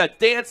he's going to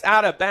dance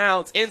out of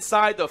bounds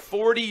inside the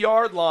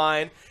 40-yard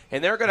line,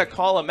 and they're going to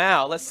call him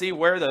out. Let's see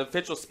where the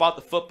officials spot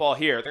the football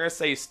here. They're going to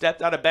say he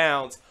stepped out of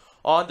bounds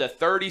on the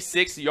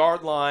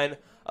 36-yard line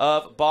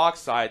of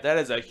Bauxite. That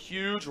is a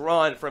huge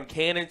run from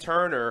Cannon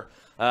Turner,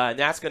 and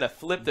that's going to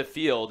flip the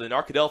field, and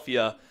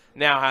Arkadelphia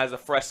now has a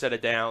fresh set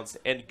of downs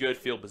and good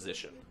field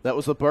position. That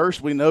was the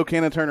burst we know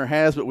Cannon Turner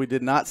has, but we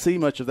did not see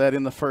much of that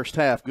in the first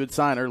half. Good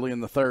sign early in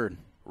the third.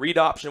 Read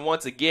option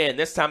once again.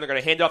 This time they're going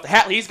to hand it off to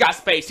Hatley. He's got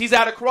space. He's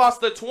out across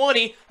the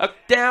 20,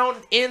 down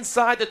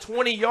inside the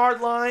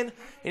 20-yard line,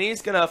 and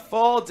he's going to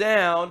fall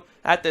down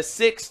at the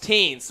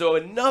 16. So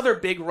another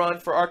big run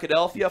for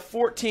Arkadelphia,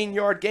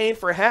 14-yard gain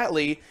for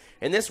Hatley,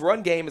 and this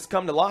run game has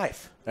come to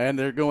life. And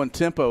they're going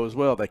tempo as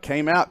well. They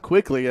came out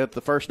quickly at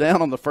the first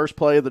down on the first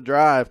play of the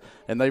drive,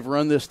 and they've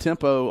run this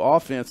tempo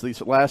offense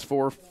these last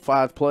 4 or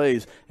 5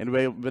 plays, and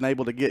they've been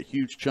able to get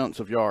huge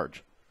chunks of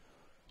yards.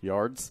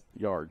 Yards.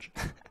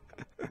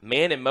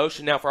 Man in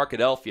motion now for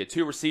Arkadelphia.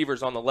 2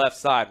 receivers on the left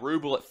side.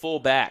 Rubel at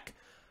fullback.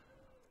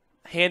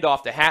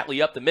 Handoff to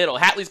Hatley up the middle.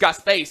 Hatley's got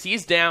space.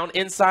 He's down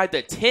inside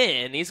the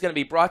 10. He's going to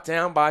be brought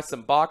down by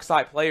some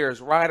Bauxite players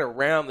right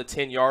around the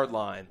 10-yard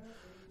line.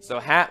 So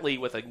Hatley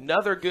with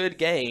another good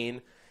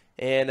gain,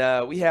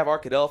 and we have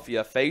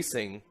Arkadelphia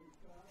facing.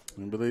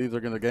 I believe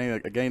they're going to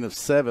gain a gain of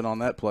 7 on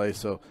that play,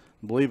 so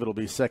I believe it'll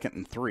be 2nd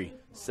and 3.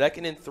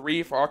 2nd and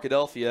 3 for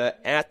Arkadelphia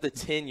at the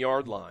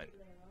 10-yard line.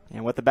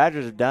 And what the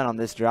Badgers have done on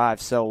this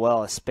drive so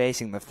well is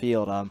spacing the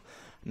field.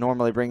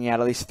 Normally bringing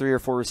out at least 3 or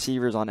 4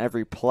 receivers on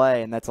every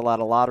play, and that's allowed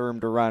a lot of room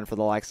to run for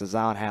the likes of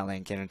Zion Hatley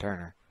and Cannon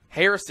Turner.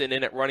 Harrison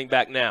in at running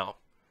back now.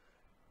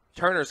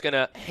 Turner's going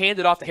to hand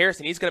it off to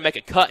Harrison. He's going to make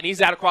a cut, and he's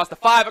out across the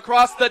 5,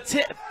 across the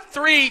 10,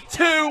 3,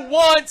 2,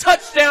 1.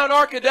 Touchdown,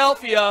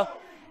 Arkadelphia.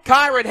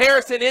 Kyron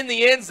Harrison in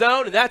the end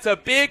zone, and that's a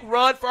big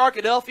run for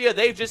Arkadelphia.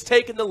 They've just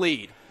taken the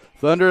lead.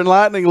 Thunder and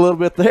lightning a little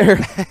bit there.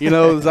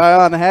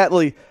 Zion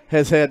Hatley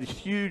has had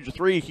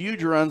 3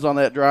 huge runs on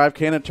that drive.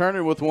 Cannon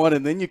Turner with 1,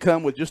 and then you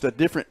come with just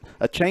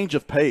a change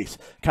of pace.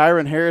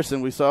 Kyron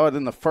Harrison, we saw it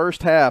in the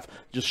first half,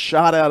 just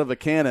shot out of a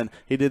cannon.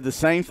 He did the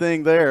same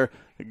thing there.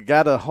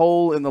 Got a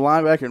hole in the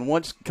linebacker, and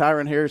once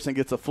Kyron Harrison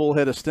gets a full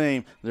head of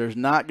steam, there's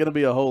not going to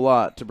be a whole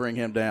lot to bring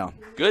him down.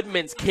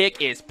 Goodman's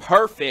kick is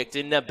perfect,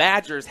 and the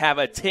Badgers have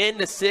a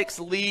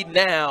 10-6 lead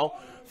now.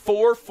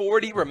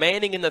 4:40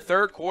 remaining in the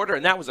third quarter,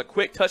 and that was a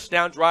quick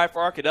touchdown drive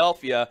for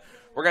Arkadelphia.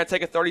 We're going to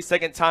take a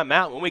 30-second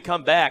timeout. When we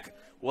come back,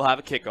 we'll have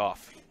a kickoff.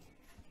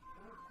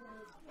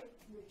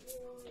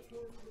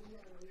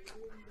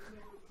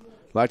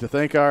 I'd like to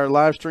thank our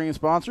live stream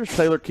sponsors,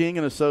 Taylor King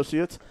and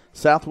Associates,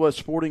 Southwest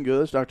Sporting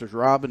Goods, Drs.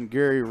 Rob and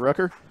Gary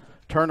Rucker,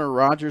 Turner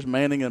Rogers,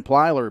 Manning and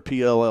Plyler,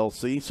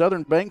 PLLC,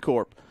 Southern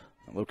Bancorp,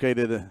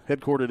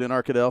 headquartered in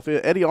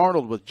Arkadelphia, Eddie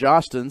Arnold with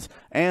Jostens,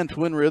 and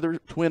Twin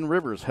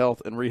Rivers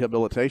Health and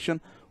Rehabilitation,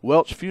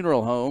 Welch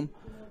Funeral Home,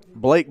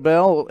 Blake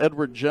Bell,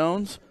 Edward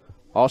Jones,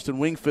 Austin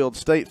Wingfield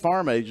State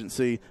Farm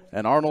Agency,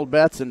 and Arnold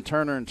Batson,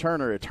 Turner &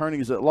 Turner,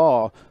 Attorneys at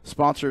Law,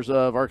 sponsors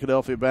of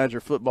Arkadelphia Badger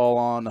football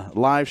on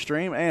live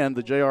stream, and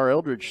the J.R.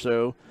 Eldridge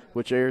Show,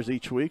 which airs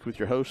each week with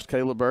your host,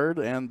 Caleb Bird,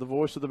 and the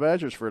voice of the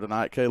Badgers for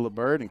tonight, Caleb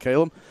Bird. And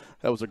Caleb,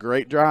 that was a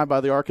great drive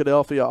by the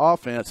Arkadelphia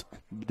offense.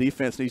 The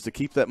defense needs to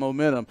keep that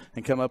momentum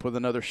and come up with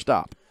another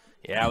stop.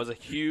 Yeah, it was a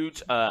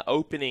huge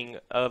opening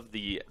of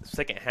the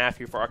second half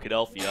here for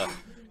Arkadelphia.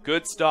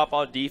 Good stop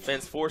on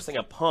defense, forcing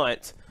a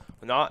punt.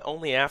 Not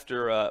only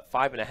after a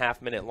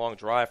 5.5-minute long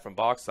drive from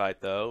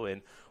Bauxite, though,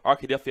 and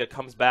Arkadelphia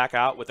comes back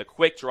out with a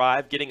quick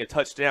drive, getting a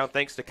touchdown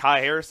thanks to Kai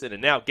Harrison,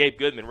 and now Gabe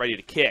Goodman ready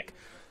to kick.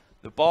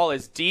 The ball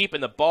is deep,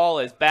 and the ball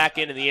is back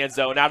into the end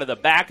zone, out of the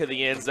back of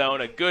the end zone.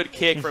 A good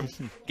kick from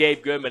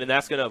Gabe Goodman, and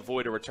that's going to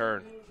avoid a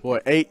return. Boy,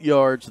 8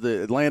 yards.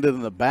 It landed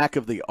in the back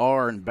of the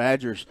R, and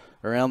Badgers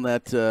around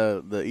that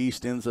the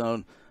east end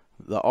zone.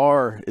 The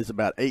R is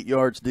about 8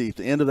 yards deep.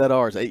 The end of that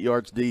R is 8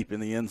 yards deep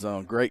in the end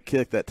zone. Great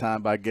kick that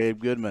time by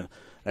Gabe Goodman.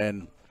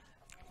 And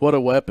what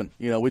a weapon.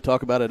 We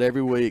talk about it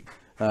every week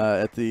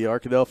at the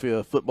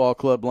Arkadelphia Football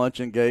Club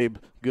luncheon. Gabe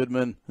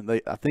Goodman,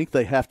 I think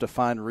they have to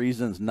find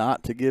reasons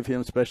not to give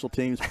him Special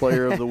Teams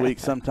Player of the Week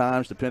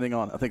sometimes, depending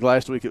on – I think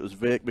last week it was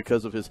Vic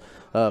because of his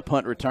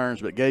punt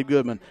returns. But Gabe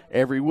Goodman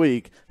every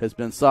week has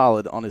been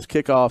solid on his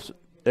kickoffs,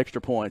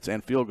 extra points,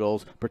 and field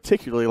goals,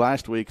 particularly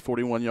last week,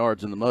 41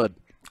 yards in the mud.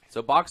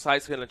 So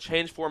Bauxite's going to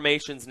change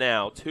formations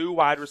now. 2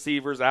 wide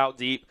receivers out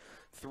deep,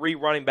 3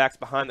 running backs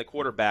behind the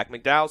quarterback.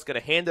 McDowell's going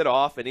to hand it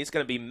off, and he's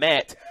going to be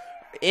met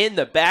in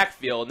the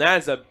backfield. And that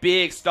is a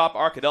big stop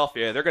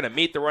Arkadelphia. They're going to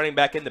meet the running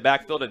back in the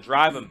backfield and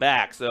drive him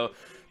back. So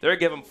they're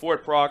giving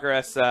forward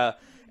progress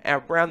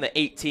around the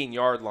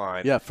 18-yard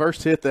line. Yeah,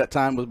 first hit that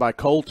time was by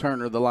Cole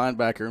Turner, the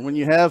linebacker. And when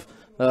you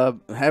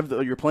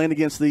you're playing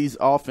against these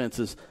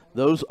offenses,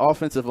 those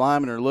offensive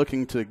linemen are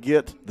looking to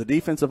get the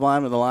defensive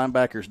linemen and the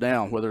linebackers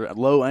down, whether at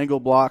low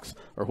angle blocks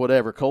or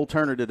whatever. Cole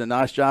Turner did a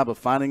nice job of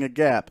finding a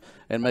gap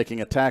and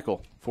making a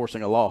tackle,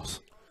 forcing a loss.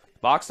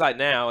 Bauxite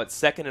now at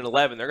 2nd and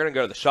 11. They're going to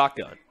go to the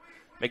shotgun.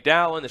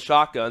 McDowell in the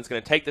shotgun is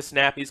going to take the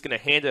snap. He's going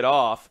to hand it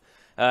off.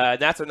 And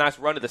that's a nice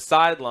run to the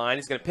sideline.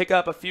 He's going to pick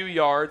up a few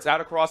yards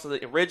out across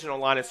the original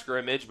line of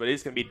scrimmage, but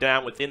he's going to be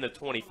down within the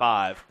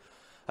 25.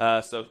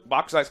 So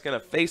Bauxite's going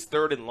to face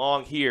 3rd and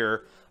long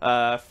here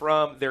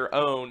from their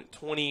own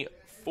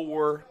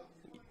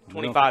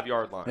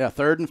 25-yard line. Yeah,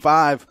 3rd and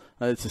 5.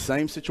 It's the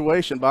same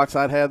situation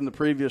Bauxite had in the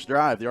previous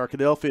drive. The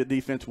Arkadelphia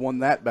defense won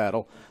that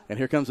battle, and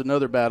here comes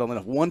another battle. In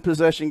a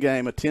one-possession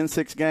game, a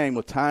 10-6 game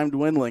with time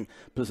dwindling,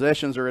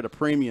 possessions are at a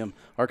premium.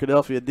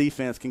 Arkadelphia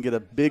defense can get a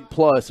big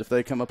plus if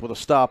they come up with a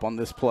stop on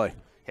this play.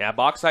 Yeah,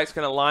 Bauxite's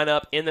going to line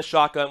up in the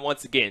shotgun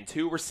once again.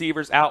 2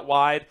 receivers out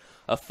wide,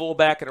 a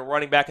fullback and a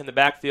running back in the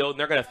backfield, and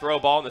they're going to throw a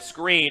ball on the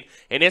screen,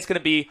 and it's going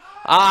to be,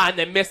 and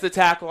they miss the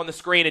tackle on the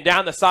screen, and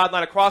down the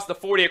sideline across the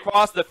 40,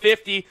 across the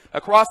 50,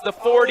 across the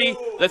 40,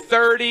 the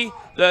 30,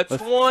 the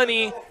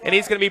 20, and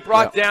he's going to be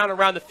brought down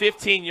around the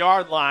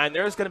 15-yard line.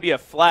 There's going to be a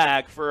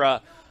flag for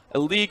a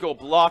illegal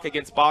block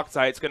against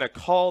Bauxite. It's going to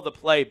call the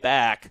play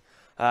back.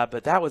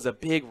 But that was a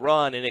big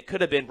run, and it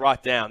could have been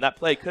brought down. That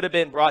play could have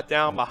been brought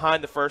down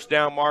behind the first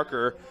down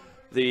marker.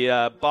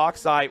 The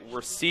Bauxite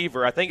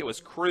receiver, I think it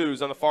was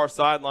Cruz on the far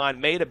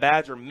sideline, made a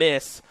Badger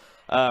miss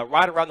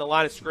right around the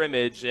line of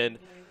scrimmage, and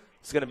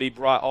it's going to be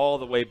brought all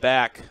the way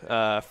back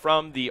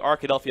from the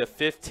Arkadelphia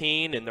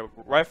 15, and the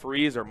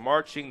referees are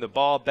marching the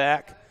ball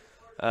back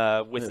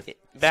back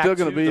to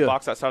the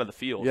Bauxite side of the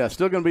field. Yeah,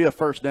 still going to be a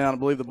first down. I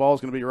believe the ball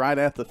is going to be right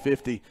at the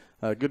 50.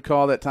 Good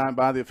call that time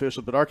by the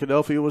official, but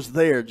Arkadelphia was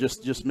there,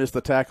 just missed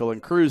the tackle,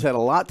 and Cruz had a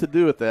lot to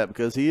do with that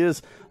because he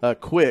is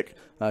quick.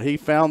 He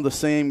found the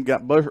seam,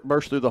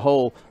 burst through the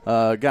hole,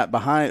 got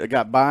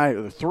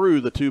by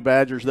through the 2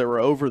 Badgers that were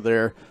over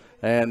there,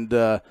 and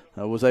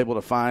was able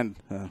to find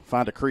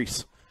a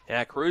crease.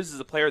 Yeah, Cruz is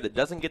a player that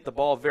doesn't get the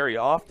ball very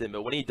often,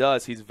 but when he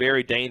does, he's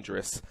very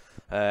dangerous,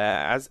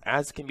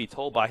 as can be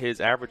told by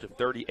his average of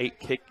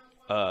 38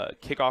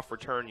 kickoff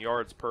return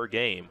yards per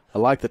game. I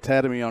like the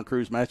Tatamy on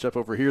Cruz matchup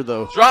over here,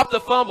 though. Drop the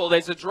fumble.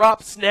 There's a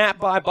drop snap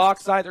by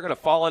Bauxite. They're going to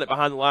fall on it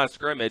behind the line of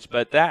scrimmage,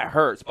 but that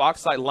hurts.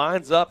 Bauxite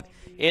lines up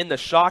in the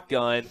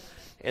shotgun,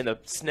 and the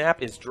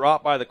snap is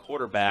dropped by the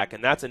quarterback,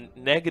 and that's a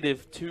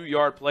negative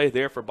 2-yard play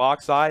there for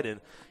Bauxite,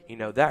 and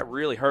that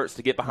really hurts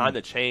to get behind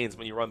the chains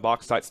when you run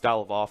Bauxite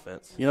style of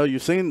offense.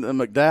 You've seen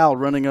McDowell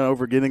running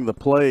over getting the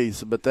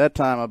plays, but that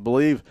time I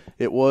believe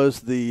it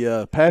was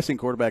the passing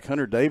quarterback,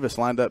 Hunter Davis,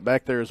 lined up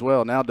back there as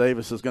well. Now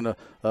Davis is going to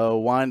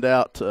line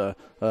up as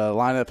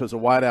a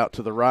wideout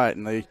to the right,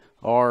 and they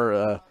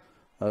are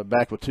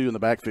back with 2 in the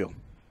backfield.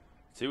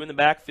 2 in the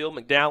backfield,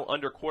 McDowell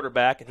under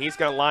quarterback, and he's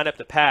going to line up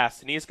the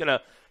pass, and he's going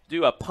to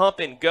do a pump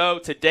and go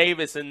to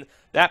Davis, and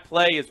that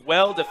play is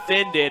well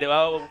defended.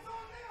 Oh,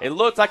 it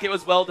looked like it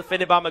was well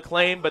defended by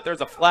McLean, but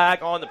there's a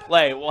flag on the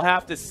play. We'll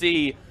have to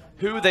see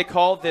who they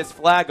called this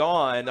flag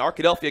on. The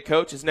Arkadelphia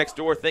coaches next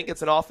door think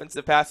it's an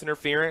offensive pass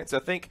interference. I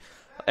think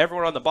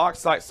everyone on the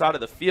Bauxite side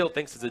of the field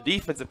thinks it's a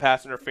defensive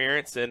pass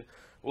interference, and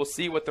we'll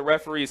see what the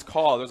referees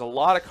call. There's a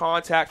lot of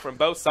contact from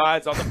both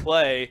sides on the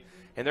play,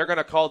 and they're going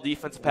to call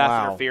defensive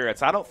pass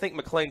interference. I don't think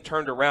McLean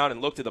turned around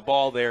and looked at the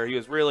ball there. He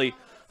was really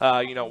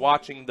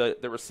watching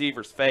the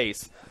receiver's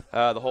face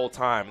the whole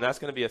time. And that's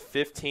going to be a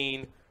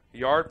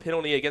 15-yard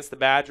penalty against the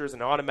Badgers,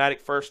 an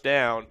automatic first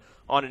down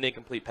on an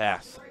incomplete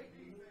pass.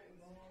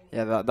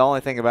 Yeah, the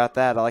only thing about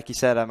that, like you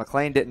said,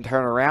 McLean didn't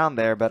turn around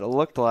there, but it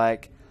looked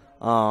like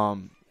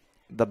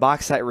the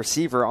Bauxite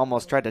receiver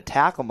almost tried to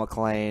tackle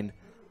McLean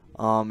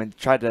and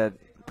tried to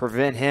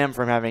prevent him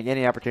from having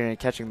any opportunity of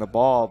catching the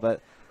ball,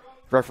 but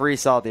referee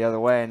saw it the other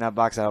way, and now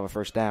Bauxite have a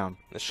first down.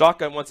 The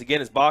shotgun, once again,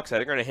 is Bauxite.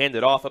 They're going to hand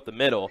it off up the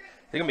middle.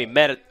 They're going to be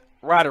met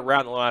right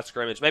around the line of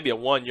scrimmage, maybe a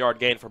 1-yard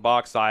gain for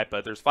Bauxite,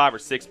 but there's 5 or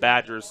 6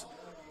 Badgers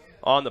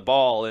on the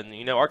ball, and,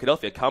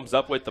 Arkadelphia comes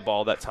up with the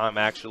ball that time,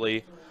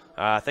 actually.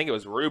 I think it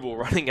was Rubel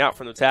running out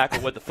from the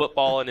tackle with the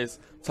football and is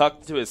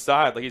tucked to his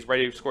side like he's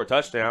ready to score a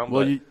touchdown.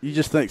 Well, you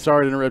just think –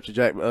 sorry to interrupt you,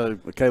 Jack,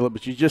 Caleb,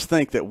 but you just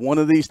think that one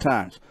of these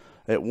times,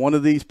 at one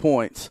of these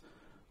points,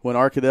 when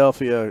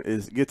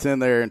Arkadelphia gets in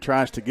there and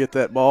tries to get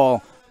that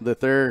ball, that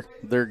they're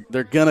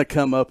going to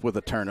come up with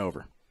a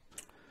turnover.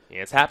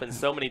 Yeah, it's happened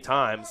so many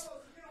times.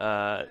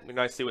 We're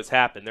going to see what's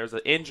happened. There's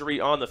an injury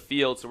on the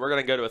field, so we're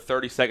going to go to a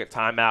 30-second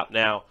timeout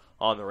now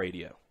on the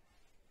radio.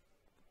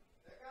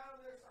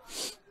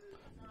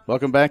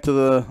 Welcome back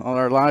to on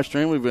our live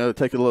stream. We've got to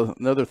take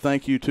another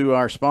thank you to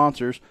our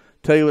sponsors,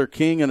 Taylor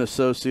King and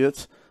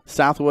Associates,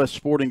 Southwest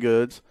Sporting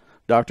Goods,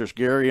 Doctors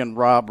Gary and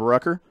Rob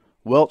Rucker,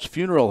 Welch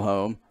Funeral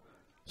Home,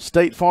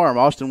 State Farm,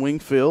 Austin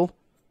Wingfield,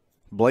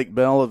 Blake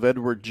Bell of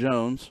Edward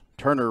Jones,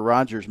 Turner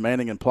Rogers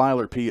Manning and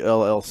Plyler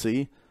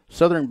PLLC,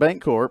 Southern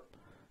Bancorp,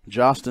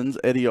 Jostens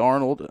Eddie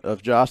Arnold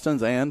of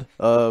Jostens and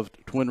of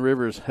Twin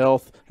Rivers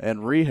Health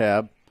and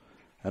Rehab,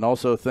 and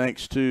also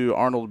thanks to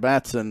Arnold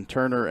Batson,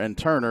 Turner and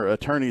Turner,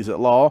 attorneys at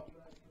law.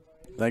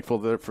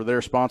 Thankful for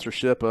their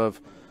sponsorship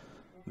of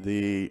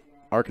the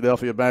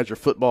Arkadelphia Badger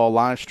football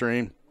live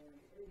stream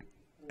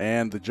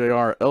and the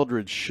J.R.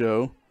 Eldridge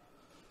show.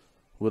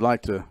 Would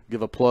like to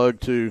give a plug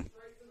to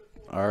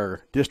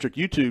our district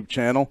YouTube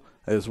channel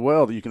as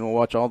well. You can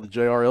watch all the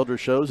J.R. Elder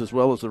shows as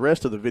well as the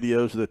rest of the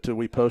videos that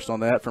we post on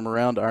that from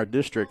around our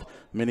district,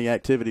 many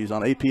activities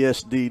on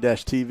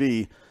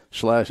APSD-TV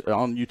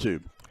on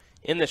YouTube.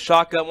 In the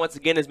shotgun once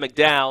again is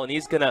McDowell, and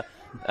he's going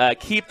to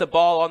keep the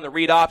ball on the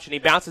read option. He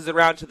bounces it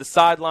around to the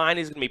sideline.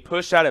 He's going to be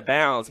pushed out of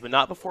bounds, but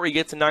not before he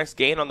gets a nice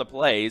gain on the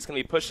play. He's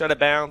going to be pushed out of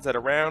bounds at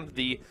around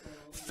the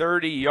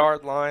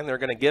 30-yard line. They're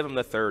going to give him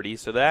the 30,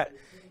 so that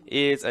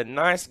is a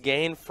nice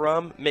gain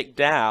from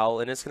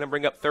McDowell, and it's going to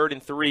bring up 3rd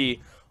and 3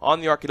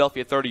 on the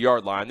Arkadelphia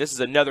 30-yard line. This is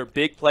another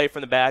big play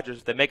from the Badgers.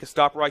 If they make a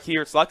stop right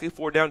here, it's likely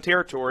 4-down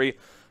territory,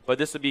 but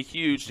this would be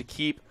huge to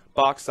keep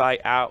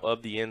Bauxite out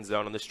of the end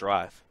zone on this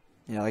drive.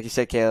 Yeah, like you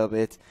said, Caleb,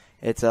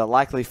 it's a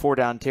likely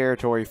 4-down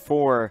territory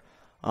for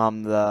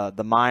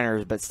the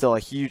Miners, but still a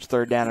huge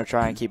 3rd down to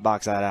try and keep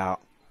Bauxite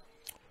out.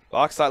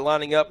 Bauxite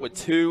lining up with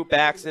 2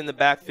 backs in the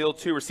backfield,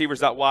 2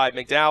 receivers out wide.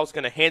 McDowell's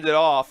going to hand it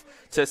off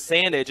to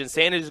Sandage, and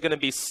Sandage is going to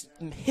be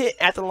hit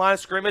at the line of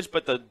scrimmage,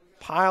 but the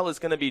pile is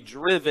going to be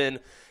driven,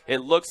 it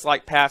looks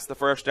like, past the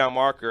 1st down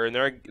marker, and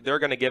they're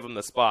going to give him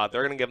the spot.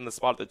 They're going to give him the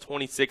spot at the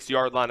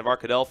 26-yard line of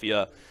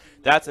Arkadelphia.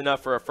 That's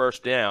enough for a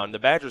 1st down. The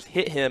Badgers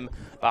hit him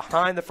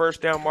behind the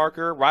 1st down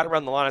marker, right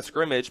around the line of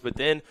scrimmage, but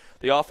then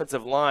the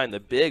offensive line, the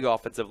big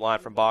offensive line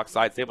from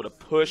Bauxite, is able to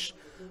push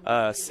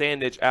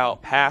Sandage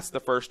out past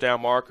the 1st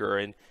down marker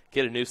and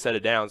get a new set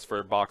of downs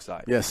for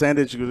Bauxite. Yeah,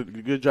 Sandage,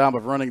 good job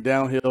of running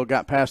downhill,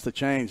 got past the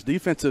change.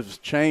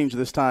 Defensive change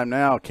this time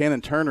now.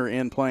 Cannon Turner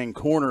in playing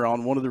corner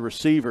on one of the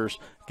receivers.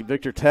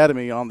 Victor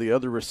Tatamy on the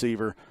other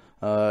receiver.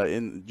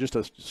 In just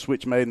a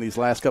switch made in these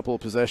last couple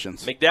of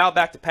possessions. McDowell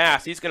back to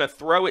pass. He's going to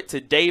throw it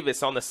to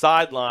Davis on the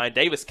sideline.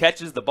 Davis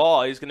catches the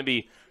ball. He's going to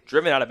be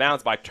driven out of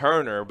bounds by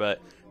Turner, but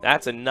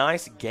that's a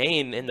nice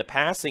gain in the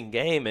passing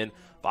game, and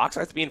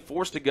Bauxite's being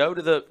forced to go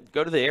to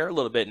the air a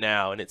little bit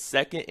now, and it's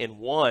 2nd and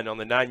 1 on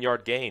the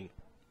 9-yard gain.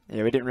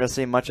 Yeah, we didn't really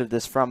see much of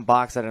this from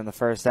Bauxite in the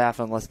first half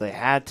unless they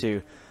had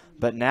to.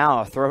 But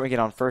now throwing it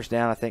on 1st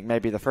down, I think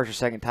maybe the 1st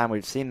or 2nd time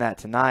we've seen that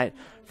tonight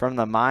from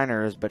the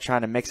Miners, but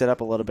trying to mix it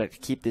up a little bit to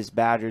keep this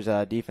Badgers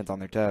defense on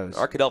their toes.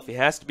 Arkadelphia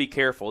has to be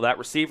careful. That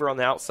receiver on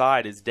the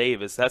outside is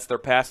Davis. That's their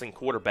passing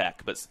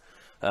quarterback. But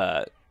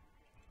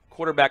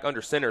quarterback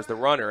under center is the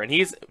runner, and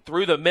he's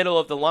through the middle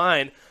of the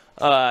line.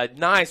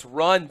 Nice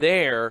run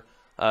there.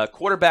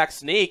 Quarterback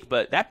sneak,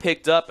 but that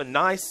picked up a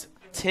nice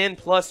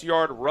 10-plus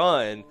yard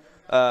run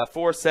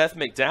for Seth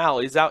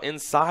McDowell. He's out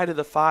inside of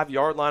the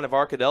 5-yard line of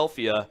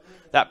Arkadelphia.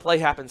 That play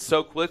happened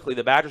so quickly,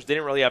 the Badgers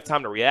didn't really have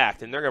time to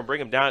react, and they're going to bring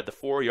him down at the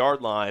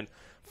 4-yard line.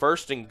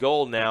 1st and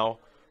goal now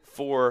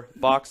for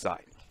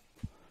Bauxite.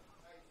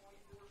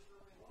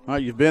 All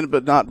right, you've been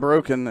but not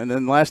broken. And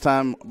then last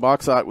time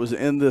Bauxite was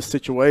in this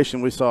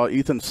situation, we saw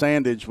Ethan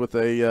Sandage with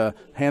a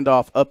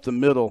handoff up the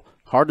middle.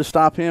 Hard to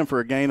stop him for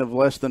a gain of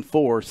less than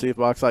 4. See if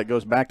Bauxite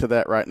goes back to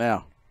that right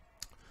now.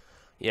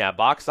 Yeah,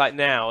 Bauxite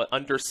now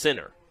under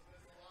center.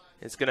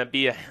 It's going to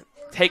be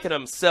taking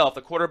himself.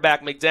 The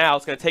quarterback, McDowell,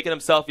 is going to take it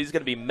himself. He's going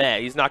to be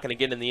met. He's not going to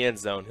get in the end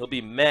zone. He'll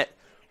be met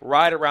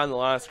right around the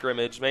line of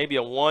scrimmage, maybe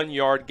a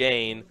 1-yard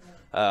gain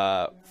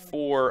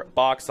for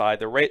Bauxite.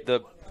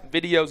 The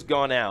video's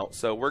gone out,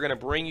 so we're going to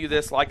bring you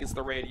this like it's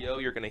the radio.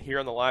 You're going to hear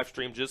on the live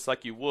stream just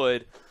like you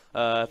would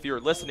if you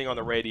were listening on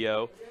the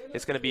radio.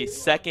 It's going to be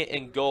 2nd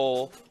and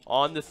goal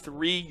on the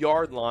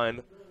 3-yard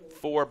line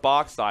for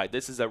Bauxite.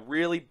 This is a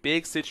really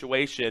big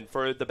situation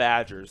for the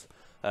Badgers.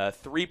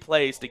 3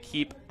 plays to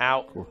keep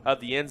out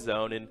of the end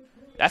zone, and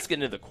that's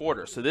getting into the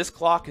quarter. So this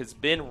clock has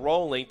been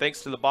rolling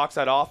thanks to the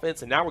Bauxite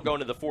offense, and now we're going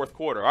to the 4th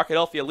quarter.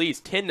 Arkadelphia leads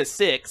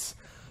 10-6,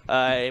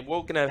 and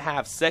we're going to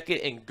have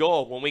 2nd and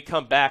goal when we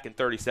come back in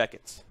 30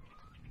 seconds.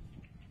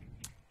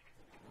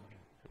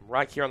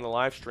 Right here on the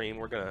live stream,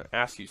 we're going to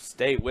ask you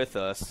stay with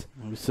us.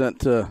 We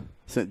sent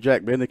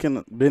Jack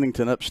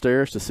Bennington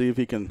upstairs to see if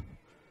he can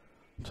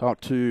talk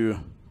to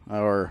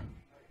our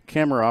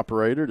camera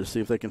operator to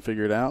see if they can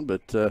figure it out.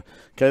 But,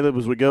 Caleb,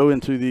 as we go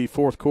into the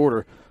 4th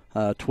quarter,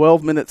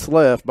 12 minutes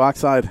left.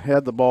 Bauxite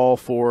had the ball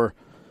for,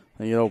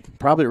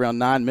 probably around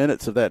 9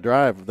 minutes of that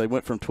drive. They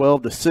went from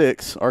 12 to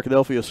 6.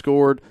 Arkadelphia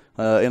scored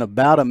in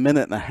about a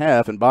minute and a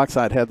half, and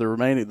Bauxite had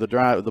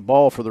the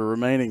ball for the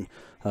remaining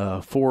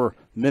 4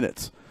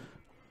 minutes.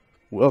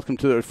 Welcome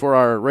for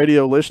our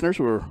radio listeners.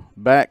 We're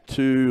back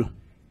to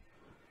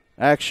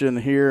action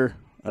here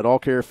at All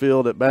Care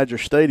Field at Badger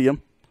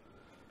Stadium.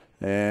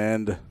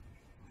 And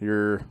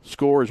your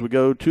score as we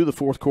go to the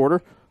 4th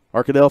quarter,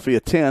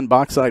 Arkadelphia 10,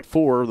 Bauxite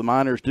 4. The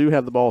Miners do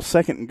have the ball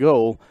 2nd and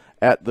goal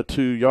at the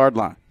 2-yard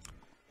line.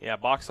 Yeah,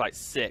 Bauxite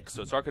 6.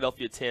 So it's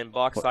Arkadelphia 10,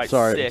 Bauxite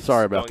 6.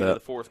 Sorry about going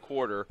that. Into the 4th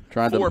quarter.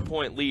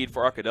 4-point lead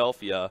for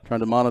Arkadelphia. Trying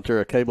to monitor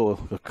a cable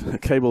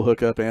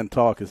hookup and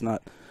talk is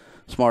not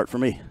smart for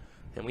me.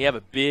 And we have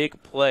a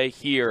big play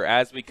here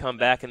as we come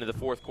back into the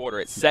 4th quarter.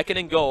 It's 2nd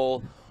and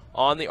goal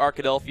on the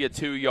Arkadelphia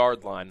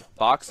 2-yard line.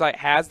 Bauxite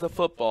has the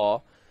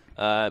football.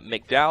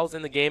 McDowell's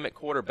in the game at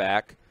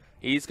quarterback.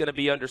 He's going to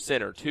be under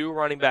center. 2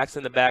 running backs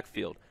in the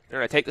backfield. They're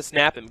going to take the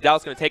snap, and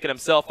McDowell's going to take it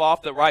himself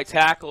off the right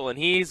tackle, and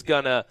he's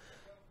going to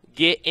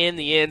get in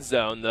the end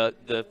zone.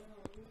 The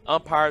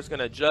Umpire's going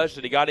to judge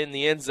that he got in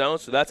the end zone,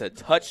 so that's a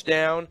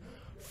touchdown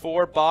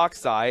for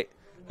Bauxite.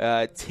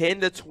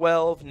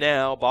 10-12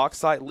 now.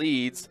 Bauxite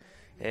leads.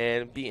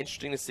 And it'd be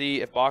interesting to see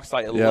if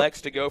Bauxite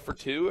elects to go for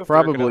two, if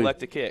they're going to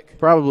elect to kick.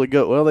 Probably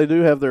go. Well, they do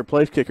have their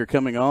place kicker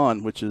coming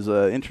on, which is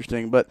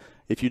interesting. But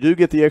if you do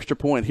get the extra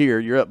point here,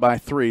 you're up by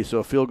 3, so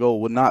a field goal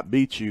would not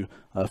beat you.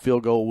 A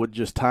field goal would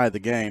just tie the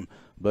game.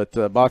 But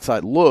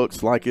Bauxite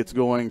looks like it's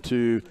going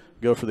to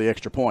go for the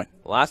extra point.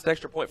 Last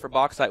extra point for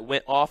Bauxite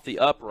went off the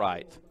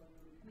upright.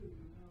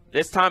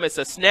 This time it's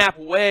a snap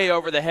way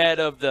over the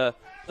head of the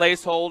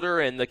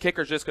placeholder, and the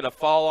kicker's just going to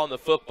fall on the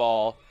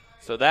football.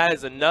 So that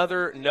is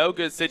another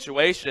no-good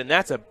situation, and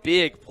that's a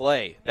big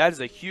play. That is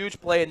a huge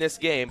play in this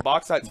game.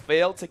 Bauxite's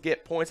failed to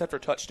get points after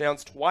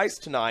touchdowns twice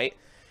tonight.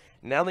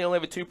 Now they only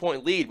have a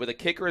 2-point lead. With a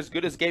kicker as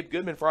good as Gabe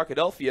Goodman for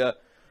Arkadelphia,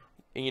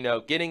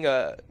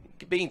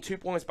 being 2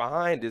 points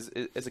behind is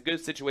a good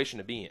situation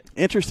to be in.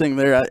 Interesting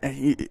there.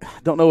 I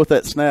don't know with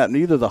that snap.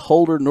 Neither the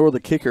holder nor the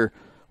kicker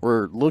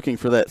were looking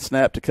for that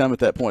snap to come at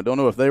that point. Don't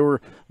know if they were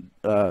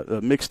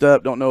mixed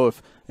up. Don't know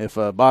if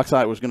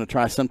Bauxite was going to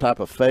try some type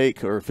of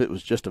fake or if it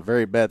was just a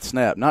very bad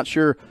snap. Not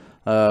sure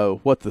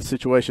what the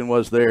situation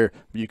was there.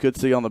 You could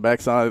see on the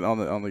backside,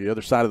 on the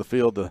other side of the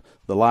field,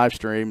 the live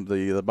stream,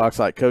 the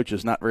Bauxite coach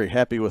is not very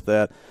happy with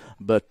that.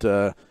 But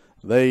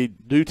they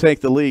do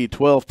take the lead,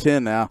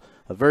 12-10 now.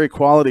 A very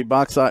quality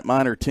Bauxite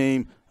minor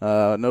team.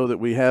 Know that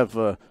we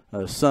have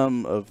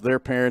some of their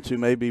parents who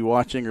may be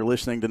watching or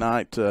listening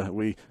tonight.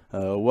 We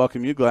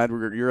welcome you. Glad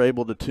you're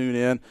able to tune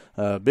in.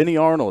 Benny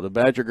Arnold, a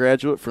Badger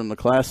graduate from the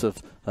class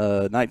of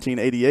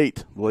 1988,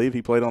 I believe.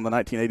 He played on the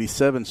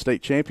 1987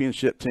 state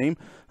championship team.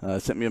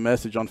 Sent me a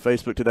message on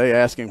Facebook today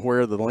asking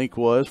where the link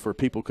was for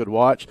people could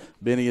watch.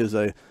 Benny is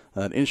an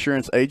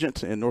insurance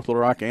agent in North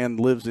Little Rock and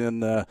lives in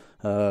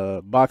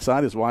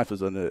Bauxite. His wife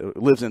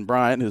lives in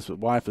Bryant. His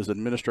wife is an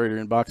administrator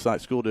in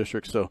Bauxite School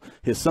District, so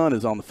his son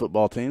is on the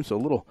football team, so a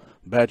little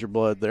Badger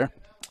blood there.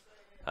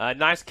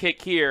 Nice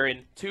kick here,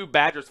 and two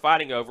Badgers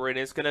fighting over it.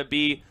 It's going to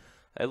be,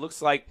 it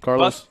looks like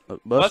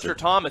Buster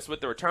Thomas with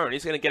the return.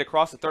 He's going to get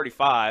across the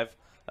 35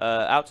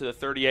 out to the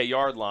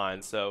 38-yard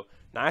line. So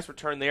nice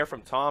return there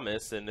from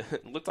Thomas, and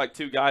it looked like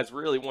two guys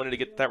really wanted to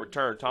get that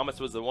return. Thomas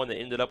was the one that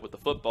ended up with the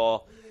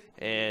football,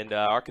 and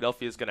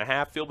Arkadelphia is going to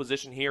have field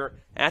position here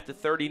at the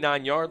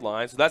 39-yard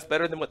line. So that's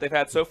better than what they've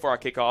had so far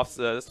at kickoffs.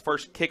 This is the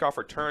first kickoff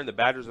return the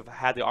Badgers have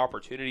had the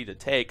opportunity to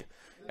take.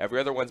 Every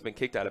other one's been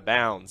kicked out of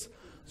bounds.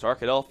 So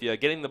Arkadelphia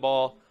getting the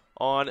ball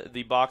on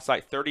the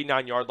Bauxite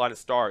 39-yard line to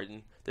start.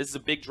 And this is a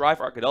big drive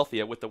for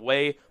Arkadelphia. With the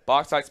way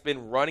Bauxite's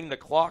been running the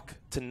clock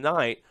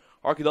tonight,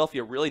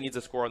 Arkadelphia really needs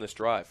a score on this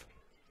drive.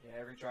 Yeah,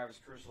 every drive is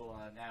crucial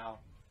now.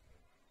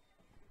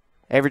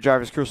 Every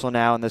drive is crucial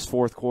now in this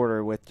fourth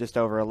quarter with just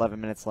over 11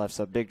 minutes left,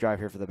 so big drive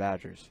here for the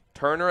Badgers.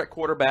 Turner at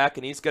quarterback,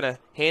 and he's going to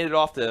hand it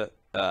off to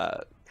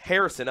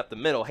Harrison up the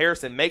middle.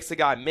 Harrison makes the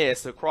guy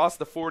miss across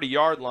the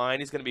 40-yard line.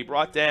 He's going to be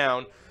brought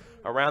down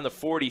around the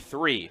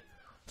 43.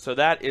 So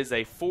that is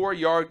a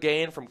 4-yard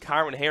gain from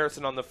Kyron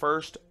Harrison on the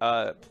first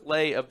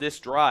play of this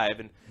drive,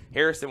 and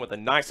Harrison with a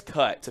nice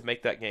cut to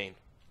make that gain.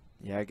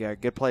 Yeah,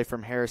 good play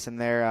from Harrison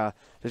there,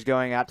 just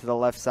going out to the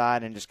left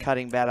side and just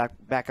cutting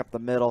back up the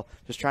middle,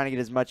 just trying to get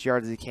as much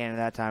yards as he can, and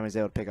that time he's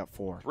able to pick up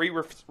 4.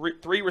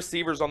 Three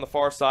receivers on the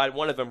far side.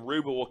 One of them,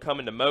 Ruba, will come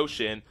into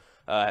motion.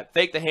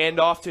 Fake the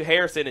handoff to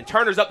Harrison, and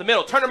Turner's up the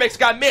middle. Turner makes a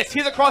guy miss.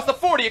 He's across the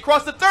 40,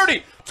 across the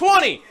 30,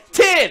 20,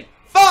 10,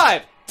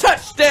 5.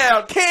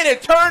 Touchdown,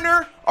 Cannon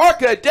Turner.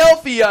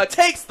 Arkadelphia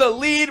takes the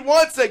lead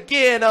once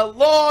again. A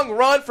long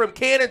run from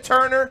Cannon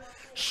Turner,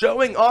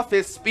 showing off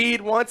his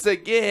speed once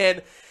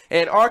again.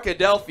 And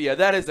Arkadelphia,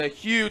 that is a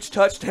huge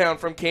touchdown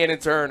from Cannon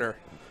Turner.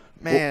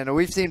 Man,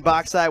 we've seen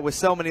Bauxite with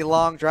so many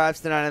long drives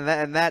tonight,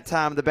 and that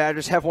time the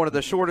Badgers have one of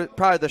the shortest,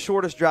 probably the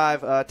shortest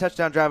drive,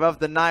 touchdown drive of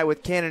the night,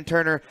 with Cannon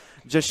Turner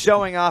just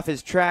showing off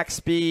his track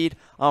speed,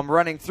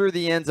 running through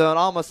the end zone,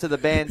 almost to the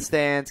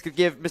bandstands. Could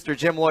give Mr.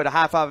 Jim Lloyd a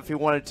high five if he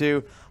wanted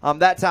to.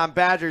 That time,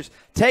 Badgers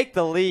take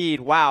the lead.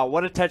 Wow,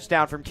 what a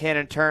touchdown from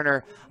Cannon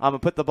Turner.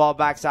 And put the ball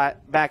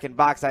back in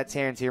Bauxite's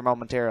hands here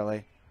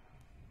momentarily.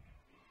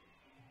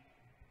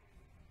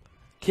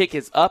 Kick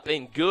is up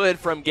and good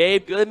from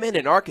Gabe Goodman,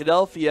 and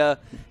Arkadelphia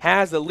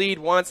has the lead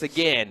once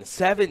again.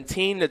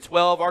 17-12,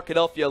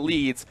 Arkadelphia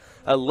leads.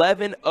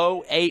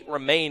 11:08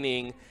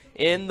 remaining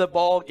in the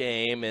ball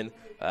game, and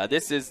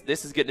this is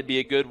getting to be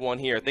a good one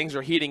here. Things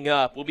are heating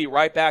up. We'll be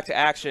right back to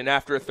action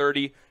after a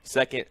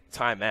 30-second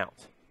timeout.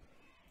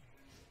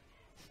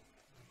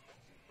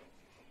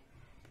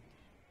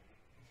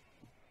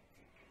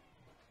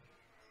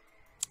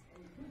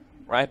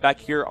 Right back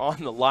here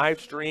on the live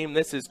stream.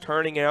 This is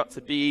turning out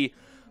to be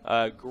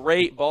a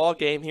great ball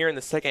game here in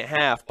the second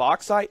half.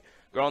 Bauxite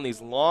go on these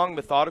long,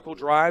 methodical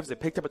drives. They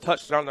picked up a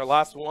touchdown on their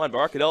last one, but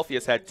Arkadelphia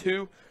has had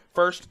two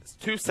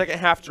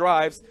second-half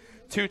drives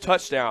 2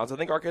 touchdowns. I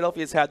think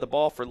Arkadelphia's had the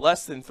ball for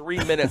less than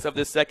 3 minutes of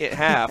the second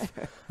half,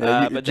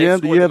 but Jim,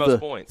 they scored the most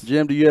points.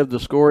 Jim, do you have the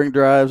scoring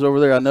drives over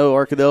there? I know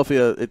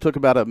Arkadelphia, it took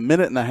about a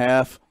minute and a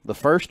half the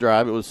first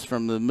drive. It was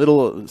from the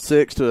middle of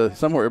 6 to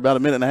somewhere about a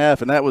minute and a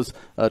half, and that was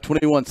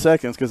 21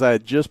 seconds because I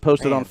had just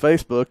posted on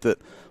Facebook that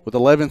with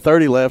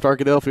 11:30 left,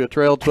 Arkadelphia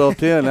trailed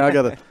 12-10.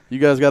 Now you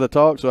guys got to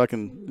talk so I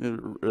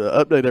can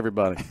update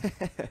everybody.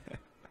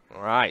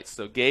 All right,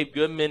 so Gabe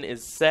Goodman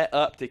is set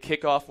up to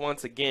kick off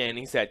once again.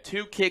 He's had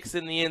 2 kicks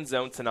in the end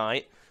zone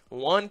tonight.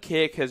 1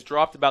 kick has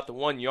dropped about the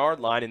 1-yard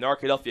line, and the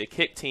Arkadelphia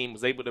kick team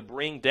was able to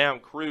bring down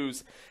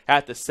Cruz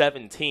at the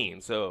 17.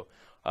 So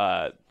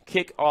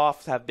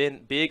kickoffs have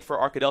been big for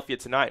Arkadelphia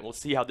tonight. We'll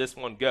see how this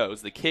one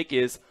goes. The kick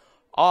is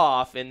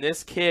off, and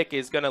this kick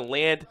is going to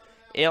land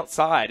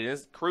outside,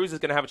 and Cruz is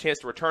going to have a chance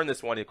to return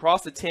this one.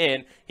 Across the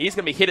 10, he's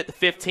going to be hit at the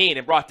 15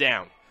 and brought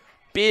down.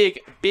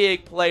 Big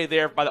play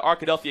there by the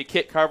Arkadelphia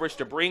kick coverage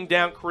to bring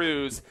down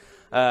Cruz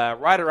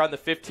right around the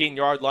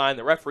 15-yard line.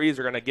 The referees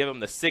are going to give him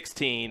the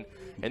 16,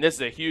 and this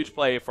is a huge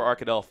play for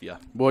Arkadelphia.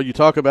 Boy, you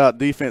talk about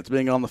defense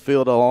being on the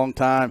field a long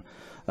time.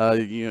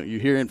 You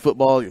hear in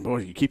football,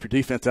 boy, you keep your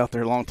defense out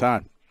there a long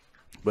time.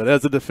 But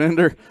as a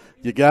defender,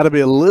 you got to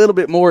be a little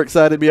bit more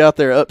excited to be out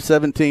there up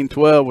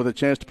 17-12 with a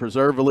chance to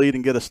preserve a lead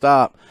and get a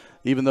stop,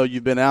 even though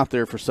you've been out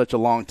there for such a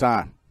long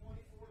time.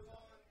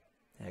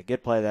 Yeah,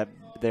 good play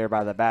there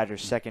by the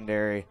Badgers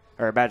secondary,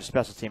 or Badgers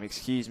special team,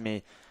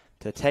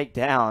 to take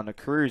down the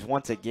Cruz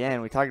once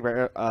again. We talked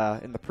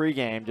about in the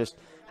pregame just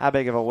how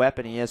big of a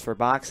weapon he is for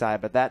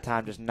Bauxite, but that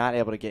time just not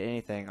able to get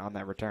anything on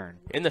that return.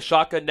 In the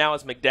shotgun now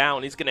is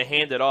McDowell. He's going to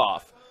hand it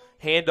off.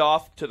 Hand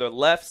off to the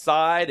left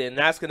side, and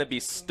that's going to be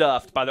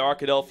stuffed by the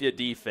Arkadelphia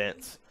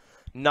defense.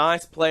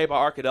 Nice play by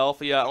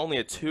Arkadelphia. Only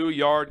a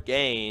 2-yard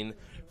gain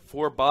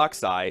for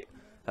Bauxite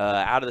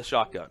out of the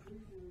shotgun.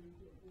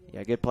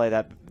 Yeah, good play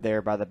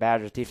there by the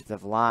Badgers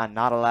defensive line,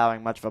 not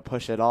allowing much of a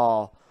push at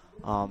all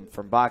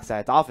from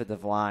Bauxite's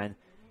offensive line.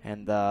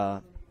 And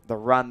the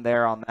run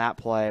there on that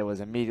play was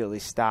immediately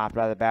stopped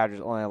by the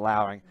Badgers, only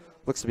allowing,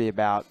 looks to be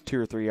about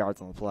 2 or 3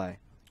 yards on the play.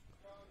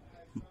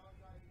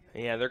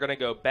 Yeah, they're going to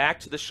go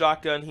back to the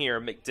shotgun here.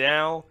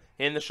 McDowell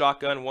in the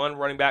shotgun, 1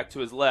 running back to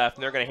his left,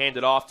 and they're going to hand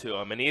it off to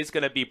him. And he's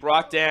going to be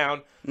brought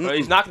down. Well,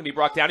 he's not going to be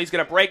brought down. He's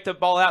going to break the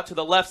ball out to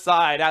the left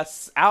side,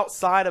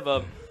 outside of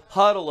a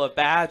huddle of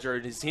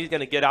Badgers. He's going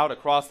to get out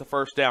across the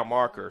first down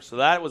marker. So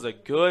that was a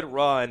good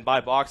run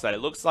by Bauxite. It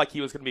looks like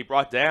he was going to be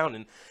brought down,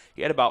 and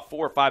he had about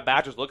 4 or 5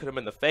 Badgers looking him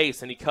in the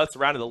face, and he cuts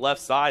around to the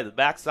left side, the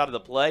back side of the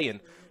play,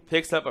 and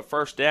picks up a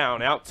first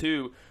down out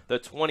to the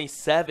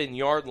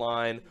 27-yard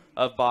line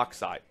of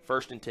Bauxite.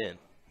 1st and 10.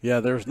 Yeah,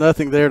 there was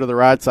nothing there to the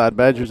right side.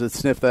 Badgers had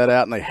sniffed that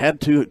out, and they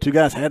had two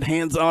guys had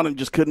hands on him,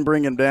 just couldn't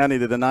bring him down. He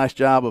did a nice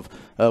job of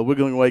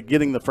wiggling away,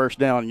 getting the first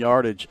down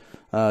yardage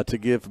to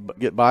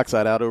get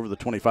Bauxite out over the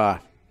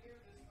 25.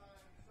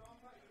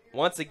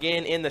 Once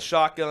again in the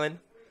shotgun,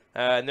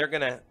 and they're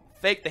going to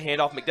fake the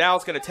handoff.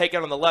 McDowell's going to take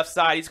it on the left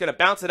side. He's going to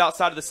bounce it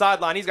outside of the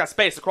sideline. He's got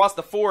space across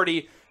the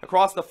 40,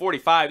 across the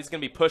 45. He's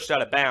going to be pushed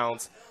out of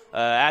bounds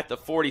at the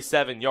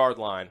 47-yard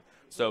line.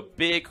 So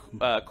big,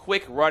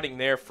 quick running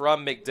there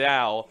from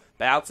McDowell,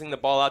 bouncing the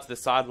ball out to the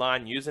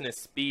sideline, using his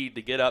speed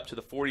to get up to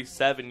the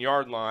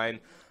 47-yard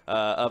line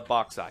of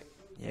Bauxite.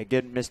 Yeah,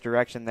 good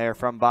misdirection there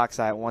from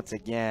Bauxite once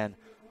again,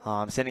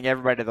 sending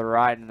everybody to the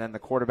right and then the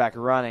quarterback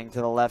running to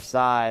the left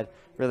side.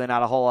 Really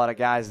not a whole lot of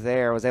guys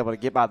there. Was able to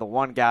get by the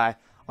one guy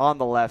on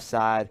the left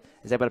side.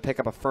 Is able to pick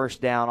up a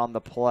first down on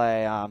the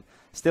play.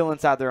 Still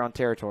inside their own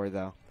territory,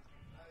 though.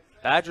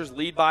 Badgers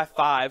lead by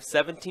 5,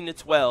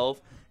 17-12.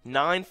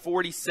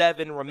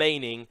 9:47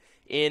 remaining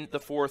in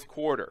the fourth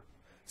quarter.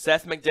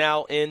 Seth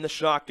McDowell in the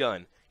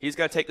shotgun. He's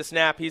going to take the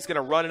snap. He's going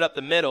to run it up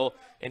the middle,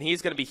 and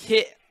he's going to be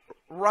hit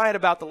right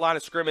about the line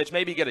of scrimmage,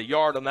 maybe get a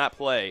yard on that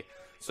play.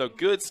 So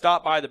good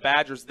stop by the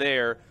Badgers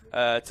there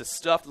to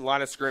stuff the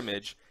line of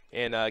scrimmage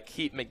and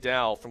keep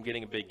McDowell from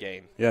getting a big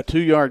gain. Yeah,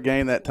 2-yard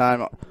gain that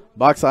time.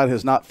 Bauxite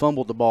has not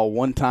fumbled the ball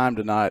one time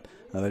tonight.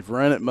 They've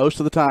run it most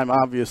of the time,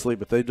 obviously,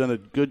 but they've done a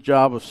good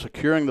job of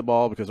securing the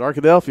ball because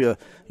Arkadelphia,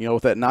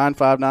 with that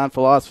 9-5-9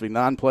 philosophy,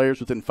 9 players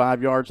within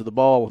 5 yards of the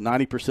ball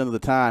 90% of the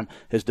time,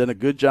 has done a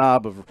good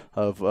job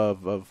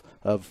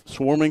of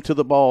swarming to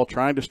the ball,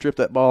 trying to strip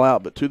that ball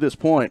out. But to this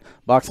point,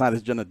 Bauxite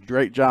has done a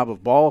great job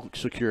of ball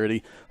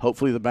security.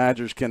 Hopefully the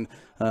Badgers can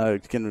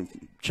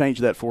change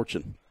that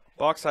fortune.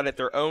 Bauxite at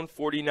their own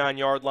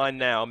 49-yard line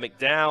now.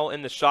 McDowell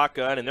in the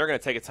shotgun, and they're going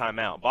to take a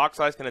timeout.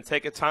 Bauxite's going to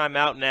take a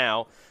timeout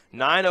now.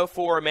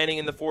 9:04 remaining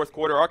in the fourth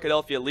quarter.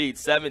 Arkadelphia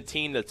leads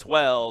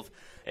 17-12,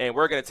 and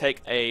we're going to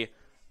take a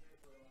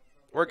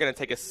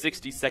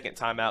 60-second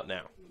timeout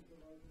now.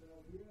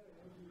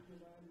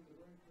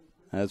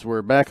 As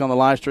we're back on the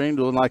live stream,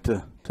 we'd like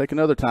to take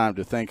another time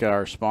to thank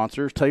our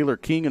sponsors, Taylor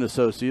King and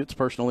Associates,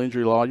 personal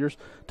injury lawyers.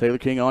 Taylor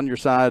King on your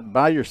side,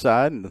 by your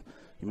side, and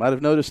you might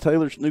have noticed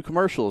Taylor's new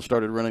commercial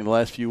started running the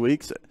last few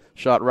weeks,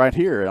 shot right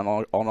here on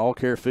All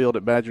Care Field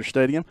at Badger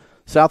Stadium.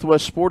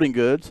 Southwest Sporting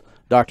Goods,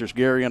 Doctors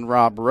Gary and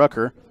Rob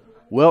Rucker,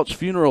 Welch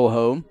Funeral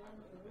Home,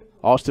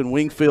 Austin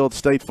Wingfield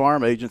State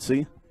Farm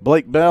Agency,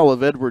 Blake Bell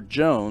of Edward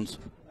Jones,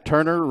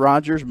 Turner,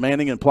 Rogers,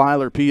 Manning, and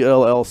Plyler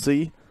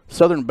PLLC,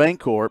 Southern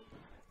Bancorp,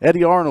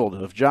 Eddie Arnold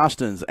of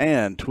Jostens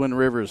and Twin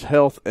Rivers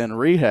Health and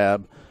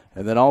Rehab.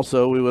 And then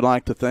also we would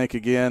like to thank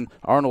again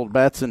Arnold,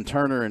 Batson,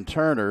 Turner, and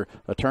Turner,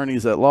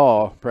 attorneys at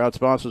law, proud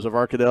sponsors of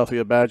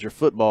Arkadelphia Badger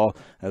football,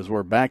 as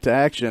we're back to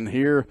action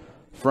here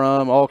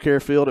from All Care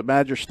Field at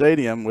Badger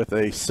Stadium with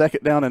a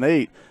 2nd down and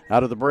 8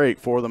 out of the break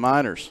for the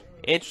Miners.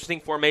 Interesting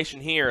formation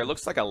here. It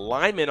looks like a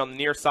lineman on the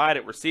near side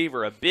at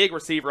receiver, a big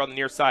receiver on the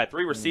near side,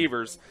 3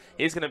 receivers.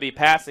 He's going to be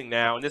passing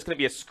now, and this is going to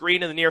be a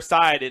screen on the near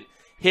side. It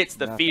hits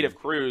the feet of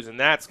Cruz, and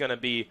that's going to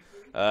be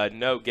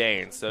no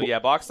gain. So, yeah,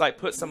 Bauxite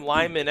put some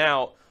linemen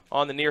out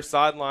on the near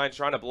sideline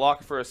trying to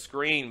block for a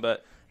screen,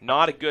 but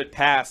not a good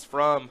pass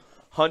from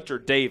Hunter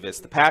Davis.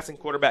 The passing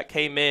quarterback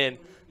came in,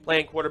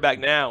 playing quarterback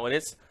now, and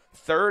it's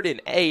 3rd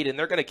and 8, and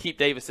they're going to keep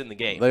Davis in the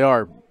game. They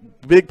are.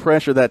 Big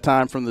pressure that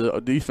time from the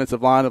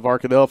defensive line of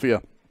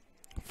Arkadelphia.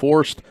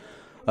 Forced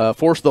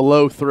the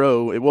low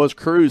throw. It was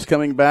Cruz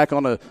coming back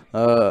on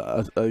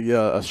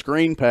a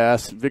screen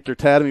pass. Victor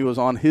Tadamy was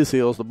on his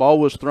heels. The ball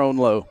was thrown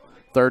low.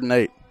 3rd and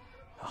 8.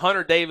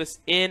 Hunter Davis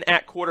in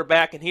at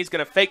quarterback, and he's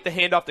going to fake the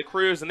handoff to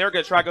Cruz, and they're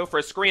going to try to go for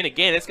a screen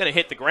again. It's going to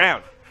hit the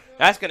ground.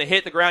 That's going to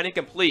hit the ground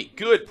incomplete.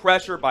 Good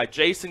pressure by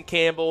Jason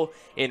Campbell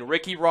and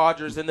Ricky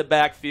Rogers in the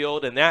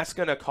backfield, and that's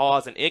going to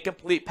cause an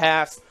incomplete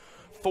pass.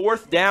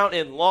 4th down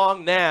and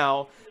long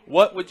now.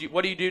 What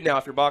do you do now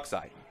if you're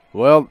Bauxite?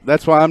 Well,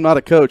 that's why I'm not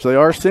a coach. They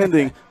are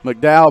sending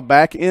McDowell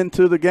back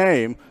into the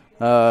game.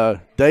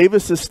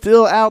 Davis is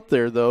still out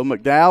there, though.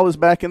 McDowell is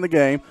back in the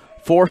game.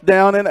 4th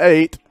down and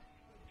 8.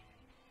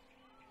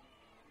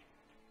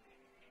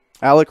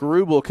 Alec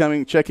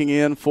Rubel checking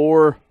in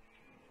for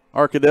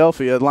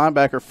Arkadelphia,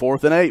 linebacker,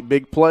 4th and 8.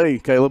 Big play,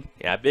 Caleb.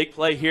 Yeah, big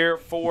play here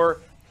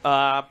for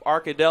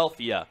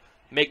Arkadelphia.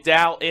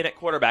 McDowell in at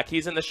quarterback.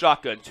 He's in the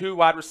shotgun. 2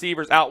 wide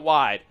receivers out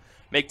wide.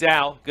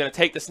 McDowell going to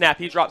take the snap.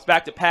 He drops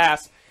back to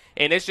pass,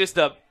 and it's just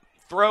a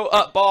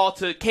throw-up ball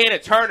to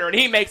Cannon Turner, and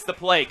he makes the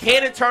play.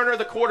 Cannon Turner,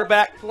 the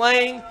quarterback,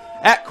 playing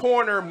at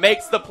corner,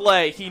 makes the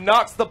play. He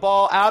knocks the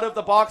ball out of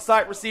the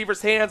Bauxite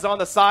receiver's hands on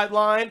the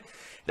sideline.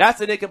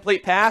 That's an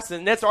incomplete pass,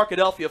 and that's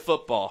Arkadelphia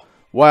football.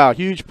 Wow,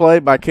 huge play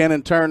by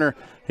Cannon Turner.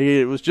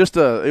 It was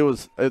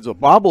a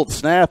bobbled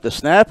snap. The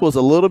snap was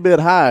a little bit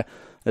high.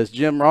 As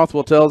Jim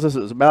Rothwell tells us,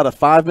 it was about a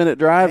 5-minute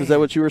drive. Is that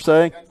what you were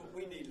saying?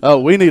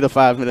 We need a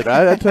 5-minute.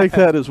 I take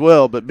that as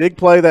well. But big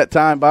play that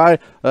time by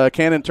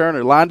Cannon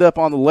Turner. Lined up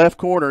on the left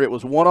corner. It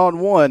was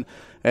 1-on-1.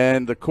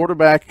 And the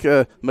quarterback,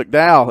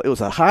 McDowell, it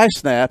was a high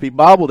snap. He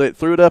bobbled it,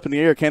 threw it up in the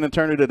air. Cannon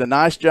Turner did a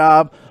nice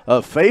job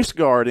of face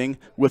guarding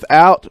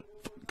without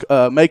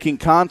making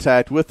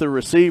contact with the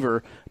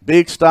receiver.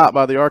 Big stop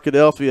by the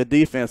Arkadelphia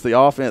defense. The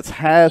offense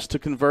has to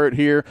convert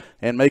here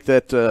and make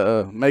it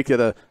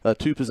a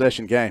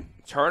 2-possession game.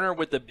 Turner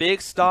with the big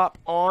stop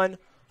on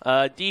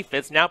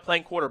defense, now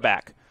playing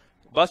quarterback.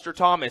 Buster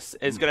Thomas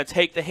is going to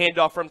take the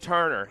handoff from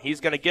Turner.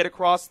 He's going to get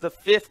across the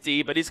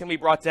 50, but he's going to be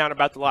brought down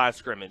about the line of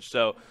scrimmage.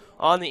 So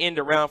on the end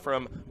around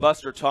from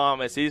Buster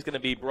Thomas, he's going to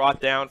be brought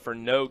down for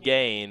no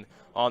gain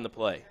on the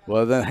play.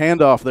 Well, the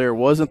handoff there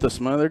wasn't the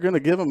smooth. They're going to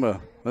give him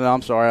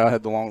I'm sorry, I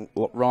had the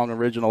wrong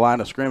original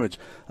line of scrimmage.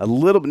 A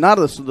little, not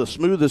the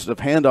smoothest of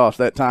handoffs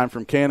that time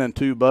from Cannon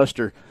to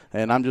Buster,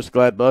 and I'm just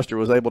glad Buster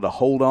was able to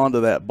hold on to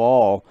that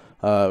ball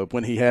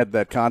when he had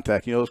that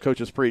contact. You know, those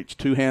coaches preach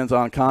 2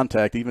 hands-on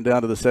contact, even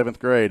down to the 7th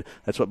grade.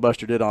 That's what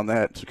Buster did on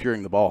that,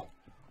 securing the ball.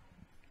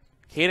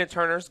 Cannon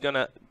Turner's going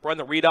to run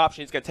the read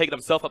option. He's going to take it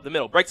himself up the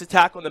middle. Breaks a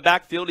tackle in the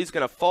backfield. He's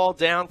going to fall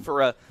down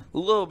for a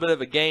little bit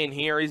of a gain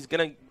here. He's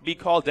going to be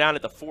called down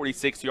at the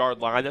 46-yard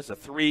line. That's a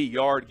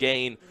 3-yard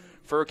gain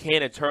for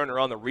Cannon Turner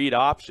on the read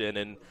option.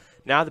 And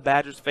now the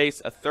Badgers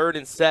face a 3rd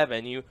and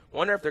 7. You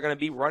wonder if they're going to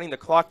be running the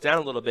clock down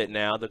a little bit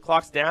now. The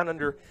clock's down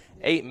under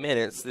 8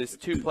 minutes. These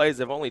 2 plays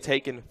have only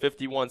taken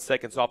 51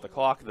 seconds off the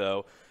clock,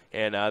 though.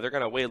 And they're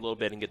going to wait a little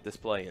bit and get this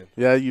play in.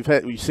 Yeah, you've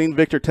seen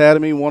Victor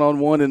Tadamy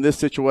 1-on-1 in this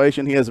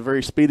situation. He has a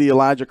very speedy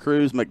Elijah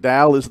Cruz.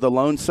 McDowell is the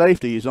lone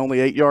safety. He's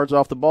only 8 yards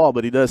off the ball,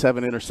 but he does have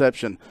an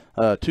interception,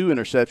 2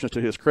 interceptions to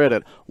his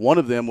credit. One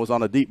of them was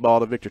on a deep ball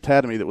to Victor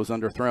Tadamy that was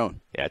underthrown.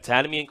 Yeah,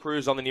 Tadamy and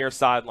Cruz on the near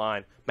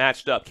sideline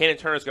matched up. Cannon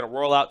Turner's going to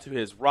roll out to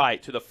his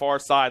right, to the far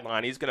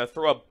sideline. He's going to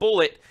throw a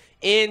bullet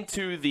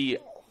into the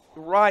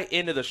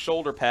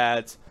shoulder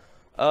pads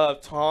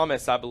of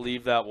Thomas, I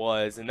believe that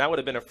was, and that would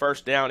have been a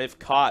 1st down if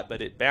caught,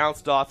 but it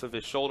bounced off of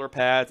his shoulder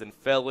pads and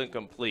fell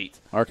incomplete.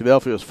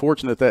 Arkadelphia was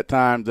fortunate that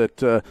time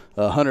that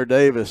Hunter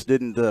Davis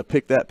didn't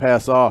pick that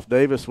pass off.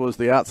 Davis was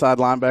the outside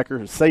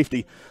linebacker,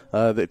 safety,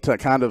 that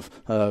kind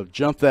of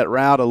jumped that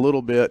route a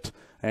little bit,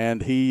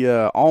 and he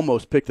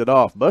almost picked it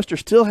off. Buster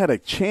still had a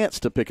chance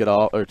to pick it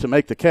off or to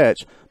make the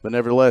catch, but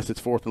nevertheless, it's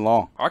 4th and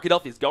long.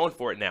 Arkadelphia's going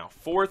for it now.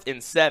 4th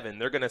and 7.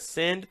 They're going to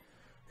think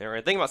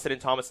about sending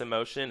Thomas in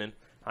motion, and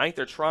I think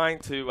they're trying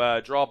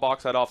to draw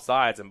Bauxite off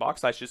sides, and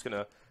Bauxite's just going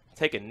to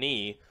take a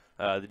knee.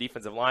 The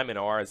defensive linemen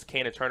are, as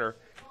Cannon Turner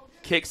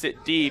kicks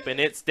it deep, and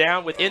it's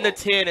down within the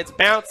 10. It's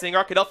bouncing.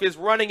 Arkadelphia is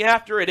running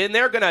after it, and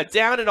they're going to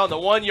down it on the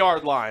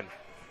 1-yard line.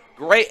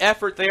 Great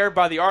effort there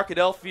by the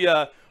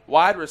Arkadelphia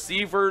wide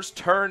receivers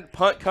turned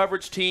punt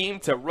coverage team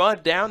to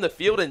run down the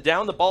field and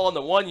down the ball on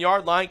the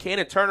 1-yard line.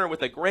 Cannon Turner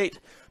with a great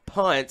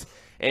punt.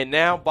 And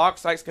now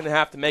Bauxite's going to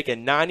have to make a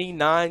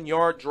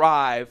 99-yard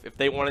drive if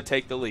they want to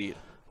take the lead.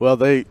 Well,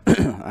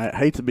 I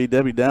hate to be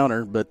Debbie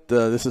Downer, but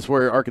this is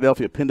where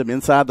Arkadelphia pinned them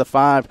inside the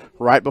 5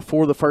 right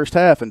before the first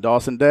half, and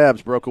Dawson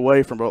Dabbs broke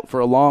away for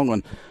a long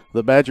one.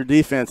 The Badger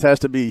defense has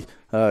to be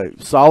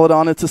solid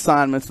on its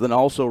assignments, then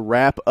also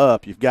wrap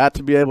up. You've got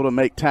to be able to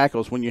make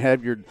tackles when you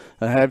have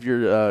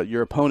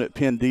your opponent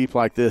pinned deep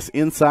like this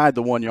inside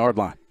the 1-yard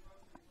line.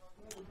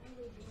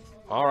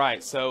 All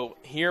right, so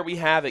here we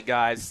have it,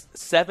 guys.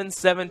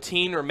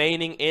 7:17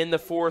 remaining in the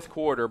fourth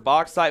quarter.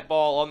 Bauxite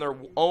ball on their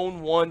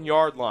own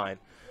 1-yard line.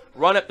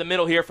 Run up the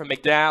middle here from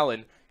McDowell,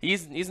 and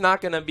he's not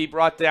going to be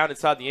brought down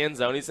inside the end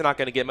zone. He's not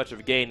going to get much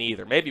of a gain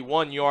either. Maybe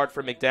 1 yard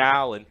for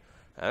McDowell, and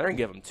they're going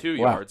to give him 2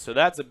 yards. So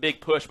that's a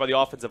big push by the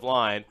offensive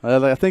line.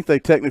 I think they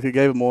technically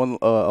gave him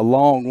a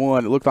long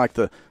one. It looked like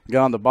the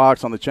guy on the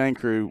box on the chain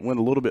crew went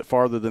a little bit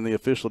farther than the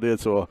official did.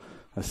 So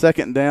a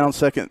second down,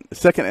 second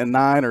and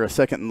 9, or a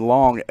second and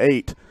long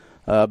 8.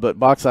 But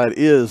Bauxite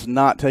is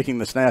not taking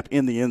the snap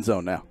in the end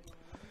zone now.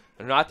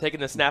 They're not taking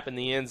the snap in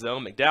the end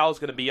zone. McDowell's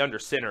going to be under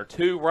center.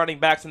 2 running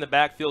backs in the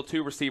backfield,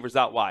 2 receivers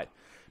out wide.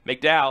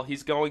 McDowell,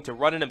 he's going to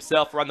run it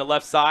himself, run the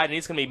left side, and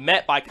he's going to be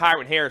met by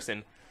Kyron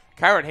Harrison.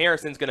 Kyron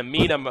Harrison's going to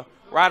meet him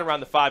right around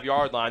the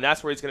 5-yard line.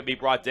 That's where he's going to be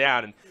brought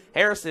down. And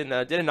Harrison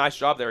did a nice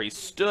job there. He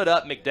stood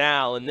up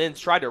McDowell and then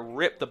tried to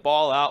rip the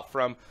ball out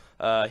from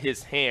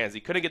his hands. He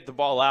couldn't get the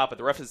ball out, but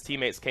the rest of his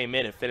teammates came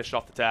in and finished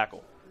off the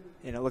tackle.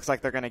 And it looks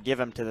like they're going to give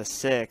him to the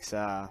 6.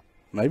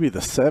 Maybe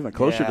the 7,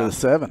 closer to the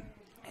 7.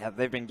 Yeah,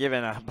 they've been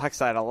giving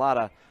Bauxite a lot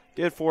of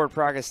good forward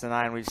progress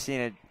tonight, and we've seen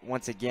it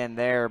once again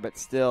there, but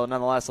still,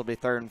 nonetheless, it'll be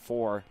 3rd and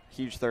 4.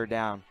 Huge 3rd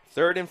down.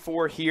 3rd and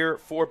 4 here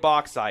for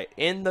Bauxite.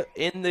 In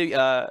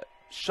the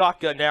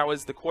shotgun now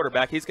is the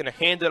quarterback. He's going to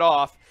hand it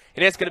off,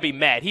 and it's going to be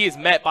met. He is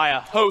met by a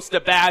host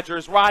of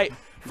Badgers right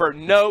for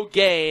no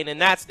gain,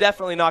 and that's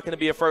definitely not going to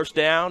be a first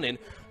down. And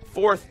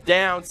 4th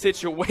down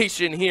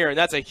situation here, and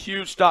that's a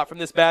huge stop from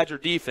this Badger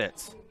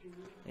defense.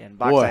 And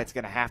Bauxite's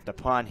going to have to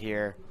punt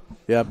here.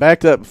 Yeah,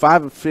 backed up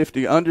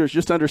 5:50,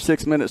 just under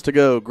 6 minutes to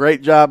go.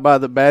 Great job by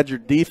the Badger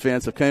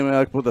defense of coming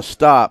up with a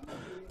stop.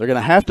 They're going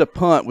to have to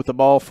punt with the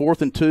ball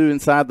 4th and 2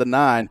 inside the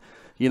 9.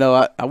 You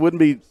know, I wouldn't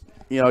be,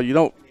 you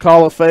don't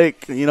call a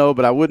fake,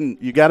 but I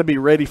wouldn't. You got to be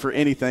ready for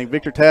anything.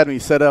 Victor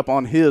Tadney set up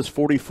on his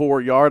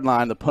 44-yard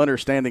line, the punter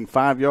standing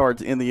 5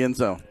 yards in the end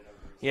zone.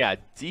 Yeah,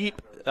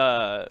 deep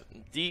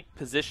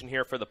position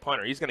here for the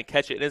punter. He's going to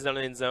catch it in his own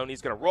end zone.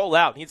 He's going to roll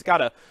out. He's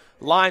got a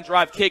line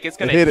drive kick. It's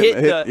going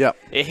to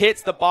it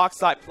hits the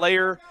Bauxite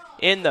player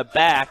in the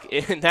back,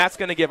 and that's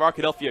going to give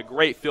Arkadelphia a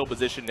great field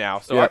position now.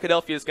 So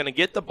Arkadelphia is going to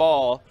get the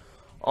ball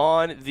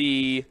on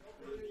the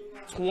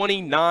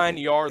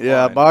 29-yard line.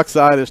 Yeah,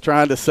 Bauxite is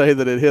trying to say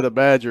that it hit a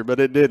Badger,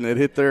 but it didn't. It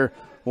hit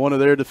one of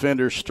their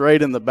defenders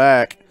straight in the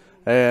back.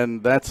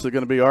 And that's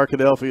going to be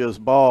Arkadelphia's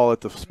ball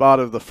at the spot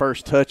of the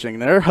first touching.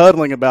 They're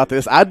huddling about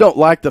this. I don't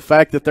like the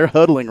fact that they're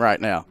huddling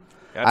right now.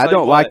 I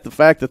don't like the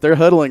fact that they're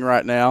huddling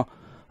right now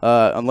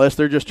unless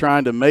they're just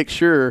trying to make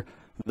sure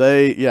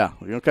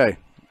okay.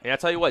 And I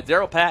tell you what,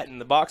 Daryl Patton,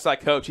 the Bauxite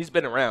coach, he's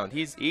been around.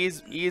 He's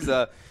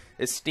a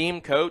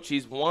esteemed coach.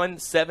 He's won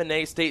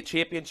 7A state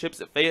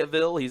championships at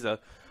Fayetteville. He's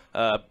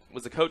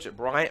was a coach at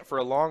Bryant for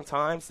a long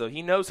time, so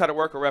he knows how to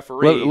work a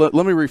referee. Let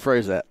me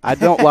rephrase that. I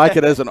don't like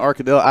it as an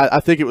Arkadelphia. I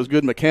think it was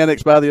good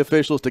mechanics by the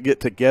officials to get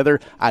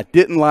together. I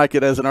didn't like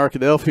it as an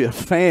Arkadelphia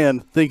fan,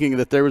 thinking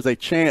that there was a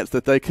chance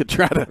that they could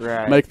try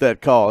to make that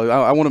call.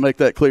 I want to make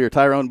that clear.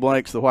 Tyrone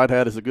Blanks, the White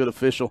Hat, is a good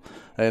official,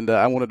 and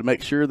I wanted to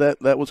make sure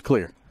that was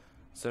clear.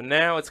 So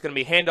now it's going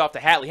to be handoff to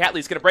Hatley.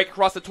 Hatley's going to break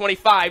across the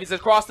 25. He's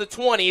across the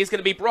 20. He's going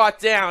to be brought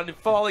down and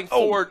falling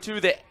forward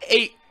to the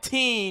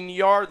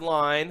 18-yard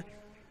line.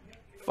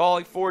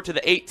 Falling forward to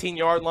the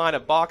 18-yard line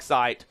of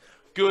Bauxite.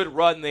 Good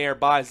run there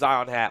by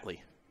Zion Hatley.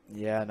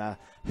 Yeah,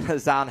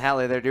 Zion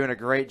Hatley, they're doing a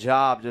great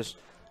job just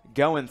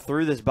going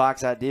through this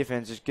Bauxite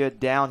defense, just good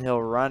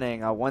downhill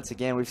running. Once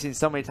again, we've seen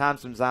so many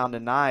times from Zion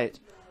tonight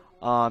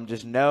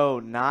just know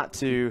not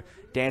to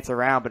dance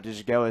around but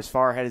just go as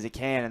far ahead as he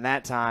can. And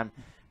that time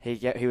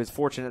he was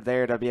fortunate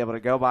there to be able to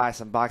go by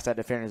some Bauxite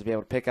defenders to be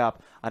able to pick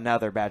up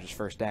another Badgers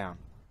first down.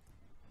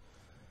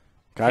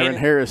 Kyron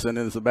Harrison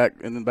is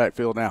in the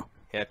backfield now.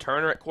 Yeah,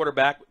 Turner at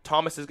quarterback.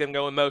 Thomas is going to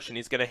go in motion.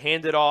 He's going to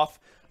hand it off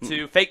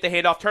to fake the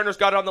handoff. Turner's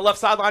got it on the left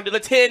sideline to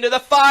the 10, to the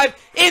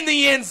 5, in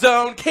the end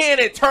zone.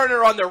 Cannon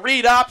Turner on the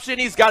read option.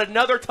 He's got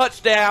another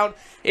touchdown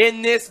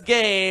in this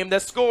game. The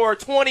score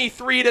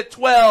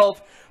 23-12.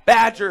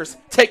 Badgers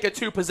take a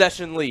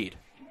 2-possession lead.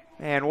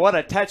 And what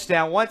a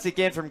touchdown once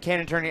again from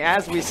Cannon Turner.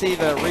 As we see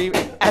the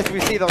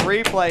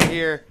replay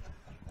here,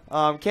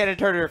 Cannon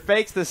Turner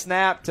fakes the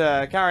snap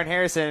to Kyron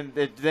Harrison,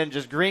 then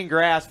just green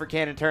grass for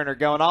Cannon Turner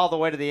going all the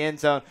way to the end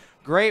zone.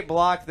 Great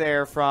block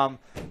there from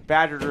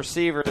Badgers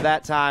receiver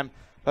that time.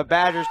 But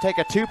Badgers take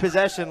a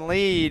 2-possession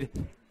lead,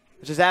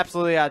 which is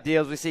absolutely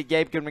ideal. As we see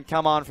Gabe Goodman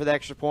come on for the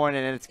extra point,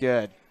 and it's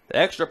good. The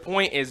extra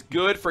point is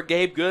good for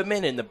Gabe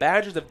Goodman, and the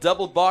Badgers have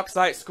doubled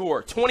Bauxite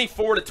score.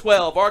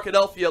 24-12,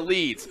 Arkadelphia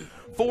leads.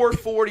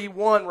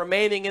 4:41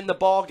 remaining in the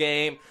ball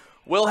game.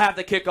 We'll have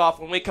the kickoff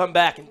when we come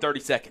back in 30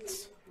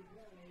 seconds.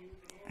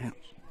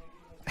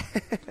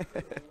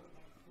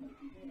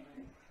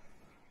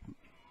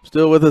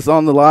 Still with us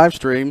on the live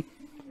stream.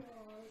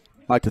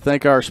 I'd like to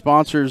thank our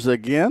sponsors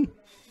again.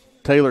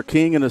 Taylor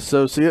King and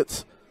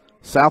Associates,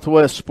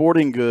 Southwest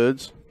Sporting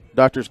Goods,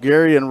 Doctors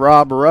Gary and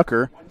Rob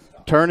Rucker,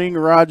 Turning,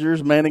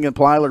 Rogers, Manning and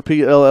Plyler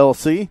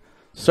PLLC,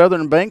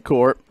 Southern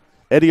Bancorp,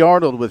 Eddie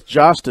Arnold with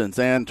Jostens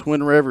and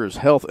Twin Rivers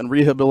Health and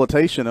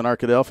Rehabilitation in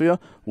Arkadelphia,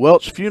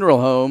 Welch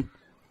Funeral Home,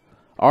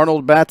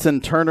 Arnold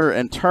Batson Turner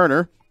and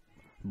Turner,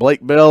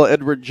 Blake Bell,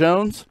 Edward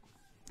Jones,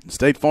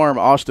 State Farm,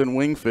 Austin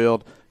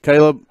Wingfield.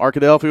 Caleb,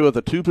 Arkadelphia with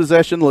a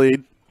 2-possession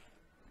lead,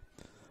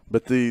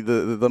 but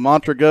the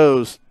mantra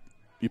goes,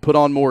 you put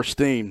on more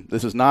steam.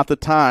 This is not the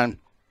time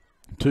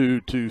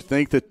to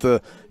think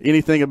that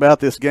anything about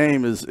this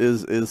game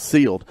is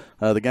sealed.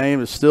 The game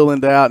is still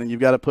in doubt, and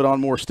you've got to put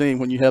on more steam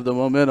when you have the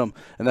momentum,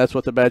 and that's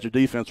what the Badger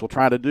defense will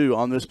try to do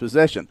on this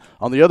possession.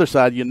 On the other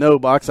side,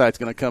 Bauxite's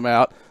going to come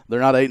out. They're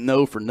not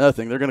 8-0 for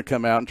nothing. They're going to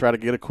come out and try to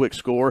get a quick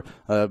score,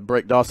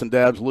 break Dawson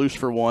Dabbs loose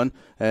for one,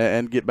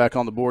 and get back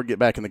on the board, get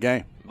back in the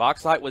game.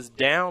 Bauxite was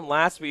down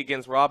last week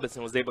against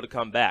Robinson, was able to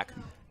come back.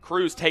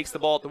 Cruz takes the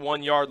ball at the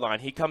 1-yard line.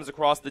 He comes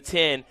across the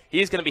 10.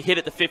 He's going to be hit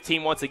at the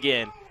 15 once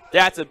again.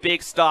 That's a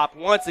big stop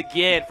once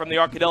again from the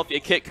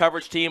Arkadelphia kick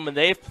coverage team, and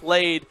they've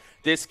played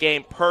this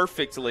game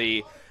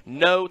perfectly.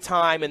 No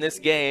time in this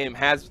game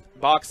has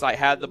Bauxite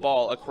had the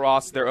ball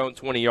across their own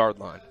 20-yard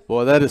line.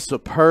 Boy, that is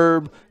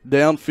superb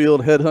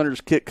downfield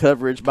headhunters kick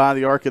coverage by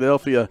the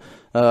Arkadelphia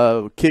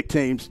kick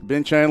teams.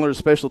 Ben Chandler,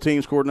 special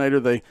teams coordinator,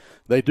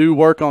 they do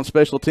work on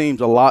special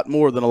teams a lot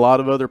more than a lot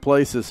of other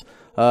places,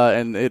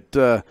 and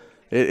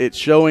it's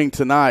showing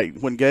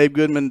tonight. When Gabe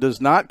Goodman does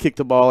not kick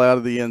the ball out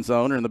of the end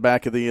zone or in the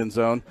back of the end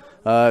zone,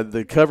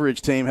 the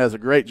coverage team has a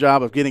great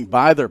job of getting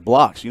by their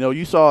blocks.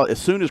 You saw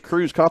as soon as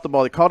Cruz caught the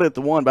ball, he caught it at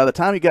the 1. By the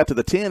time he got to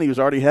the 10, he was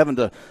already having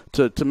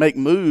to make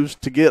moves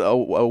to get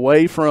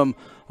away from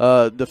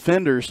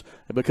defenders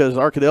because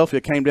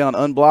Arkadelphia came down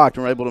unblocked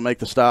and were able to make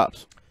the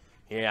stops.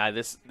 Yeah,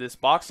 this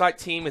Bauxite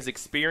team is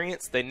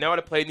experienced. They know how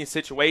to play in these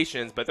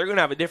situations, but they're going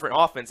to have a different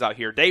offense out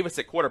here. Davis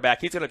at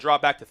quarterback. He's going to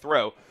drop back to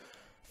throw.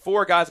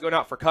 4 guys going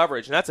out for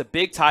coverage, and that's a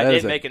big tight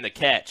end making the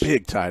catch.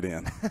 Big tight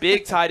end.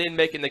 Big tight end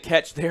making the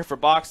catch there for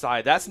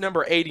Bauxite. That's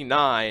number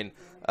 89,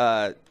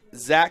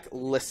 Zach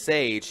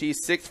Lesage.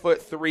 He's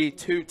 6'3",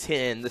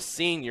 210. The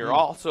senior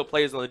also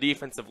plays on the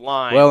defensive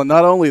line. Well, and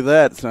not only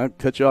that, so I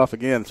cut you off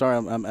again. Sorry,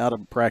 I'm out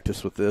of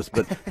practice with this,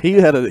 but he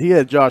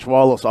had Josh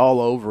Wallace all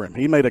over him.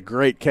 He made a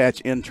great catch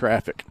in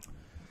traffic.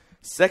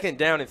 2nd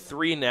down and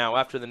 3 now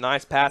after the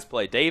nice pass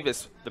play.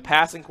 Davis, the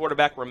passing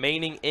quarterback,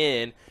 remaining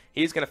in.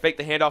 He's going to fake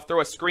the handoff,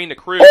 throw a screen to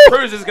Cruz.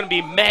 Cruz is going to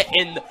be met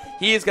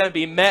he is going to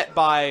be met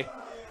by,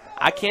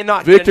 I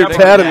cannot Victor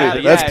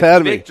Tadamy. That's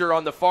Tadamy. Victor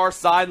on the far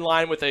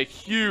sideline with a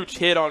huge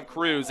hit on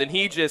Cruz, and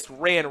he just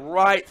ran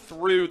right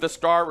through the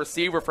star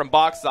receiver from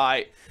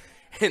Bauxite,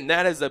 and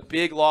that is a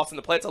big loss in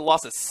the play. It's a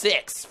loss of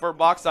 6 for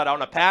Bauxite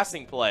on a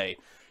passing play.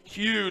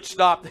 Huge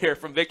stop there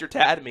from Victor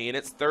Tadamy, and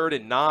it's 3rd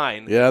and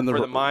 9 for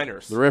the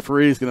Miners. The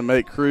referee is going to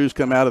make Cruz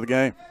come out of the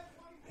game.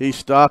 He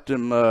stopped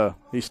him.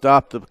 He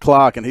stopped the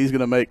clock, and he's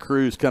going to make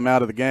Cruz come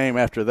out of the game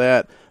after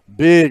that.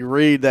 Big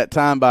read that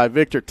time by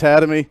Victor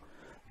Tadamy.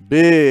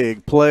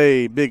 Big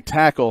play, big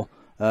tackle,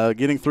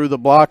 getting through the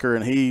blocker,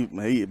 and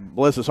he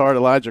bless his heart,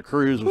 Elijah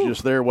Cruz was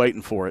just there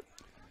waiting for it.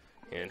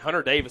 And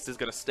Hunter Davis is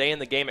going to stay in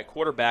the game at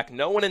quarterback.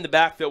 No one in the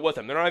backfield with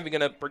him. They're not even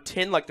going to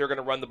pretend like they're going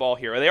to run the ball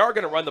here. They are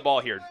going to run the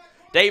ball here.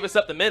 Davis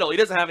up the middle. He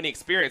doesn't have any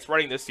experience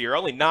running this year.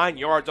 Only 9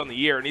 yards on the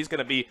year, and he's going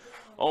to be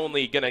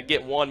only going to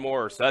get 1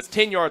 more. So that's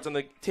 10 yards on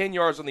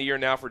the year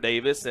now for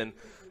Davis, and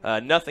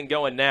nothing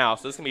going now.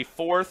 So this is going to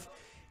be 4th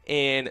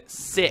and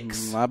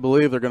 6. I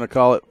believe they're going to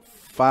call it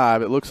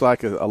 5. It looks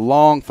like a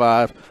long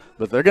 5,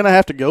 but they're going to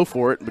have to go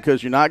for it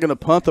because you're not going to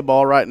punt the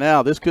ball right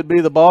now. This could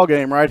be the ball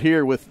game right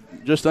here with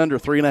just under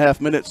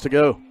 3.5 minutes to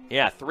go.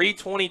 Yeah,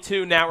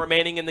 3:22 now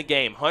remaining in the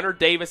game. Hunter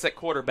Davis at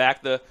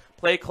quarterback. The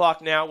play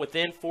clock now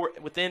within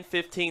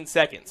 15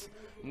 seconds.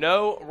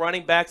 No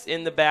running backs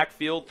in the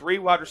backfield. 3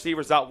 wide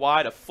receivers out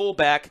wide. A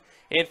fullback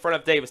in front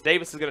of Davis.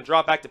 Davis is going to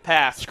drop back to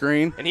pass.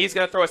 Screen. And he's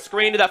going to throw a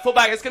screen to that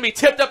fullback. It's going to be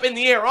tipped up in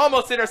the air.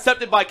 Almost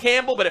intercepted by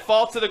Campbell, but it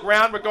falls to the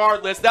ground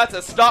regardless. That's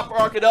a stop for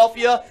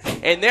Arkadelphia,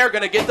 and they're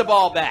going to get the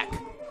ball back.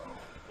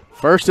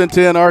 1st and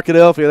 10,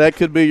 Arkadelphia. That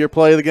could be your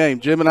play of the game.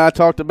 Jim and I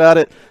talked about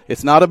it.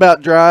 It's not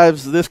about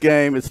drives this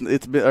game. It's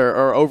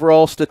or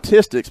overall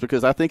statistics,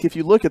 because I think if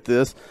you look at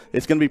this,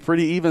 it's going to be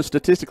pretty even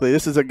statistically.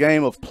 This is a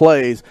game of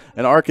plays,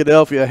 and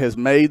Arkadelphia has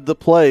made the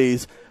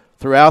plays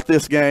throughout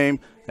this game.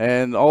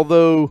 And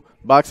although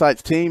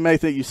Bauxite's team may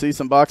think, you see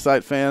some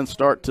Bauxite fans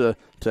start to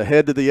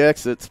head to the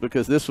exits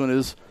because this one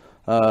is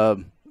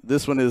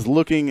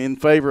looking in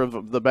favor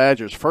of the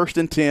Badgers. 1st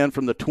and 10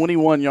 from the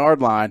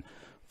 21-yard line.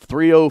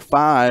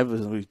 3:05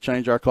 as we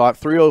change our clock.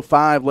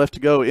 3:05 left to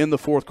go in the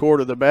fourth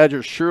quarter. The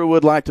Badgers sure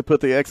would like to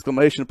put the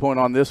exclamation point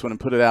on this one and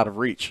put it out of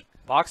reach.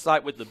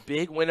 Bauxite with the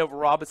big win over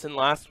Robinson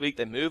last week.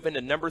 They move into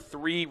number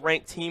 3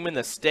 ranked team in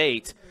the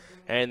state,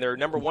 and they're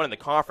number 1 in the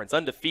conference,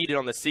 undefeated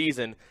on the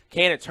season.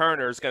 Cannon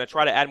Turner is going to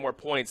try to add more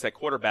points at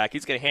quarterback.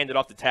 He's going to hand it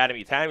off to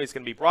Tadamy. Tadamy's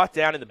going to be brought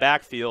down in the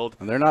backfield.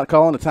 And they're not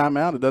calling a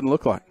timeout, it doesn't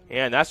look like.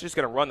 And that's just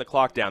going to run the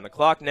clock down. The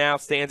clock now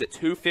stands at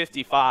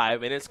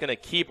 2:55, and it's going to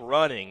keep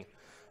running.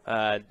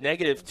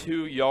 Negative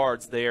 2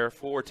 yards there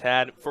for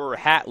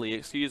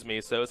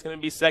Hatley, So it's going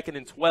to be 2nd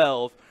and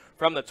 12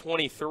 from the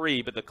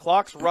 23, but the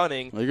clock's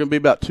running. They're going to be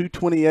about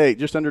 2:28,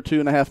 just under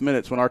 2.5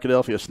 minutes when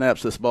Arkadelphia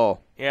snaps this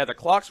ball. Yeah, the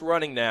clock's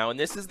running now, and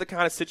this is the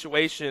kind of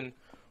situation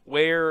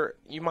where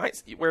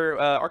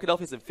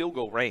Arkadelphia's in field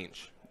goal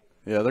range.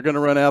 Yeah, they're going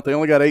to run out. They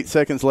only got 8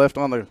 seconds left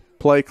on the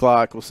play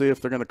clock. We'll see if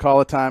they're going to call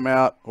a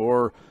timeout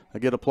or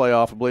get a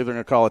playoff. I believe they're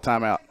going to call a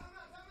timeout.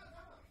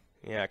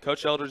 Yeah,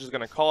 Coach Eldridge is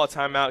going to call a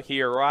timeout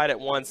here right at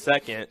 1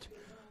 second.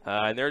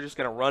 And they're just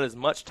going to run as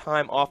much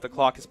time off the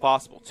clock as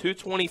possible.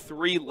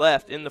 2:23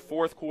 left in the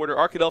fourth quarter.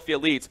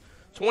 Arkadelphia leads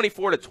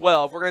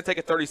 24-12. We're going to take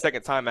a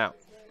 30-second timeout.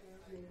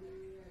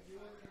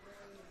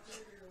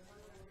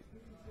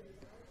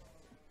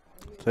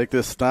 Take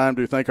this time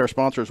to thank our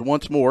sponsors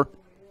once more.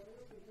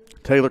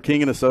 Taylor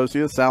King &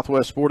 Associates,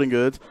 Southwest Sporting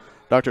Goods,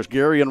 Doctors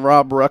Gary and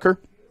Rob Rucker,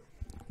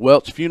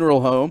 Welch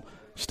Funeral Home,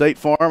 State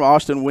Farm,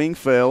 Austin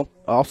Wingfield,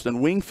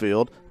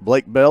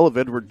 Blake Bell of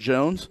Edward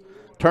Jones,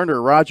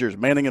 Turner Rogers,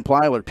 Manning and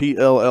Plyler,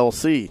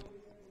 PLLC,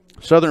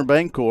 Southern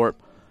Bancorp,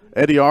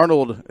 Eddie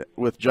Arnold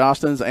with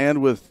Jostens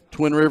and with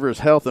Twin Rivers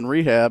Health and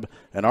Rehab,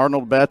 and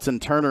Arnold Batson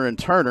Turner &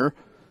 Turner.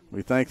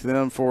 We thank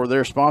them for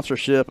their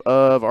sponsorship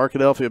of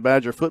Arkadelphia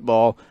Badger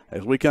football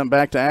as we come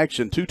back to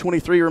action.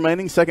 2:23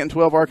 remaining, 2nd and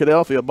 12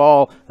 Arkadelphia,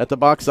 ball at the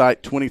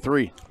Bauxite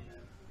 23.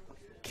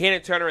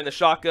 Cannon Turner in the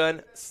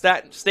shotgun,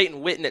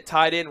 Staten Witten at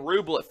tight end,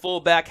 Rubel at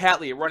fullback,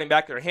 Hatley at running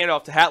back. Their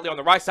handoff to Hatley on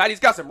the right side.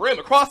 He's got some room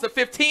across the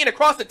 15,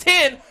 across the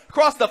 10,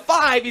 across the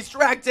 5. He's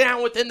dragged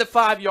down within the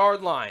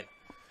 5-yard line.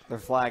 They're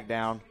flagged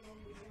down.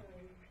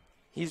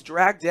 He's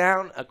dragged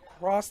down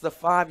across the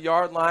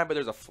 5-yard line, but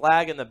there's a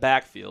flag in the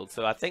backfield.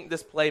 So I think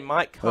this play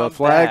might come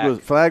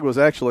back. Flag was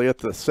actually at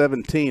the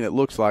 17, it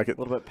looks like it.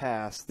 A little bit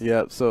past.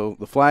 Yeah, so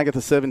the flag at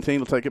the 17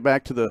 will take it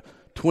back to the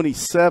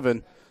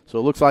 27. So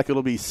it looks like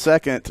it'll be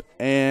 2nd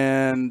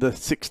and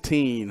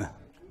 16.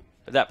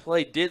 That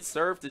play did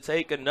serve to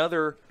take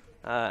another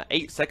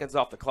 8 seconds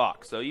off the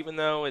clock. So even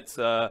though it's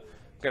going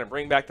to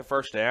bring back the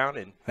first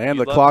down. And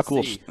the clock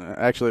will –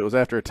 actually, it was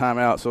after a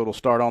timeout, so it'll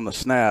start on the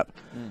snap.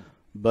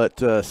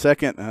 But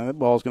second, that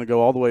ball's going to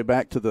go all the way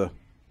back to the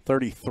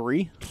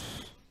 33.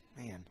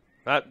 Man.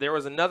 There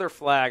was another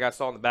flag I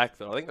saw in the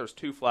backfield. I think there's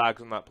 2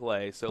 flags on that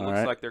play, so it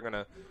looks like they're going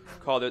to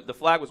call it. The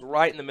flag was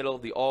right in the middle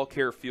of the All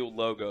Care Field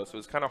logo, so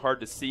it's kind of hard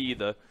to see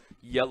the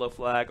yellow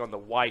flag on the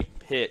white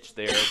pitch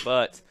there.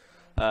 But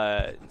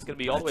it's going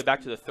to be all the way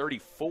back to the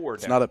 34 now.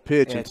 It's not a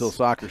pitch until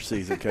soccer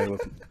season,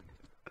 Caleb.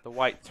 The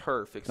white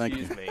turf,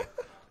 excuse me.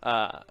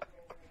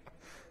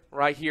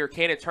 Right here,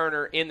 Cannon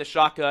Turner in the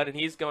shotgun, and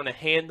he's going to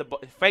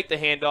fake the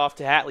handoff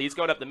to Hatley. He's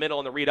going up the middle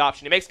on the read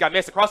option. He makes a guy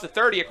miss across the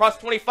 30, across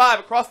the 25,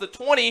 across the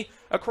 20,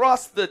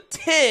 across the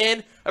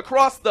 10,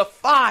 across the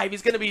 5.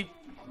 He's going to be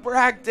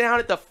dragged down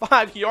at the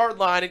 5-yard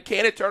line, and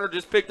Cannon Turner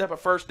just picked up a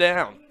first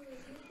down.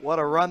 What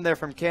a run there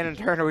from Cannon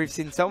Turner we've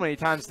seen so many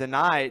times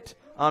tonight.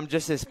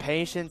 Just his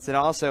patience and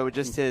also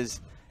just his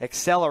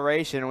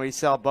acceleration. We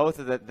saw both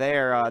of it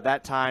there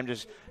that time,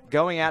 just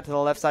going out to the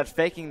left side,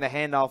 faking the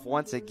handoff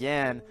once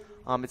again.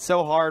 It's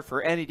so hard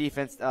for any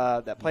defense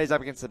that plays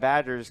up against the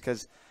Badgers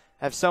because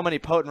have so many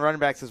potent running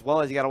backs as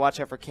well as you got to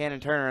watch out for Cannon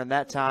Turner. And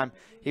that time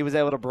he was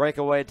able to break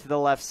away to the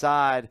left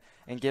side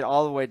and get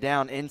all the way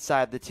down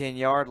inside the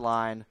 10-yard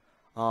line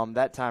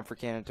that time for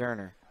Cannon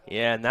Turner.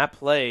 Yeah, and that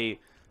play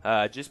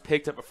just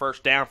picked up a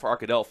first down for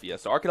Arkadelphia.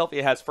 So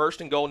Arkadelphia has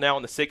 1st and goal now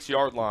on the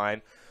 6-yard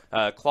line.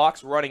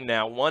 Clock's running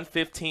now,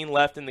 1:15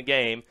 left in the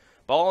game.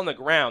 Ball on the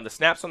ground. The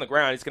snap's on the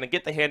ground. He's going to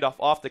get the handoff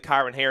off to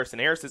Kyron Harrison.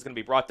 Harrison's going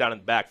to be brought down in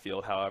the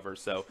backfield, however.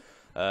 So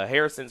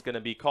Harrison's going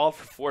to be called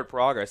for forward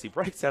progress. He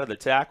breaks out of the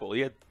tackle.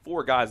 He had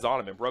 4 guys on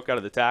him and broke out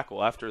of the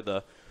tackle after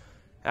the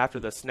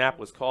snap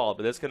was called.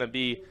 But it's going to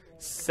be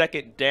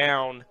 2nd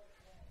down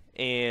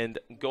and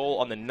goal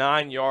on the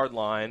 9-yard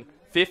line.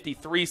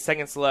 53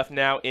 seconds left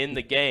now in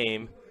the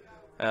game.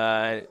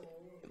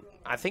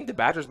 I think the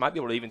Badgers might be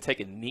able to even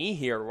take a knee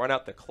here and run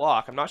out the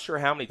clock. I'm not sure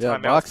how many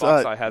timeouts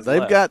Bauxite has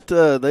left.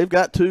 They've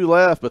got 2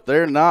 left, but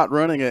they're not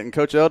running it. And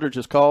Coach Eldridge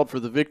has called for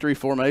the victory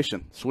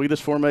formation,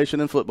 sweetest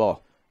formation in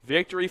football.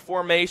 Victory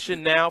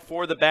formation now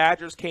for the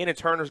Badgers. Cannon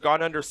Turner's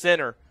gone under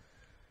center.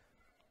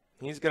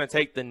 He's going to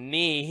take the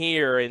knee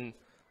here and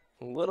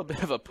a little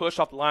bit of a push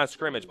off the line of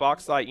scrimmage.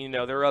 Bauxite,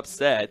 they're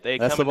upset.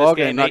 That's the ball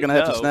game. Not going to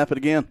have to snap it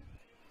again.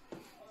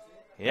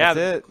 Yeah,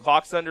 the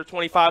clock's under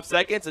 25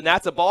 seconds, and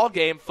that's a ball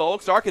game,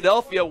 folks.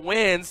 Arkadelphia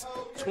wins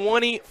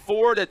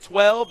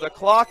 24-12. The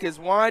clock is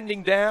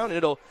winding down.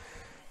 It'll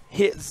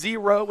hit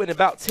 0 in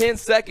about 10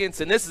 seconds,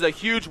 and this is a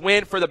huge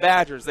win for the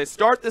Badgers. They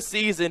start the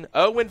season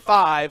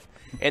 0-5,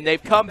 and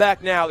they've come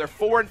back now. They're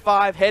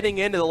 4-5 heading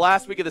into the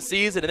last week of the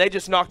season, and they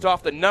just knocked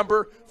off the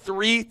number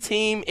 3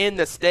 team in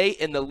the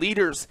state and the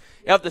leaders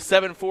of the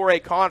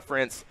 7-4A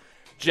conference.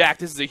 Jack,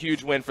 this is a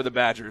huge win for the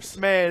Badgers.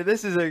 Man,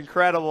 this is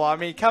incredible. I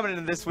mean, coming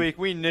into this week,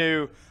 we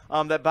knew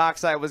that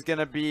Bauxite was going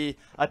to be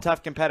a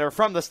tough competitor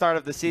from the start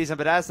of the season,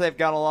 but as they've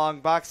gone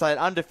along, Bauxite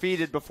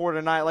undefeated before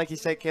tonight, like you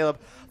said, Caleb,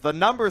 the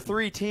number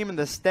 3 team in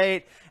the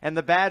state, and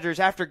the Badgers,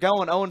 after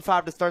going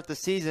 0-5 to start the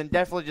season,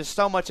 definitely just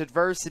so much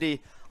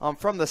adversity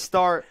from the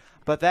start,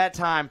 but that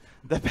time,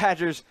 the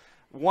Badgers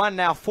won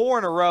now 4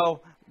 in a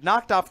row,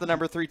 knocked off the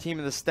number 3 team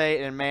in the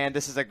state, and man,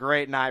 this is a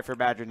great night for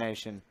Badger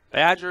Nation.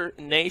 Badger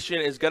Nation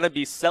is going to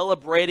be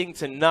celebrating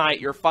tonight.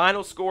 Your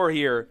final score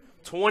here,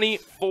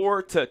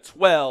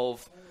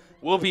 24-12.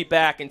 We'll be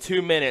back in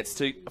 2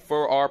 minutes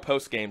for our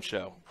post-game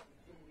show.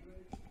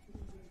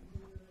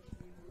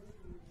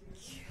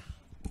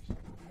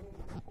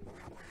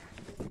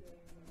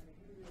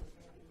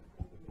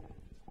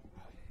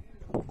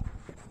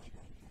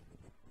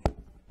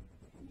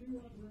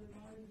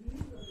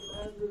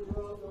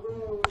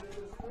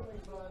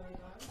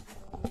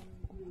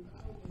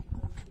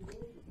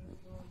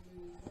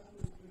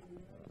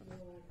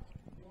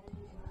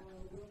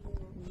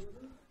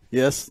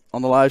 Yes,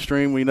 on the live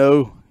stream, we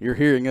know you're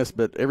hearing us,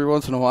 but every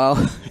once in a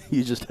while,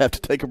 you just have to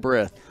take a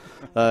breath.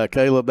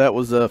 Caleb, that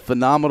was a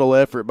phenomenal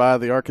effort by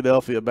the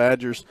Arkadelphia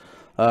Badgers.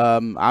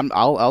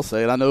 I'll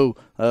say it. I know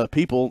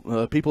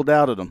people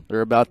doubted them. There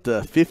are about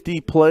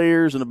 50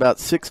 players and about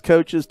 6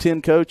 coaches,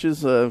 10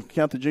 coaches,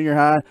 count the junior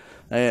high,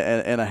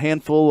 and a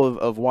handful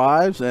of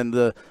wives. And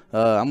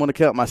I'm going to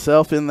count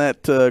myself in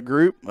that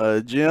group,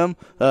 Jim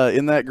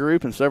in that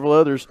group, and several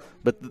others.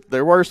 But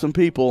there were some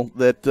people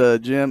that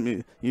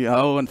Jim,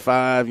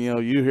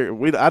 0-5. You hear.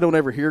 I don't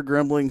ever hear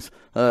grumblings,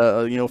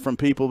 from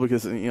people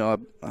because I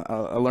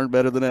learned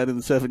better than that in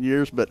the 7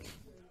 years, but.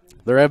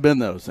 There have been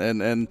those,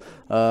 and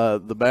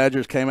the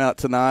Badgers came out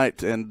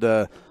tonight and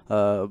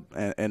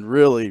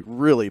really,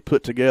 really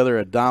put together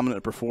a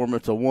dominant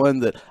performance, a one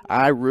that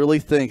I really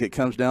think it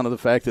comes down to the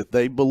fact that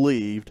they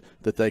believed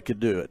that they could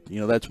do it.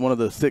 That's one of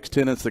the 6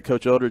 tenets that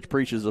Coach Eldridge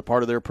preaches as a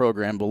part of their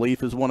program.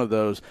 Belief is one of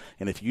those,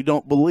 and if you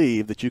don't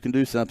believe that you can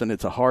do something,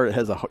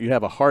 you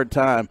have a hard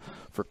time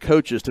for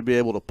coaches to be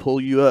able to pull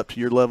you up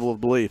to your level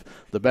of belief.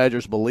 The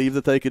Badgers believed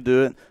that they could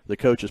do it. The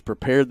coaches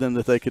prepared them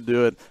that they could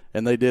do it,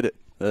 and they did it.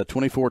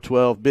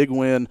 24-12, big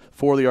win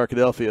for the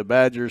Arkadelphia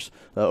Badgers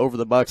over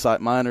the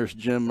Bauxite Miners.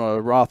 Jim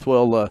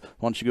Rothwell, why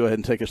don't you go ahead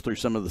and take us through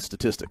some of the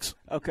statistics?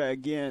 Okay,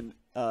 again,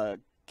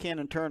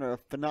 Cannon Turner,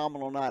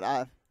 phenomenal night.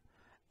 I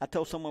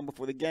told someone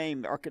before the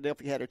game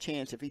Arkadelphia had a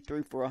chance if he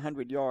threw for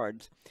 100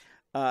 yards.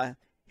 Cannon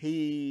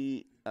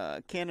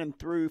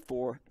threw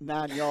for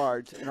 9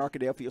 yards, and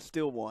Arkadelphia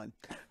still won.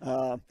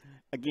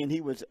 Again,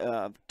 he was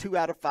 2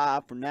 out of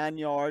 5 for 9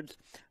 yards.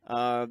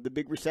 The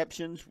big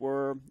receptions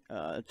were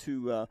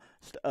to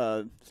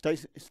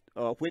Stacey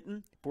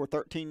Whitten for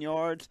 13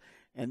 yards.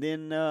 And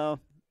then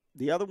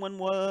the other one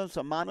was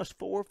a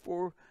 -4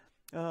 for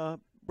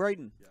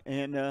Braden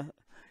and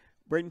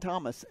Braden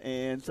Thomas.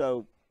 And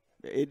so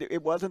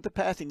it wasn't the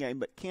passing game,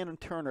 but Cannon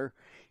Turner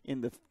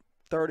in the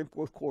third and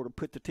fourth quarter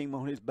put the team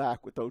on his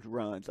back with those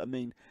runs. I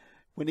mean,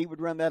 when he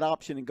would run that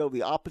option and go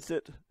the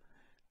opposite,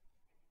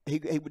 he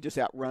would just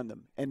outrun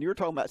them. And you're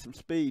talking about some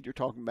speed. You're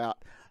talking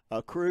about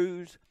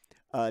Cruz,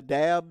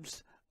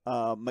 Dabbs,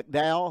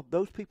 McDowell.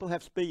 Those people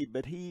have speed,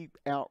 but he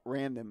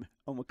outran them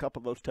on a couple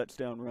of those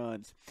touchdown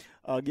runs.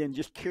 Again,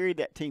 just carried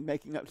that team,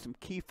 making up some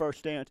key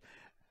first downs.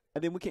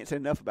 And then we can't say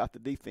enough about the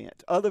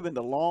defense. Other than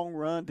the long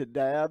run to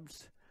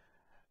Dabbs,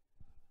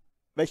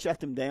 they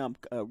shut them down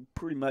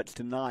pretty much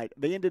tonight.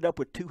 They ended up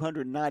with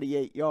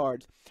 298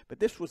 yards, but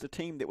this was a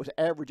team that was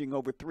averaging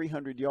over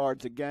 300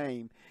 yards a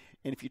game.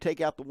 And if you take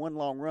out the one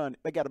long run,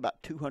 they got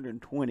about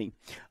 220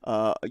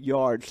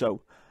 yards.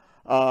 So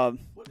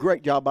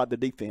great job by the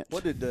defense.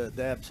 What did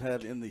Dabbs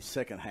have in the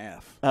second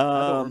half?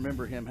 I don't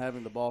remember him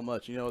having the ball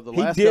much. The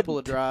last couple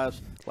of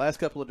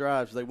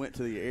drives, they went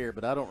to the air,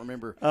 but I don't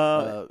remember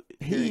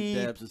hearing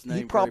Dabbs' name.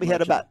 He probably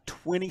had about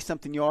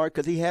 20-something yards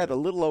because he had a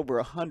little over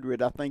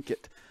 100,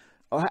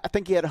 I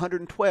think he had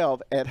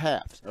 112 at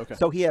half. Okay.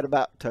 So he had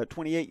about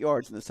 28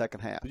 yards in the second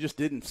half. We just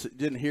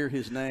didn't hear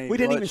his name. We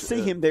didn't even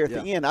see him there at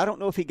the end. I don't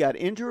know if he got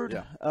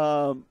injured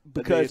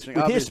because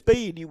with his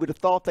speed, you would have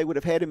thought they would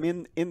have had him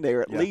in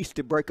there at least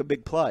to break a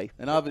big play.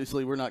 And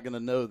obviously, we're not going to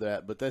know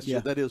that, but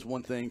that is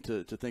one thing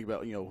to think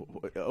about.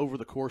 Over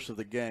the course of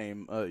the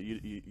game,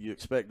 you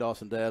expect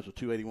Dawson Dabbs with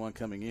 281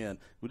 coming in.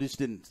 We just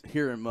didn't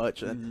hear him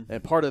much,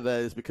 and part of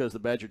that is because the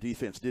Badger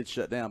defense did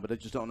shut down, but I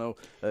just don't know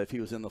if he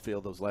was in the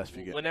field those last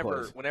few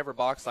games. Whenever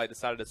Bauxite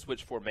decided to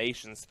switch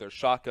formations to their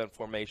shotgun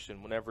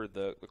formation, whenever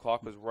the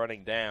clock was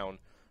running down,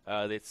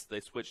 they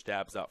switched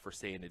Dabbs out for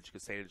Sandage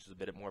because Sandage is a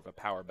bit more of a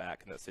power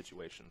back in that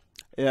situation.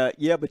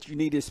 Yeah, but you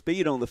need his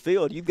speed on the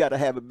field. You've got to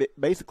have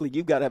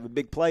you've got to have a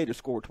big play to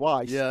score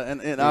twice. Yeah,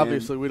 and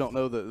obviously we don't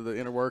know the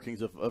inner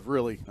workings of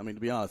really, I mean,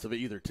 to be honest, of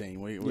either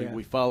team.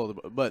 We follow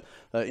but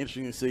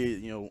interesting to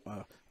see,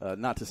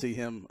 not to see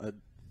him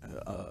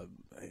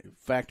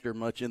factor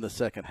much in the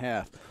second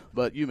half.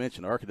 But you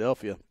mentioned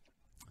Arkadelphia.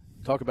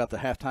 Talk about the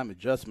halftime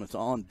adjustments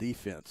on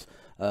defense.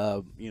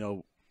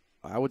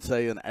 I would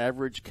say an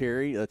average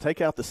carry,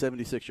 take out the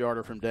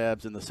 76-yarder from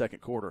Dabbs in the second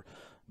quarter,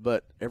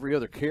 but every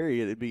other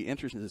carry, it'd be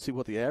interesting to see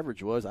what the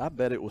average was. I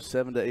bet it was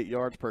 7 to 8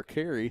 yards per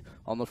carry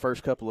on the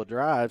first couple of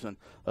drives, and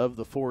of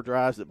the 4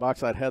 drives that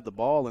Bauxite had the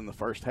ball in the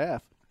first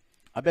half,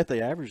 I bet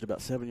they averaged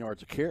about 7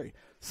 yards a carry.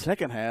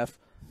 Second half,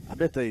 I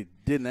bet they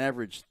didn't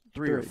average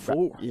 3 or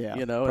 4,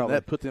 and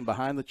that put them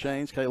behind the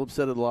chains. Caleb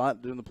said it a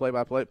lot, doing the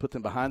play-by-play, put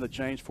them behind the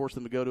chains, forced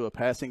them to go to a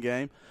passing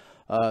game.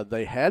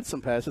 They had some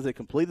passes. They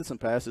completed some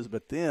passes,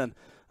 but then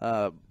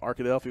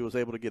Arkadelphia was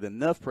able to get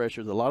enough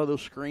pressure. A lot of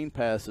those screen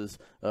passes,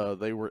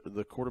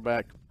 the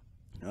quarterback,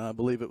 I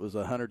believe it was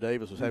Hunter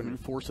Davis, was having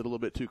to force it a little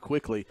bit too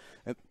quickly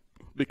and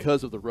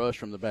because of the rush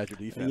from the Badger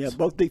defense. Yeah,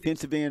 both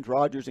defensive ends,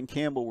 Rogers and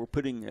Campbell, were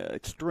putting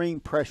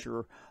extreme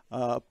pressure,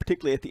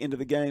 particularly at the end of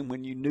the game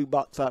when you knew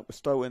Bauxite was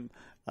throwing.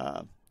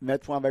 And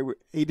that's why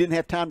he didn't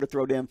have time to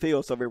throw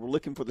downfield, so they were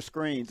looking for the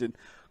screens. And,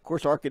 of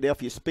course,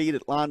 Arkadelphia's speed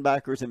at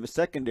linebackers in the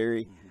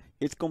secondary,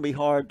 it's going to be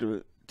hard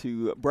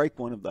to break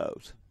one of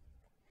those.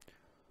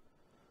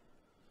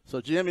 So,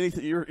 Jim,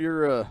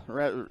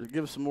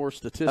 give us some more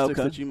statistics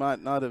that you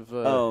might not have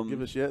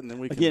give us yet, and then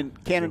we can. Again,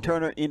 Cannon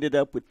Turner ended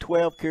up with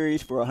 12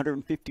 carries for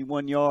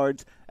 151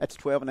 yards. That's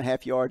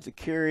 12.5 yards a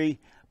carry.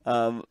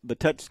 The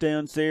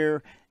touchdowns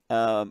there.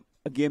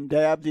 Again,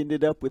 Dabbs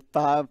ended up with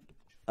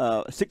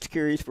 6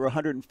 carries for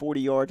 140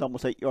 yards,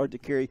 almost 8 yards a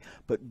carry,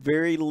 but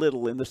very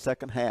little in the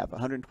second half,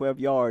 112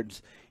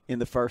 yards in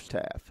the first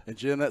half. And,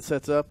 Jim, that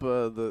sets up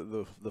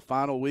the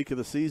final week of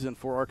the season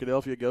for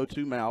Arkadelphia. Go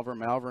to Malvern.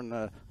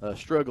 Malvern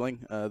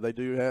struggling. They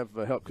do have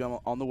help come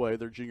on the way.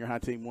 Their junior high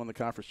team won the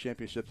conference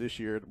championship this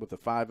year with a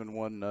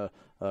 5-1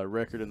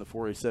 record in the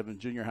 4A7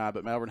 junior high,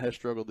 but Malvern has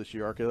struggled this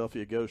year.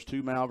 Arkadelphia goes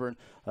to Malvern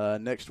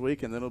next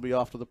week, and then it'll be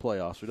off to the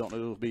playoffs. We don't know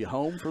if it'll be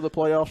home for the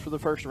playoffs for the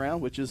first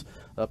round, which is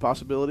a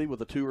possibility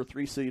with a 2 or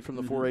 3 seed from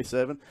the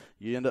 4A7.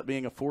 You end up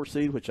being a 4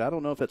 seed, which I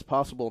don't know if it's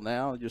possible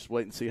now. Just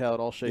wait and see how it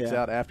all shakes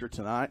out after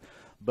tonight.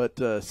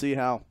 But see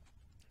how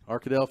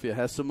Arkadelphia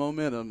has some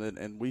momentum,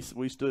 and we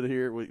stood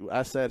here.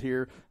 I sat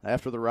here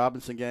after the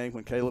Robinson game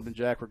when Caleb and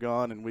Jack were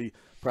gone, and we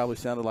probably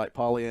sounded like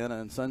Pollyanna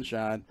and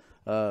Sunshine,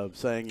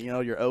 saying,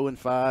 you're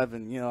 0-5,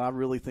 and I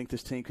really think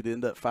this team could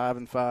end up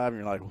 5-5. And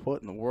you're like,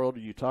 what in the world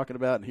are you talking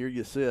about? And here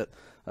you sit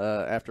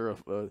after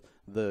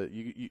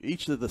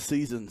each of the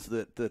seasons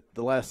that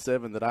the last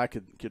 7 that I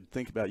could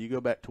think about. You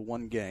go back to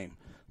one game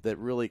that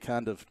really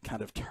kind of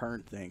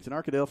turned things. And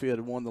Arkadelphia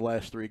had won the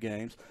last 3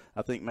 games.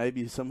 I think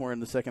maybe somewhere in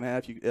the second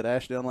half at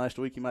Ashdown last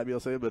week you might be able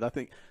to say it, but I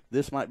think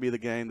this might be the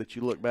game that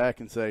you look back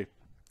and say,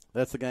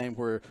 that's the game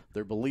where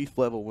their belief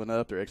level went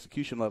up, their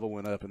execution level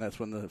went up, and that's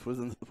when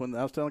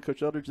I was telling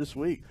Coach Eldridge this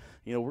week,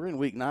 we're in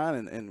week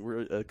 9 and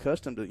we're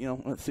accustomed to,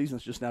 the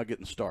season's just now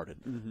getting started,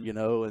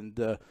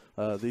 and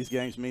these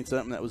games mean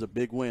something. That was a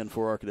big win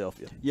for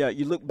Arkadelphia. Yeah,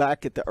 you look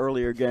back at the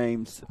earlier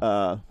games.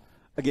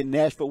 Again,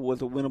 Nashville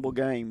was a winnable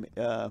game.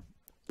 The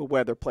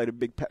weather played a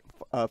big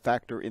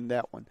factor in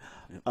that one.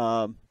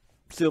 Yep.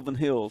 Sylvan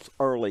Hills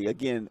early.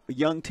 Again, a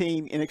young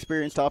team,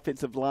 inexperienced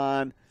offensive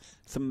line,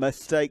 some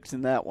mistakes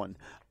in that one.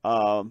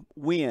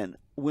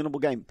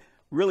 Winnable game.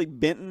 Really,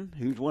 Benton,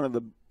 who's one of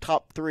the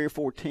top 3 or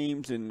 4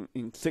 teams in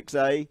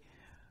 6A,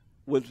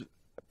 was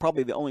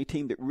probably the only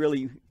team that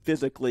really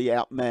physically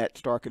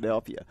outmatched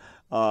Arkadelphia.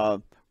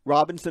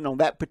 Robinson on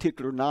that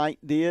particular night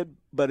did,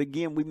 but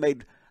again,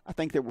 I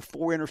think there were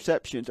 4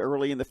 interceptions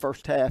early in the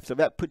first half, so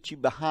that puts you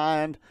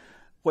behind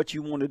what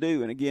you want to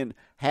do. And, again,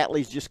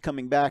 Hatley's just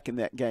coming back in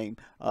that game.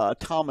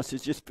 Thomas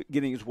is just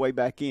getting his way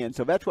back in.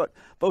 So that's what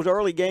those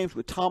early games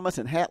with Thomas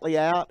and Hatley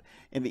out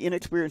and the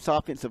inexperienced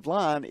offensive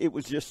line, it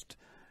was just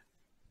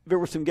there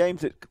were some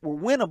games that were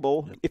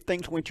winnable if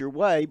things went your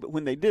way, but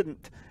when they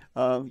didn't,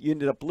 you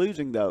ended up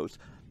losing those.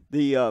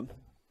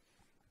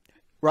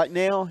 Right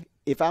now,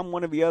 if I'm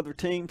one of the other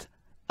teams,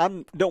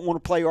 I don't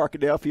want to play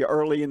Arkadelphia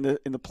early in the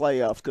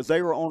playoffs because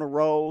they were on a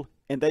roll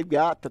and they've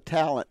got the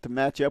talent to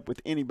match up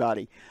with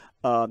anybody.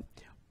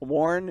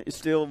 Warren is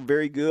still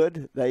very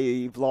good.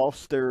 They've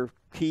lost their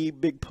key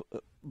big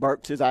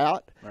Burks is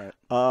out, right.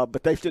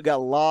 But they've still got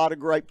a lot of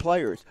great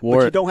players.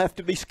 But you don't have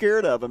to be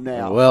scared of them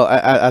now. Well,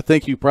 I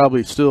think you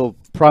probably still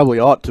probably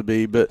ought to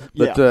be, but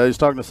Yeah. I was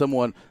talking to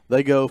someone.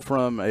 They go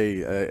from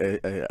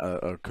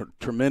a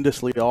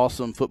tremendously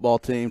awesome football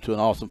team to an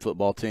awesome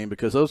football team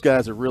because those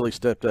guys have really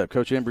stepped up.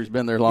 Coach Embry's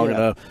been there long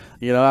enough.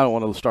 I don't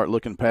want to start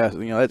looking past.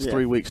 That's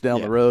 3 weeks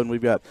down the road, and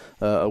we've got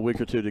a week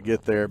or two to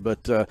get there.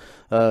 But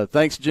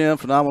thanks, Jim.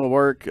 Phenomenal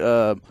work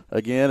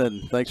again,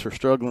 and thanks for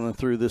struggling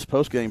through this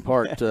post-game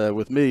part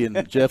with me.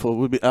 And Jeff,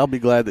 I'll be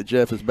glad that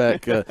Jeff is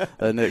back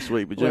next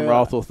week. But Jim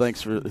Rothwell,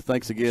 thanks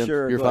again.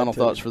 Sure, your final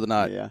thoughts for the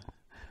night. Yeah.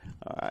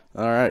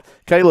 All right,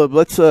 Caleb.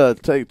 Let's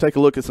take a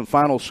look at some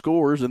final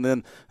scores, and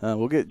then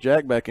we'll get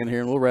Jack back in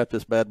here, and we'll wrap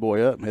this bad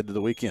boy up and head to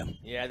the weekend.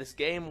 Yeah, this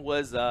game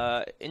was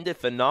ended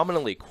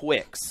phenomenally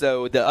quick.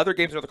 So the other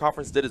games in the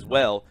conference did as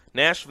well.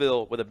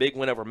 Nashville with a big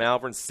win over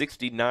Malvern,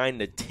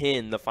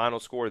 69-10. The final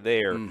score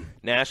there.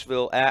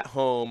 Nashville at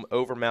home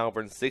over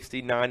Malvern,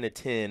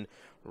 69-10.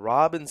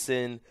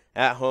 Robinson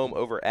at home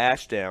over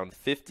Ashdown,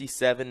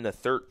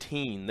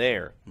 57-13.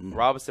 There,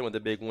 Robinson with a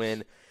big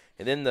win.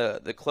 And then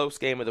the close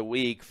game of the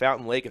week,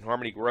 Fountain Lake and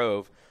Harmony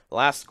Grove. The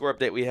last score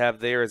update we have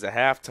there is at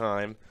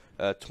halftime,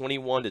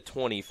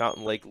 21-20.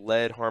 Fountain Lake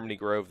led Harmony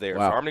Grove there.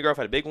 Wow. So Harmony Grove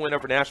had a big win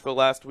over Nashville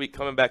last week,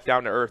 coming back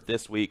down to earth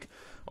this week.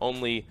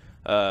 Only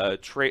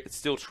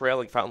still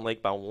trailing Fountain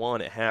Lake by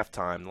 1 at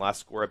halftime. The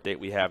last score update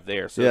we have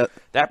there. So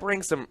that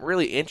brings some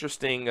really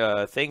interesting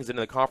things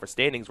into the conference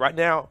standings. Right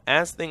now,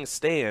 as things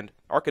stand,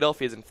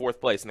 Arkadelphia is in 4th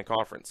place in the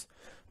conference.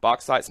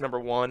 Bauxite's number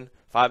 1,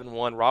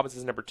 5-1.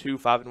 Robinson's number 2,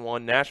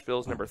 5-1.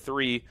 Nashville's number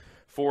 3,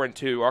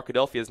 4-2.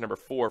 Arkadelphia is number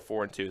 4,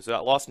 4-2. So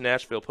that loss to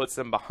Nashville puts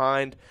them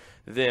behind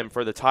them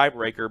for the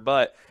tiebreaker.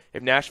 But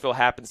if Nashville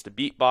happens to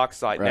beat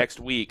Bauxite next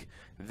week,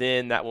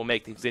 then that will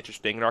make things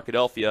interesting. And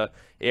Arkadelphia,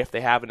 if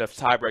they have enough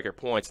tiebreaker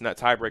points, and that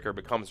tiebreaker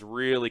becomes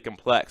really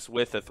complex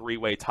with a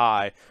 3-way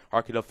tie,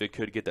 Arkadelphia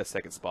could get that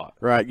second spot.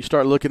 Right. You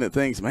start looking at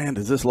things, man,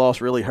 does this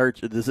loss really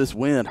hurt you? Does this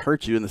win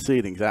hurt you in the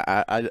seedings?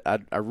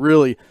 I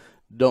really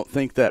don't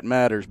think that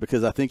matters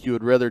because I think you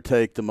would rather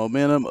take the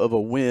momentum of a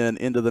win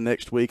into the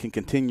next week and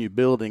continue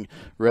building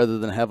rather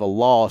than have a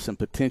loss and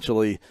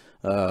potentially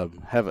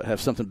have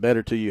something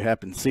better to you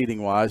happen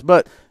seeding wise.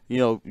 But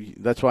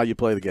that's why you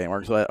play the game.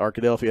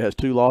 Arkadelphia has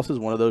 2 losses,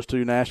 one of those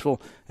 2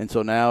 Nashville, and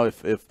so now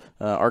if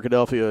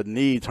Arkadelphia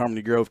needs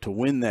Harmony Grove to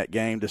win that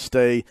game to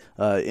stay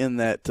in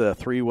that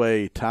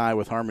 3-way tie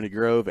with Harmony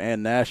Grove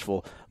and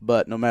Nashville.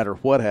 But no matter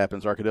what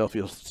happens,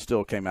 Arkadelphia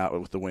still came out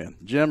with the win.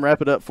 Jim,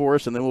 wrap it up for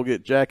us, and then we'll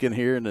get Jack in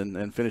here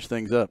and finish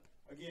things up.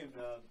 Again,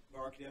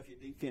 Arkadelphia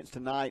defense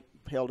tonight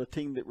held a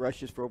team that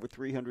rushes for over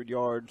 300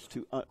 yards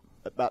to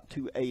about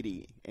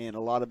 280, and a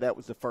lot of that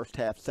was the first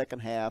half. Second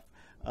half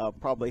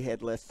probably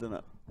had less than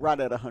right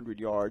at 100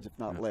 yards, if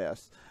not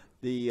less.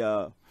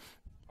 The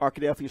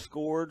Arkadelphia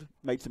scored,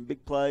 made some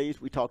big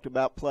plays. We talked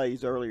about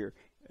plays earlier,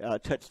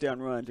 touchdown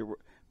runs. There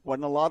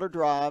wasn't a lot of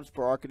drives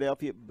for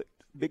Arkadelphia, but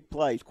big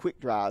plays, quick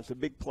drives. A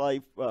big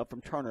play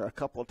from Turner a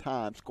couple of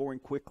times, scoring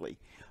quickly.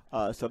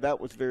 So that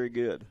was very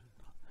good.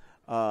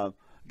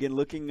 Again,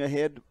 looking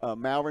ahead,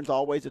 Malvern's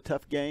always a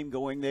tough game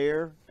going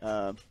there,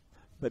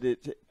 but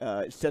it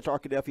sets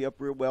Arkadelphia up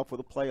real well for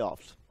the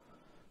playoffs.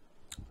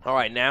 All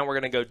right, now we're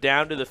going to go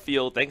down to the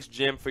field. Thanks,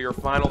 Jim, for your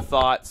final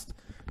thoughts.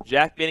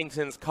 Jack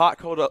Bennington's caught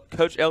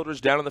Coach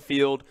Eldridge down on the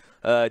field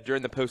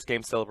during the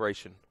post-game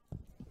celebration.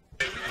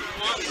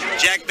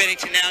 Jack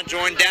Bennington now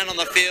joined down on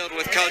the field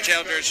with Coach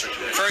Eldridge.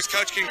 First,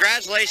 Coach,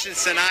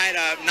 congratulations tonight.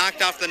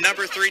 Knocked off the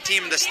number 3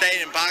 team in the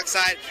state in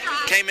Bauxite.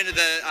 Came into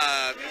the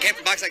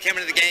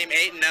game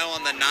 8-0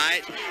 on the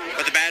night,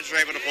 but the Badgers were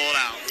able to pull it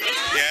out.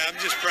 Yeah, I'm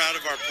just proud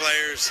of our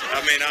players.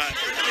 I mean,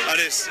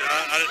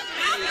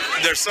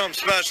 there's something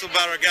special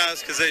about our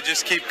guys because they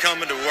just keep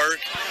coming to work,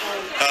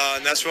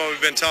 and that's what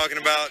we've been talking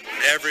about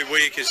every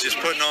week is just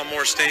putting on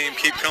more steam,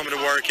 keep coming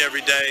to work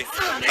every day,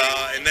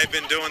 and they've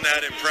been doing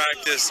that in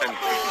practice, and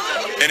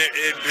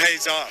it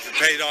pays off. It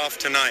paid off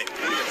tonight.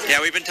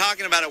 Yeah, we've been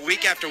talking about it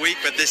week after week,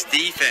 but this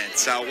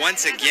defense,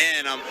 once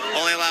again,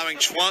 only allowing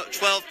 12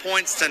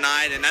 points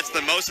tonight, and that's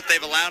the most that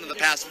they've allowed in the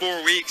past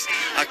 4 weeks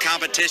of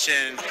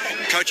competition.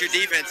 Coach, your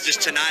defense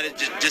just tonight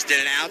just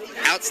did an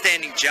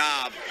outstanding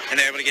job, and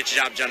they're able to get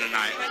your job done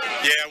tonight.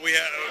 Yeah,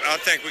 I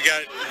think we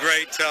got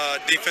great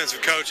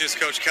defensive coaches,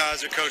 Coach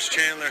Kaiser, Coach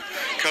Chandler,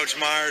 Coach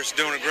Myers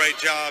doing a great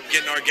job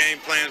getting our game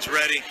plans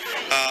ready,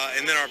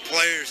 and then our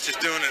players just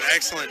doing an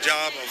excellent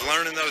job of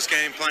learning those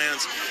game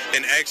plans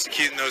and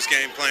executing those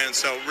game plans.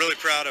 So really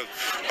proud of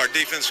our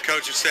defensive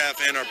coaching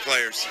staff and our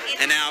players.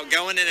 And now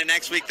going into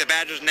next week, the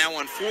Badgers now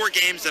won 4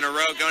 games in a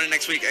row going into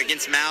next week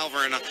against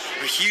Malvern. A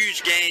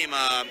huge game,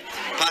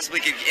 possibly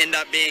could end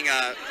up being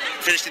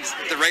finishing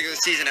the regular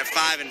season at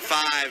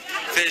 5-5,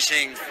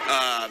 finishing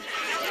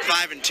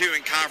 5-2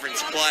 in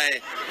conference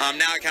play.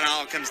 Now it kind of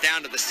all comes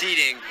down to the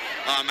seeding.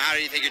 How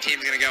do you think your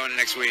team's going to go into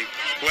next week?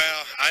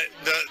 Well,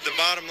 the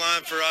bottom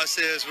line for us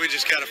is we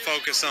just got to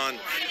focus on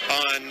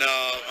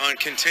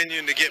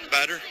continuing to get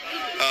better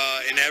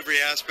in every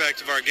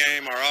aspect of our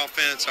game, our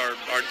offense,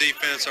 our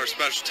defense, our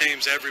special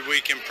teams every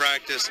week in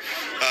practice,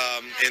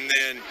 and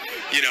then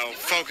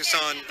focus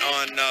on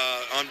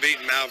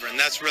beating Malvern.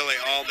 That's really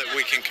all that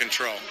we can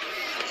control.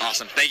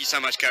 Awesome. Thank you so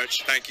much,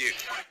 Coach. Thank you.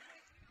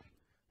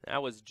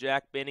 That was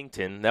Jack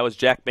Bennington.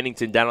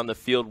 Down on the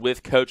field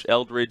with Coach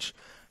Eldridge.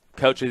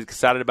 Coach is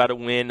excited about a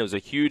win. It was a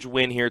huge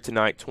win here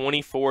tonight,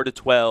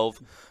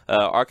 24-12.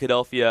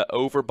 Arkadelphia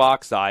over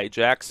Bauxite.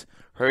 Jack's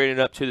hurrying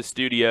up to the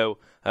studio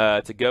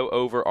to go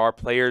over our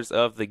players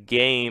of the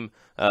game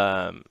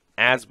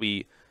as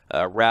we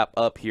wrap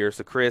up here.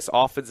 So, Chris,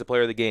 offensive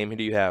player of the game, who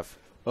do you have?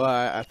 Well,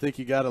 I think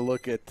you got to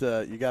look at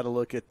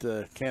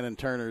Cannon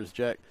Turner's.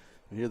 Jack,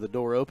 you hear the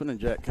door open and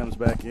Jack comes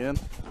back in,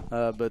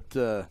 but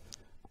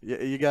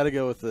you got to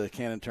go with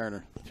Cannon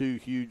Turner. Two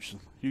huge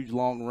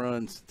long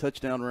runs,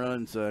 touchdown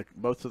runs,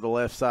 both to the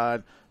left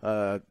side.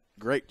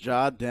 Great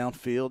job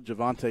downfield.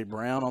 Javante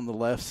Brown on the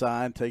left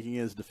side, taking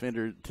his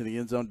defender to the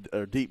end zone,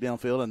 or deep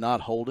downfield, and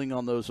not holding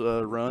on those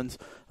runs.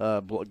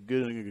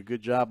 Doing a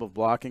good job of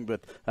blocking.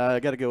 But I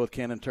got to go with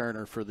Cannon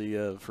Turner for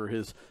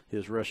his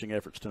rushing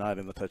efforts tonight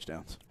in the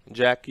touchdowns.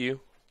 Jack,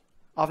 you?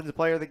 Offensive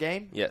player of the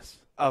game? Yes.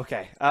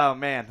 Okay. Oh,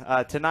 man.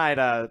 Tonight,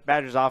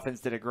 Badgers offense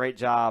did a great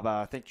job,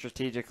 I think,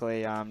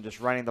 strategically, just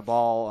running the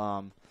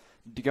ball,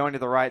 going to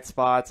the right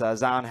spots.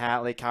 Zion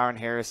Hatley, Kyron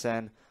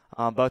Harrison,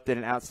 both did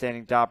an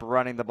outstanding job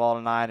running the ball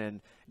tonight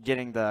and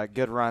getting the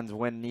good runs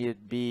when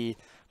needed be.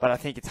 But I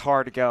think it's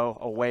hard to go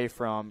away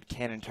from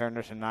Cannon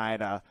Turner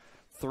tonight.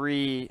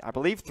 Three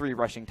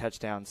rushing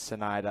touchdowns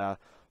tonight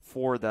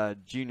for the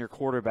junior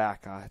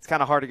quarterback. It's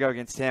kind of hard to go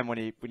against him when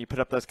you put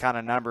up those kind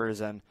of numbers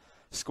and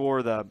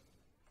score the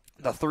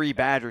 3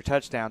 Badger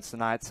touchdowns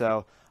tonight.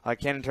 So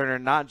Cannon Turner,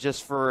 not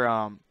just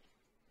for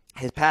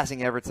his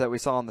passing efforts that we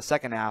saw in the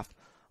second half,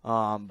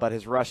 but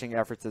his rushing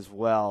efforts as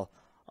well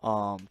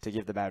to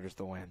give the Badgers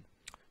the win.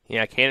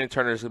 Yeah, Cannon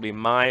Turner is going to be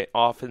my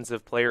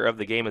offensive player of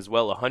the game as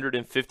well.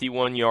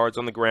 151 yards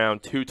on the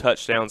ground, 2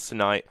 touchdowns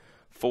tonight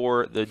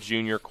for the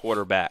junior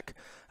quarterback.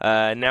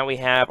 Now we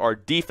have our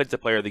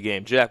defensive player of the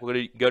game. Jack, we're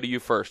going to go to you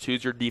first.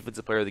 Who's your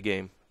defensive player of the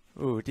game?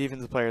 Ooh,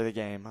 defensive player of the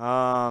game.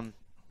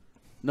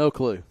 No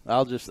clue.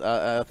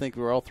 I think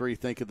we're all three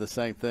thinking the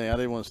same thing. I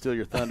didn't want to steal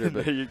your thunder,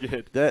 but you're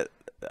good. That's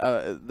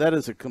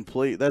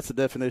the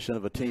definition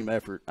of a team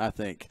effort, I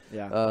think.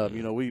 Yeah.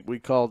 We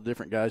called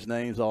different guys'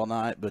 names all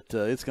night, but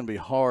it's going to be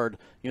hard.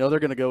 They're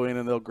going to go in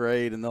and they'll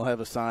grade and they'll have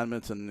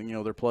assignments and,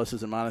 their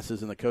pluses and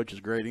minuses in the coach's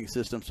grading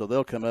system, so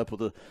they'll come up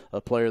with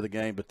a player of the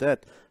game. But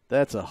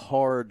that's a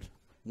hard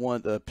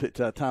time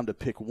to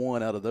pick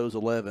one out of those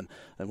 11,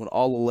 and when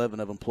all 11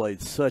 of them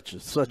played such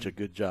a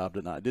good job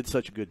tonight,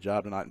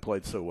 and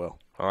played so well.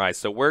 All right,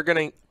 so we're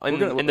going to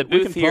in the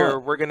booth here,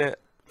 we're going to.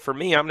 For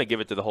me, I'm going to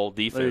give it to the whole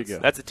defense. There you go.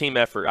 That's a team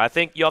effort. I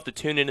think you'll have to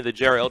tune into the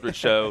Jerry Eldridge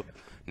show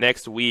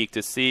next week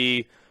to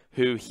see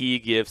who he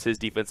gives his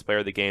defensive player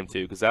of the game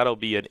to, because that'll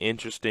be an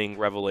interesting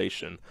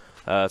revelation.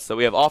 So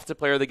we have offensive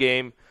player of the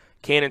game,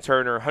 Cannon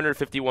Turner,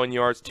 151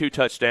 yards, 2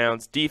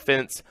 touchdowns.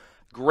 Defense,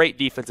 great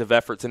defensive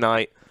effort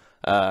tonight.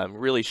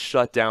 Really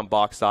shut down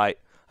Bauxite,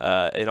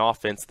 an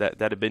offense that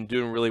had been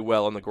doing really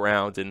well on the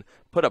ground and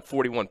put up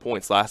 41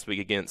 points last week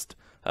against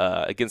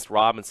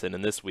Robinson,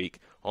 and this week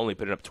only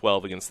putting up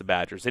 12 against the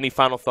Badgers. Any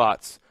final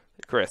thoughts,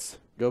 Chris?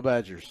 Go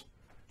Badgers.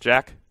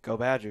 Jack? Go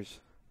Badgers.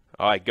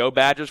 All right, go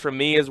Badgers from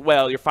me as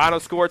well. Your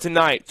final score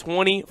tonight,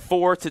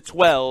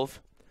 24-12.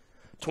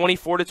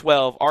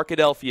 24-12,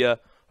 Arkadelphia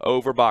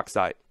over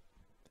Bauxite.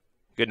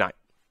 Good night.